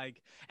sense.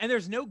 Like, and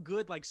there's no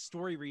good, like,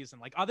 story reason.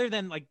 Like, other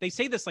than, like, they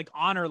say this, like,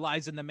 honor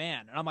lies in the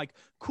man. And I'm like,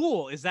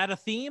 cool. Is that a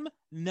theme?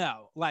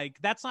 No. Like,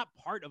 that's not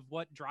part of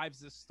what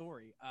drives this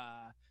story.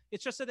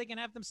 It's just so they can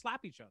have them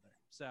slap each other.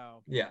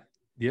 So. Yeah.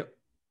 Yep.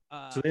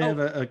 So they have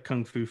a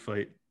kung fu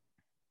fight.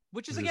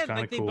 Which is again,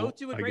 like, they cool, both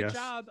do a great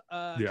job.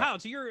 Kyle,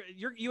 so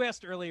you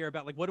asked earlier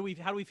about, like, how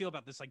do we feel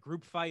about this, like,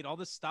 group fight, all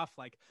this stuff,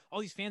 like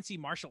all these fancy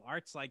martial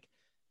arts. Like,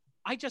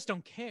 I just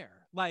don't care.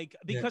 Like,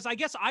 because I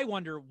guess I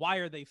wonder, why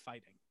are they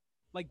fighting?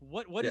 Like,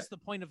 what is the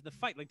point of the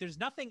fight? Like, there's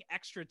nothing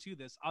extra to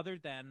this other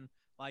than,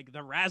 like, the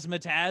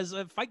razzmatazz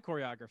of fight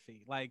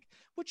choreography. Like,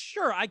 which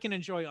sure I can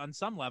enjoy on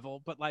some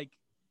level, but, like,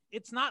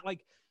 it's not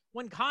like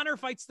when Connor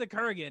fights the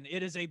Kurgan,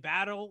 it is a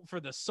battle for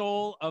the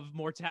soul of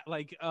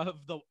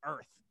of the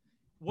earth.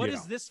 What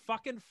is this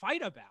fucking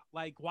fight about?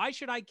 Like, why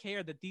should I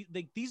care that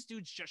these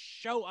dudes just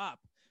show up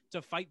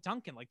to fight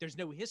Duncan? Like, there's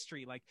no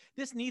history. Like,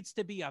 this needs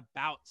to be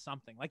about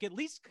something. Like, at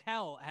least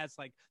Kel has,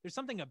 like, there's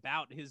something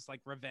about his,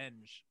 like,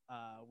 revenge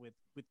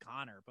with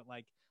Connor. But,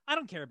 like, I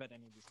don't care about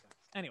any of these guys.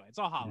 Anyway, it's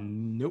all hollow.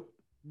 Nope.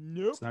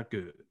 It's not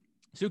good.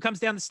 So who comes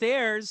down the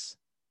stairs?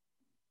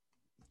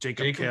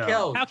 Jacob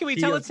Kel. How can we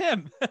tell it's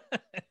him?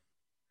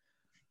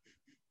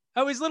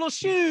 Oh, his little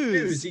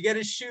shoes. You get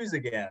his shoes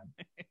again.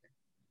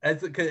 As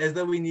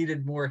though we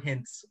needed more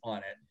hints on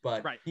it,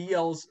 but he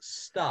yells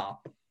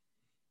 "stop!"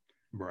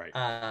 Right.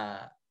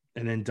 And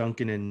then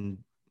Duncan and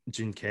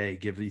Jin Kei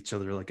give each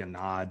other, like, a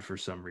nod for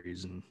some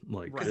reason,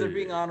 like, because they're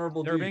being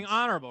honorable. They're being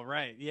honorable,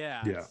 right?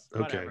 Yeah. Yeah.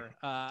 Okay.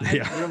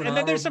 Whatever. And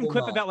then there's some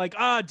quip about, like,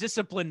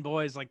 disciplined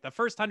boys, like the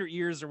first 100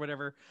 years or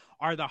whatever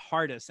are the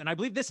hardest. And I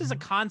believe this is a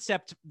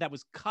concept that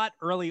was cut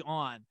early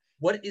on.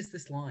 What is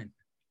this line?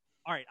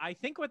 All right, I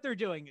think what they're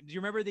doing. Do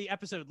you remember the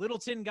episode Little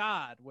Tin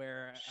God,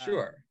 where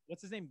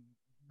what's his name?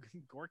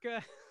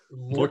 Gorka?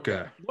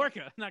 Lorca,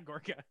 not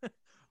Gorka.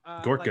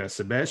 Gorka, like,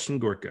 Sebastian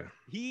Gorka.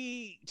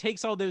 He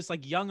takes all those,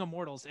 like, young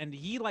immortals and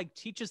he, like,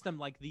 teaches them,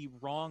 like, the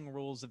wrong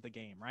rules of the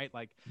game, right?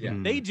 Like,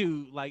 they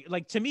do,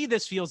 like to me,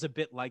 this feels a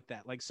bit like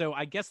that. Like, so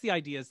I guess the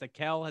idea is that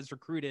Kel has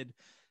recruited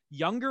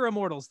younger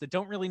immortals that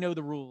don't really know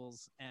the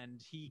rules, and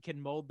he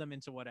can mold them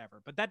into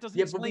whatever. But that doesn't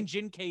explain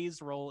Jin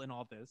Kei's role in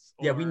all this.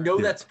 We know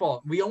that's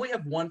false. We only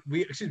have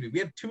we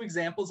have 2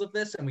 examples of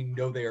this, and we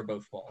know they are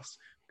both false.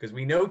 Because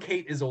we know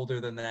Kate is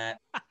older than that,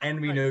 and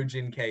we know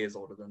Jin Kei is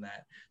older than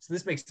that. So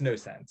this makes no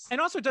sense.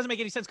 And also, it doesn't make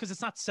any sense because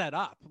it's not set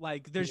up.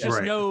 Like, there's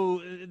just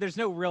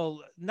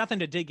nothing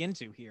to dig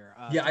into here.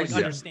 I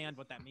understand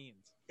what that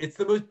means. It's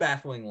the most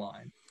baffling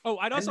line. Oh,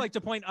 I'd also like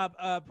to point out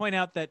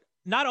that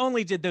not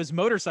only did those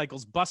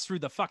motorcycles bust through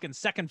the fucking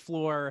second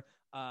floor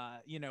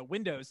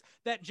windows,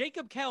 that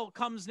Jacob Kel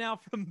comes now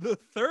from the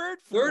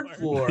third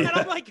floor. And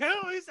I'm like,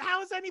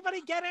 how is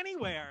anybody get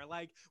anywhere?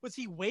 Like, was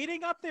he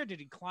waiting up there? Did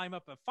he climb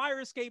up a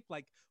fire escape?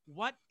 Like,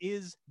 what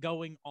is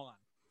going on?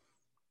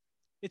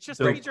 It's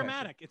just very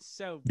dramatic. It's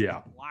so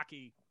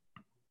blocky.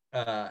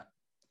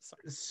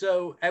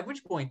 So at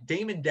which point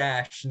Damon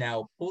Dash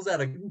now pulls out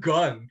a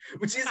gun,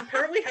 which he's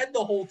apparently had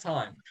the whole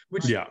time.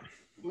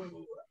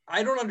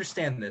 I don't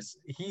understand this.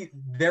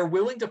 They're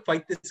willing to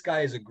fight this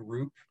guy as a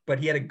group, but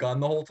he had a gun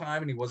the whole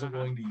time and he wasn't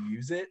willing to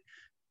use it.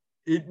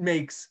 It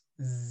makes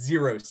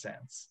zero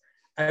sense.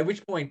 At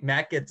which point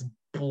Matt gets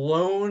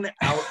blown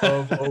out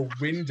of a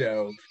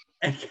window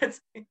and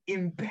gets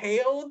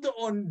impaled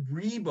on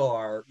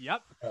rebar.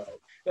 Yep.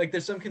 Like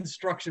there's some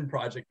construction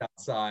project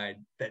outside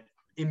that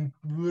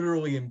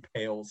literally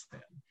impales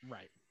him.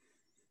 Right.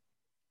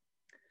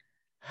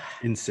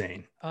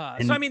 Insane. So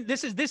I mean,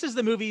 this is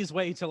the movie's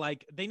way to,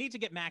 like, they need to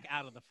get Mac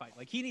out of the fight.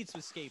 Like, he needs to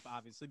escape,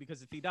 obviously,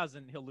 because if he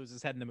doesn't, he'll lose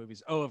his head and the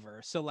movie's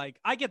over. So, like,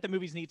 I get the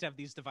movies need to have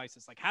these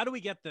devices. Like, how do we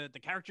get the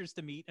characters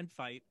to meet and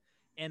fight,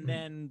 and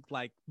then,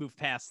 like, move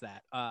past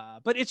that?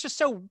 But it's just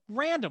so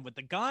random with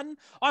the gun.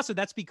 Also,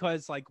 that's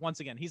because, like, once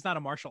again, he's not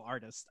a martial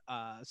artist.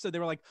 So they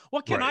were like,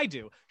 what can I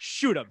do?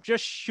 Shoot him.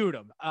 Just shoot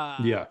him.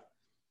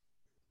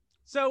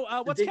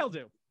 So what's Kel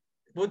do?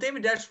 Well,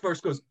 David Dash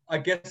first goes, I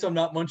guess I'm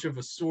not much of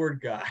a sword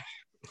guy.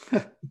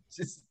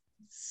 Just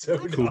so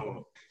cool.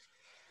 dumb.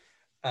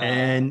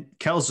 And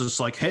Kel's just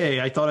like, hey,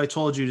 I thought I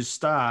told you to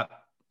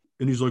stop.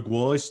 And he's like,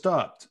 well, I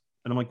stopped.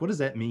 And I'm like, what does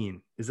that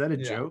mean? Is that a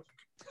joke?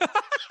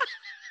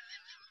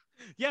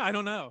 Yeah, I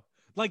don't know.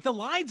 Like, the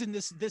lines in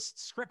this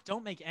script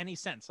don't make any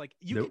sense. Like,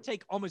 you could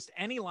take almost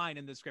any line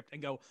in the script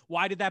and go,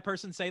 why did that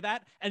person say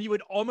that? And you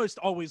would almost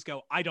always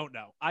go, I don't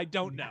know. I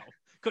don't know.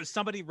 Because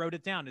somebody wrote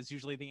it down is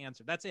usually the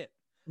answer. That's it.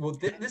 Well,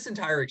 this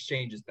entire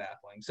exchange is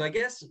baffling. So I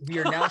guess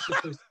we're now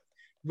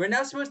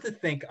supposed to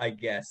think, I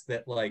guess,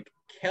 that, like,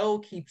 Kel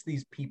keeps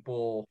these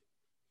people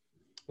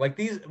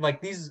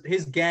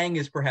his gang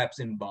is perhaps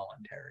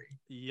involuntary.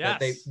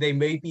 Yes. They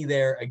may be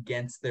there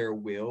against their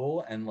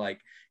will, and,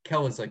 like,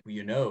 Kel is like,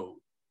 well,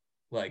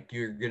 like,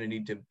 you're gonna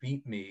need to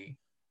beat me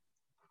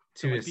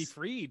to like, be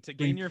freed, to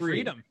gain your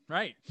freedom.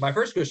 Right. My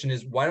first question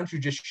is, why don't you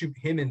just shoot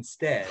him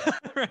instead?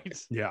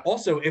 Right. Yeah.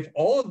 Also, if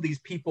all of these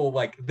people,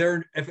 like,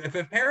 if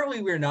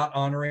apparently we're not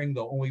honoring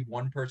the only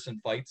one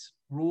person fights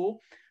rule,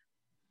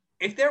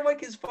 if they're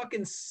like his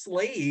fucking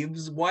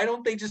slaves, why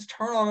don't they just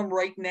turn on him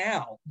right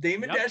now?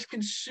 Damon Dash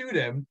can shoot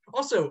him.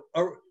 Also,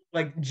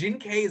 like, Jin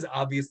K is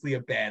obviously a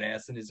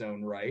badass in his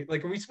own right.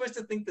 Like, are we supposed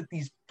to think that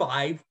these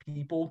 5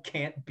 people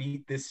can't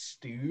beat this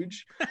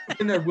stooge?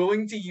 And they're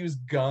willing to use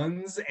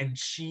guns and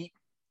cheat?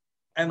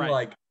 And,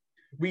 like,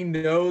 we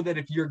know that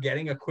if you're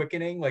getting a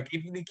quickening, like,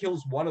 if he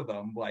kills one of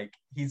them, like,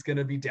 he's going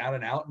to be down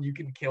and out and you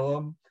can kill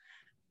him.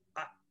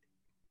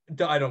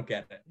 I don't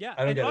get it. Yeah.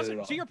 I don't get also, it at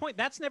all. To your point,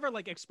 that's never,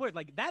 like, explored.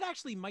 Like, that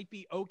actually might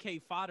be okay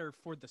fodder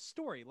for the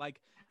story.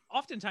 Like,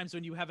 oftentimes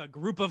when you have a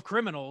group of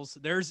criminals,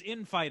 there's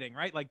infighting,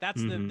 right? Like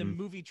that's the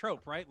movie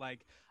trope, right?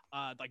 Like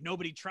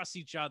nobody trusts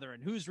each other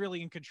and who's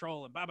really in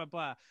control and blah, blah,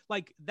 blah.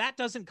 Like that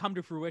doesn't come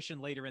to fruition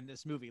later in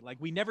this movie. Like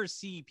we never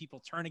see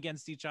people turn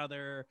against each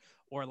other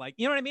or like,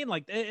 you know what I mean?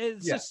 Like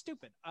it's just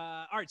stupid.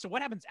 All right. So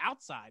what happens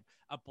outside?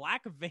 A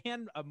black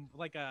van,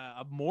 like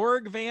a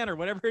morgue van or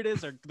whatever it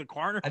is, or the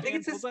coroner. I think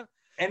it says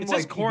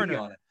coroner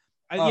on it.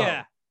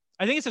 Yeah.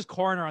 I think it says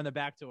coroner on the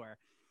back door.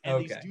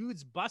 And these Okay.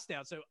 dudes bust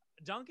out. So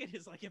Duncan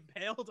is like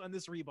impaled on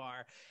this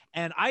rebar,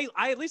 and I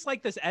at least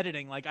like this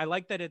editing. Like I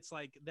like that it's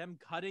like them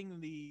cutting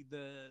the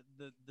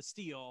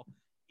steel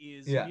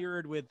is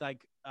mirrored with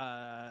like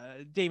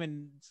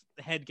Damon's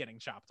head getting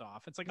chopped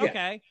off. It's like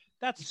okay,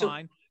 that's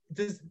fine.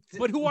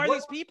 But who are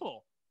these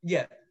people?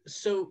 Yeah.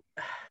 So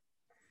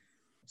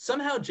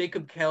somehow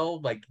Jacob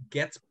Kell like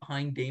gets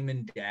behind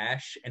Damon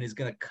Dash and is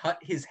gonna cut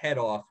his head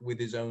off with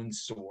his own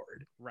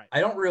sword. Right.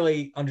 I don't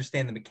really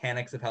understand the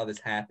mechanics of how this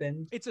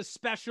happened. It's a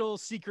special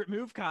secret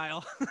move,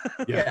 Kyle.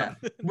 Yeah.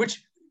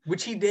 Which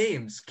he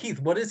names. Keith,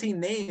 what does he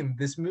name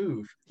this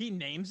move? He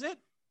names it?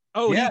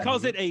 Oh, he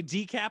calls it a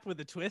decap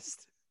with a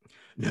twist?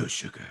 No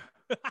sugar.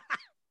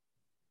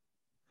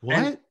 What?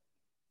 And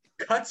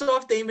cuts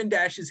off Damon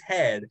Dash's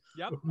head,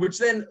 which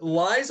then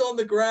lies on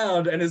the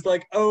ground and is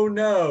like, "Oh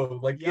no!"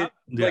 Like it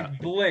like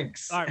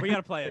blinks. All right, we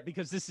gotta play it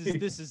because this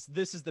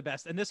is the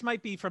best. And this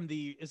might be from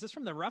is this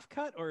from the rough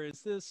cut or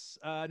is this?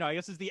 No, I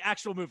guess it's the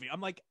actual movie.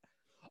 I'm like,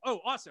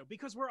 oh, also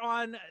because we're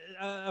on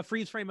a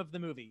freeze frame of the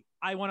movie,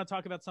 I want to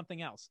talk about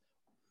something else.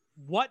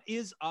 What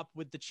is up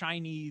with the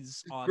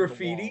Chinese on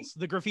graffiti? The walls?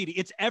 The graffiti.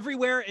 It's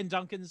everywhere in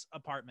Duncan's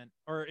apartment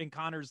or in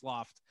Connor's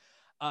loft.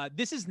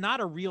 This is not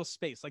a real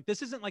space. Like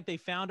this isn't like they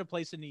found a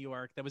place in New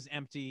York that was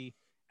empty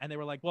and they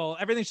were like, well,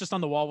 everything's just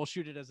on the wall. We'll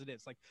shoot it as it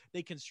is. Like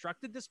they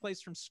constructed this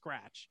place from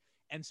scratch.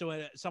 And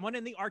so someone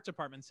in the art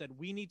department said,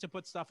 we need to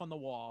put stuff on the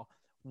wall.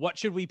 What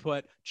should we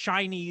put?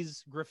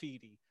 Chinese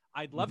graffiti.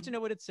 I'd love to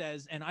know what it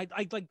says. And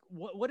I'd like,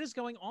 what is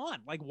going on?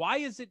 Like, why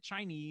is it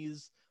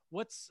Chinese?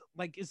 What's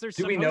like, is there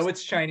Do we know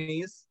it's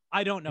Chinese?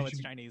 I don't know it's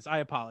Chinese. I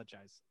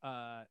apologize.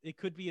 It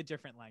could be a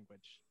different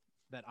language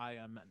that I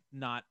am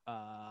not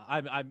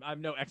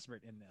I'm no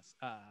expert in this.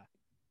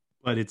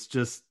 But it's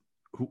just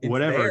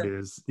whatever it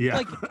is. Yeah.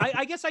 Like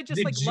I guess I just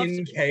Did like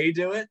Jin K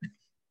do it?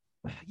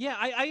 Yeah,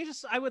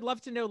 I would love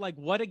to know like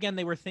what again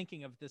they were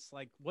thinking of this,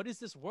 like what is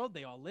this world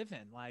they all live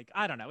in? Like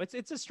I don't know.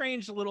 It's a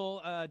strange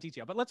little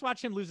detail. But let's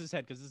watch him lose his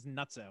head because this is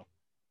nutso.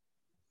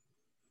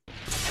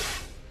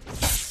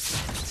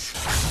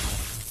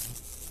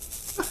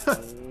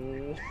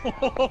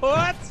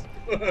 What?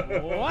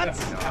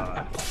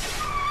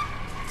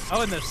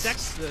 Oh, and the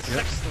sex store.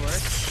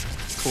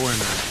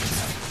 Coroner.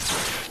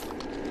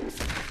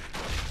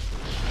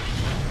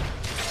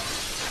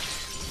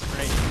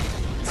 Great.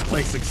 This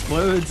place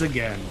explodes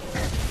again.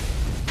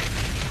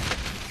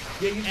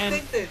 Yeah, you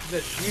think that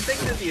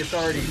the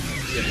authorities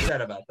would be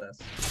upset about this.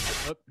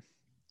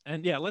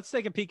 And yeah, let's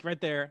take a peek right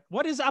there.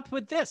 What is up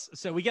with this?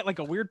 So we get like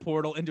a weird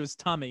portal into his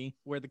tummy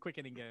where the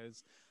quickening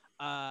goes.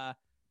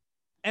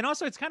 And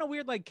also it's kind of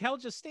weird, like Kel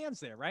just stands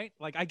there, right?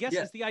 Like I guess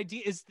is the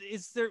idea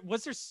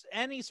was there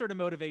any sort of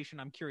motivation?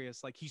 I'm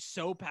curious. Like he's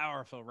so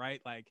powerful, right?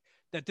 Like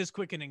that this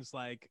quickening's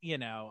like, you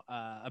know,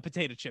 a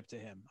potato chip to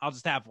him. I'll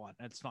just have one.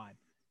 That's fine.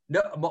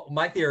 No,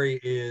 my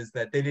theory is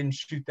that they didn't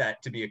shoot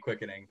that to be a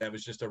quickening. That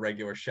was just a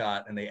regular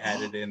shot and they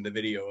added in the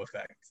video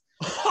effects.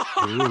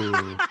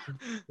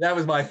 That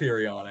was my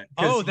theory on it.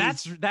 Oh,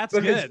 that's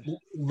good.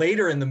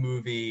 Later in the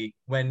movie,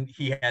 when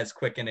he has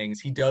quickenings,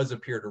 he does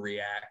appear to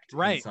react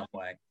in some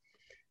way.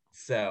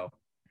 So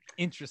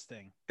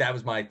interesting. That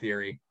was my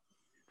theory.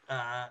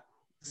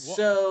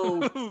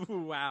 So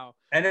wow.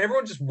 And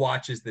everyone just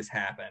watches this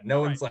happen. No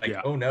one's like,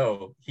 oh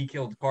no, he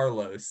killed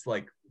Carlos.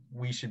 Like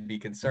we should be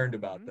concerned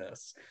about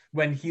this.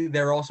 When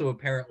they're also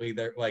apparently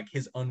they're like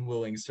his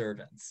unwilling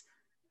servants.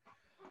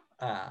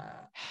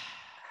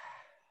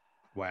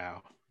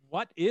 Wow.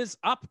 What is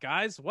up,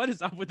 guys? What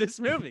is up with this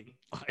movie?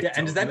 Yeah,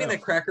 and does that mean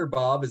that Cracker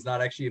Bob is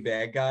not actually a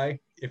bad guy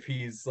if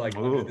he's like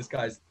under this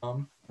guy's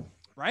thumb?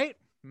 Right?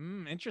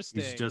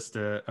 Interesting. He's just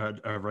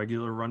a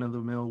regular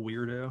run-of-the-mill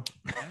weirdo.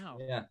 Wow.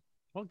 Yeah.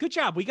 Well, good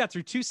job. We got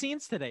through 2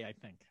 scenes today, I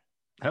think.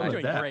 How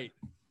about that? Great.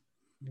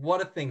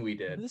 What a thing we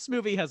did. This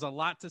movie has a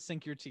lot to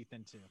sink your teeth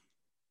into.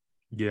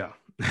 Yeah.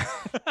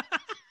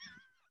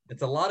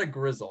 It's a lot of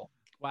grizzle.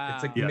 Wow.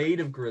 It's made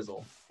of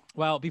grizzle.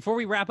 Well, before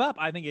we wrap up,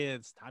 I think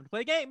it's time to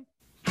play a game.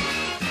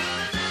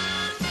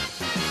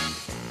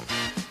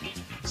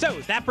 So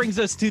that brings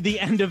us to the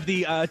end of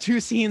the 2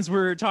 scenes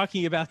we're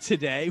talking about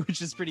today,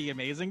 which is pretty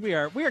amazing. We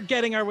are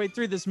getting our way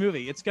through this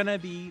movie. It's gonna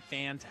be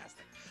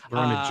fantastic. We're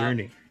on a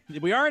journey.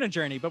 We are on a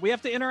journey, but we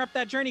have to interrupt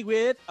that journey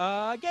with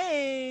a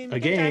game. A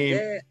game.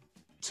 Yeah.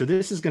 So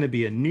this is going to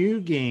be a new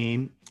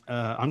game.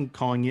 I'm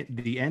calling it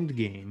the End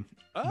Game.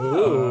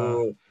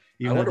 Oh.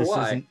 Even though this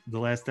isn't the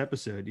last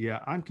episode.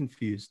 Yeah, I'm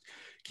confused.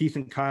 Keith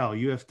and Kyle,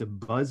 you have to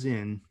buzz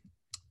in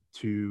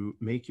to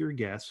make your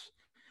guess,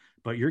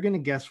 but you're going to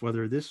guess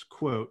whether this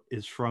quote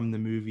is from the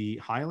movie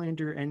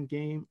Highlander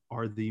Endgame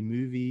or the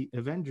movie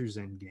Avengers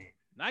Endgame.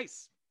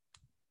 Nice.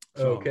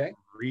 So okay.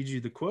 I'll read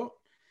you the quote.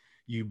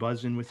 You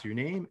buzz in with your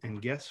name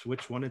and guess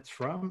which one it's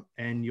from,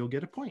 and you'll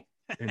get a point.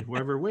 And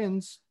whoever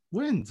wins,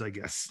 I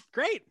guess.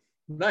 Great.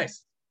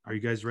 Nice. Are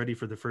you guys ready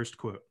for the first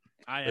quote?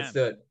 I am. Let's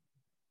do it.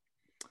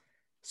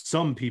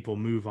 Some people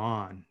move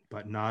on,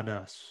 but not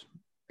us.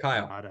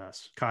 Kyle. Not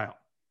us. Kyle.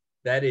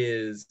 That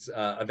is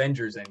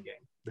Avengers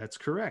Endgame. That's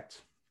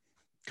correct.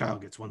 Kyle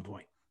gets 1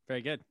 point.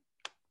 Very good.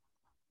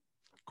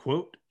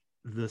 Quote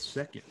the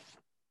second.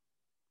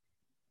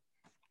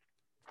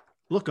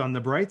 Look on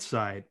the bright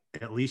side.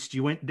 At least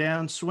you went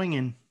down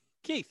swinging.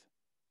 Keith.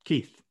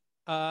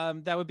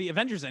 That would be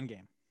Avengers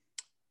Endgame.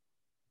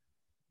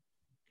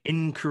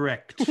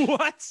 Incorrect.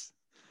 What?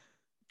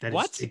 That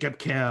is Jacob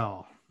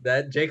Kell.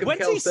 That Jacob when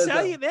Kell did he said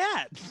say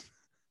that?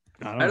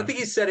 I don't think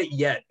he said it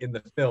yet in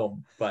the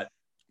film, but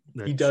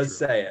he does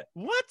say it.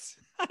 What?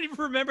 I don't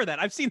even remember that.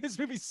 I've seen this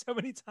movie so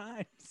many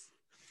times.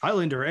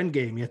 Highlander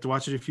Endgame. You have to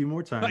watch it a few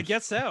more times. I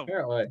guess so.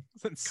 Apparently.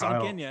 Hasn't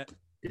sunk in yet.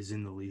 Is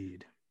in the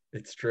lead.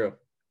 It's true.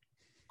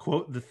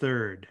 Quote the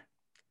third.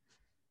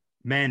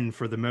 Men,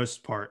 for the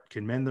most part,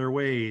 can mend their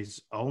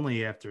ways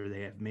only after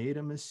they have made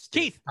a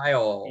mistake. Keith.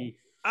 Kyle.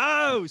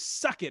 Oh,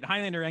 suck it.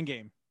 Highlander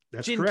Endgame.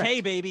 That's Jin correct.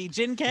 K, baby.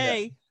 Jin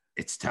K. Yeah.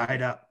 It's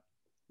tied up.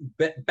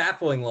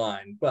 Baffling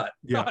line, but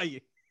yeah.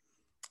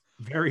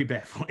 Very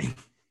baffling.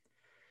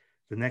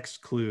 The next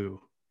clue.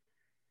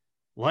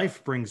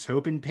 Life brings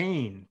hope and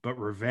pain, but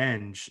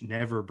revenge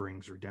never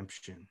brings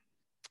redemption.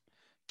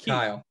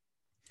 Keith.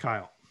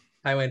 Kyle.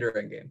 Highlander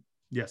Endgame.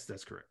 Yes,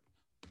 that's correct.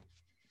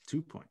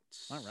 2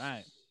 points. All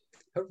right.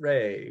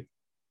 Hooray.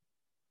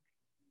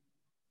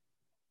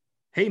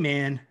 Hey,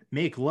 man,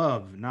 make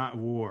love, not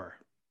war.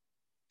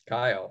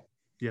 Kyle.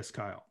 Yes,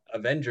 Kyle.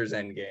 Avengers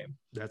Endgame.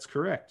 That's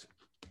correct.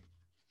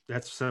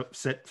 That's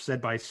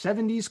said by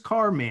 70s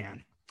Car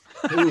Man.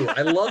 Ooh,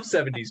 I love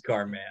 70s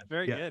Car Man.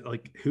 Very good.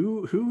 Like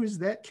who is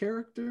that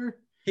character?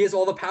 He has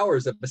all the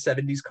powers of a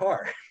 70s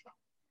car.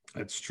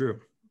 That's true.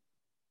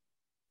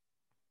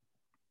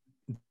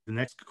 The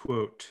next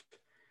quote.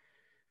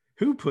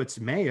 Who puts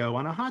mayo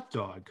on a hot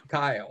dog?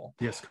 Kyle.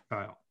 Yes,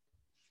 Kyle.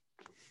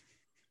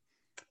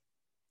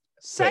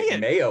 Say it.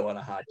 Mayo on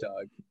a hot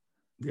dog.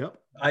 Yep.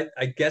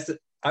 I guess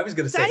I was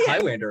going to say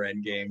Highlander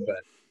Endgame,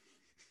 but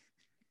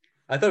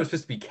I thought it was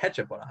supposed to be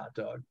ketchup on a hot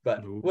dog.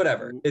 But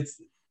whatever.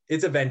 It's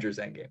Avengers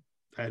Endgame.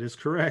 That is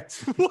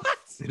correct. What?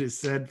 It is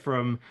said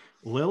from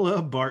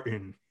Lilla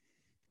Barton,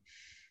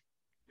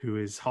 who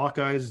is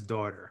Hawkeye's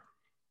daughter.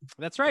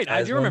 That's right.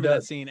 I do remember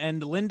that scene.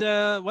 And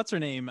Linda, what's her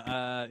name,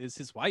 is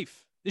his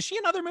wife. Is she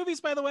in other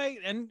movies, by the way,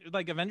 and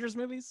like Avengers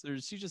movies, or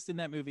is she just in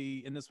that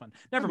movie in this one?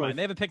 Never mind.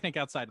 They have a picnic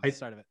outside at the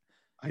start of it.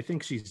 I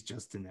think she's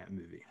just in that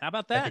movie. How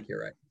about that? I think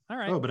you're right. All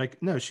right. Oh, but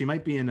no, she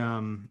might be in.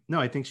 No,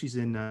 I think she's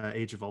in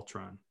Age of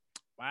Ultron.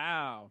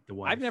 Wow. The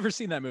wife. I've never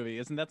seen that movie.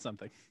 Isn't that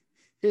something?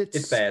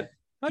 It's bad.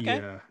 Okay.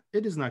 Yeah,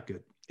 it is not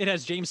good. It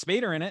has James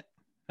Spader in it.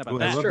 How about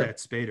that? I love that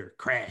Spader.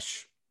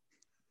 Crash.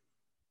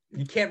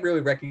 You can't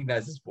really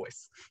recognize his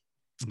voice.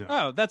 No.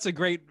 Oh, that's a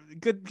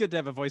good to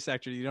have a voice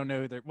actor. You don't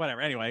know who whatever.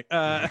 Anyway.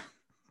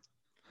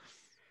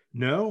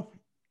 No,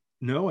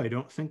 I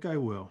don't think I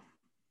will.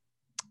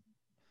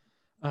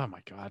 Oh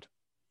my God.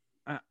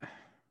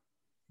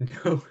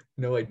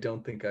 No, I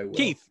don't think I will.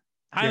 Keith,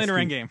 Highlander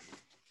Endgame.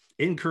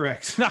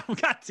 Incorrect. No,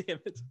 God damn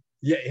it.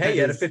 Yeah, hey,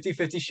 you had a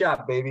 50-50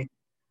 shot, baby.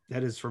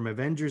 That is from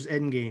Avengers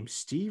Endgame.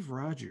 Steve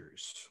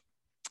Rogers.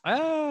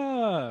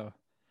 Oh.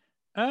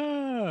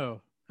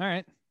 All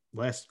right.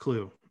 Last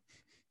clue.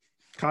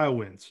 Kyle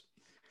wins.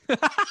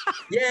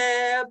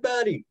 Yeah,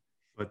 buddy.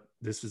 But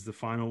this is the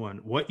final one.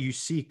 What you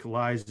seek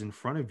lies in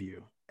front of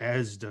you,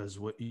 as does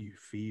what you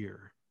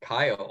fear.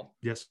 Kyle.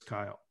 Yes,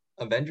 Kyle.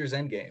 Avengers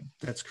Endgame.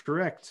 That's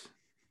correct.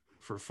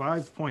 For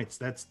 5 points.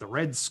 That's the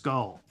Red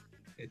Skull.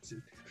 It's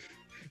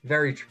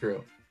very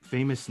true.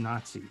 Famous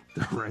Nazi,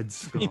 the Red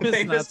Skull.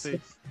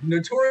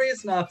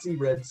 Notorious Nazi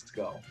Red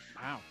Skull.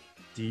 Wow.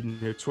 The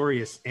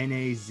notorious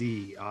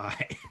Nazi.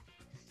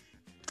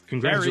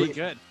 Congratulations,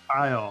 very good.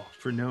 Kyle,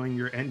 for knowing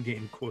your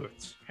Endgame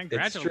quotes.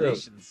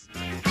 Congratulations.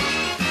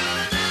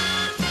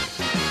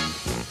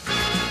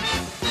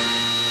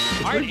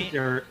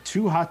 There are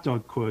 2 hot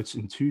dog quotes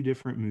in 2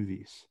 different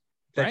movies.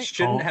 That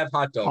shouldn't have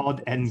hot dog.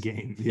 Called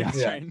Endgame. Yeah.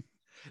 That's right.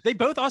 They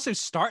both also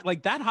start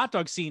like that hot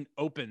dog scene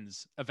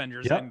opens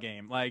Avengers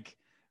Endgame. Like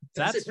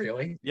does it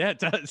really? Yeah, it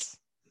does.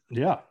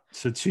 Yeah.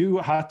 So 2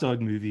 hot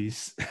dog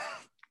movies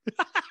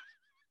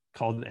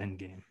called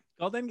Endgame.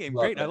 Called Endgame.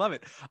 Great. I love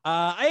it.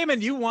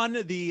 Eamon, you won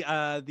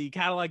the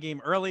catalog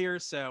game earlier.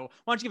 So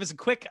why don't you give us a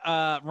quick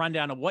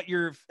rundown of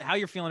how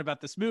you're feeling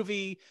about this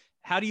movie?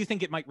 How do you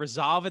think it might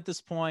resolve at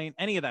this point?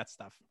 Any of that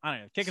stuff. I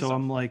don't know. Kick us off.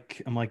 I'm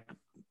like,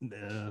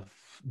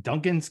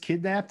 Duncan's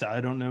kidnapped.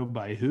 I don't know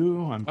by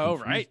who. I'm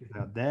confused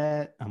about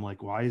that. I'm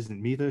like, why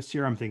isn't Mythos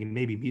here? I'm thinking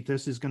maybe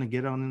Mythos is going to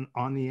get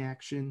on the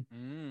action.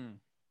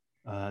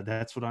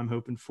 That's what I'm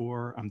hoping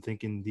for. I'm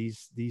thinking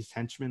these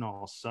henchmen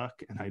all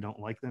suck, and I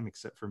don't like them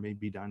except for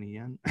maybe Donnie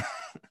Yen.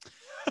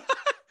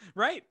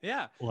 Right.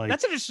 Yeah. Like,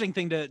 that's an interesting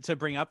thing to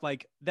bring up.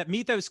 Like that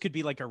Mythos could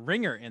be like a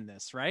ringer in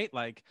this, right?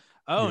 Like,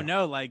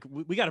 no, like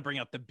we got to bring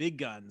out the big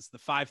guns, the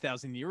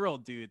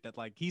 5,000-year-old dude that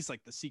like, he's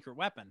like the secret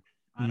weapon.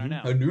 I don't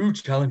know. A new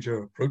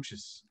challenger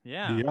approaches.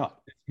 Yeah.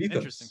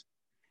 Interesting.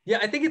 Yeah.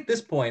 I think at this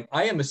point,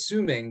 I am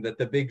assuming that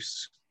the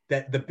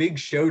big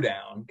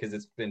showdown, because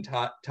it's been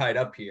tied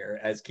up here,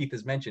 as Keith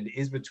has mentioned,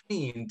 is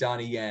between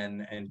Donnie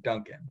Yen and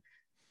Duncan.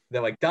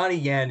 That like Donnie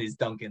Yen is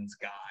Duncan's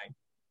guy.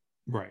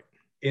 Right.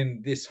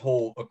 In this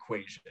whole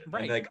equation.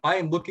 Right. And like I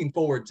am looking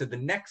forward to the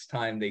next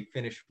time they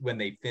finish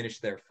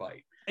their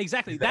fight.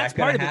 Exactly. That's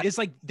part of it. It's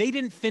like they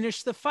didn't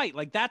finish the fight.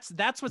 Like that's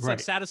what's like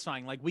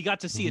satisfying. Like we got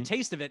to see a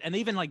taste of it, and they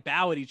even like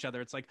bow at each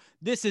other. It's like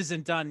this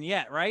isn't done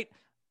yet, right?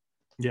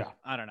 Yeah.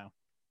 I don't know.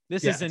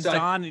 This isn't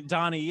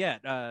Donnie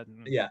yet.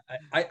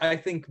 I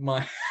think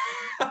my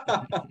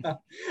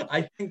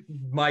I think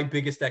my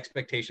biggest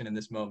expectation in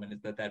this moment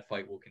is that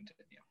fight will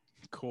continue.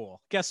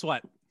 Cool. Guess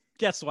what?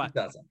 It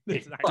doesn't.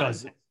 It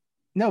doesn't.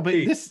 No, but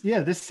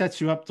this sets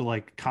you up to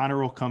like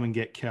Connor will come and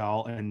get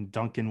Kel, and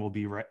Duncan will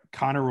be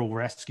Connor will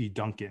rescue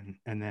Duncan,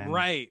 and then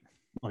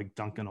like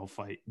Duncan will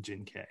fight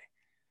Jin K.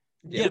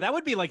 Yeah, that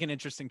would be like an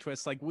interesting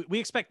twist. Like we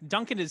expect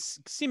Duncan has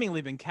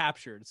seemingly been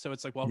captured, so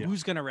it's like, well,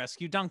 who's gonna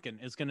rescue Duncan?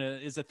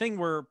 Is a thing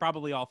we're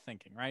probably all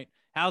thinking, right?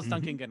 How's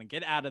Duncan gonna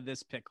get out of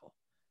this pickle?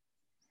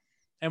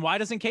 And why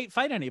doesn't Kate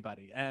fight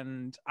anybody?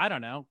 And I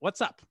don't know.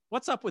 What's up?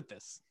 What's up with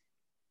this?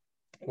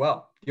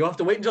 Well, you'll have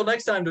to wait until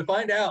next time to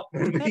find out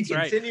when we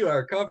continue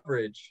our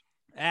coverage.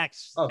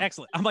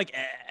 Excellent. I'm like,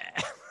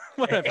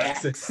 whatever.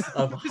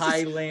 Of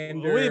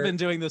Highlander. We've been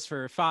doing this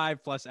for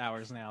 5+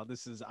 hours now.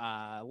 This is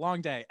a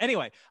long day.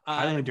 Anyway.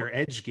 Highlander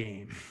Edge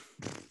game.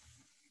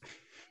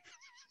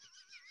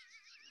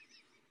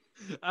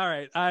 All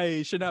right.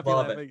 I should not be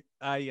laughing.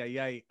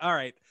 All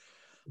right.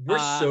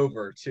 We're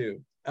sober too.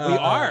 We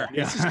are.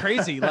 This is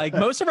crazy. Like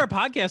most of our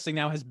podcasting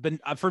now has been,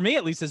 for me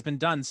at least, has been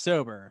done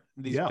sober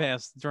these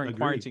past during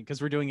quarantine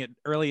because we're doing it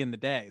early in the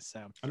day.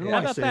 So I don't know why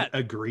about that.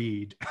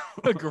 Agreed.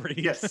 Agreed.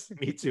 Yes,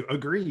 me too.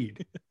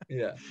 Agreed.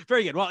 Yeah.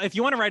 Very good. Well, if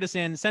you want to write us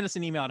in, send us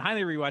an email at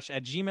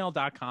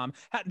highlander@gmail.com.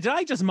 Did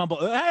I just mumble?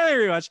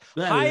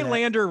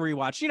 Highlander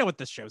Rewatch. You know what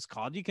this show's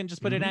called. You can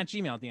just put it at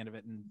Gmail at the end of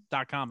it and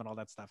 .com and all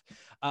that stuff.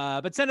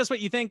 But send us what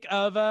you think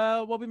of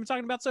what we've been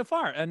talking about so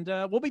far. And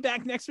we'll be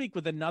back next week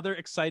with another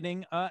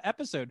exciting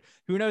episode.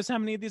 Who knows how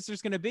many of these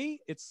there's going to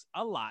be? It's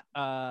a lot.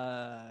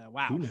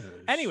 Wow. Who knows?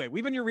 Anyway,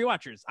 we've been your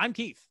rewatchers. I'm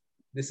Keith.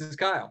 This is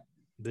Kyle.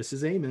 This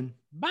is Eamon.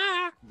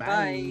 Bye.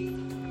 Bye.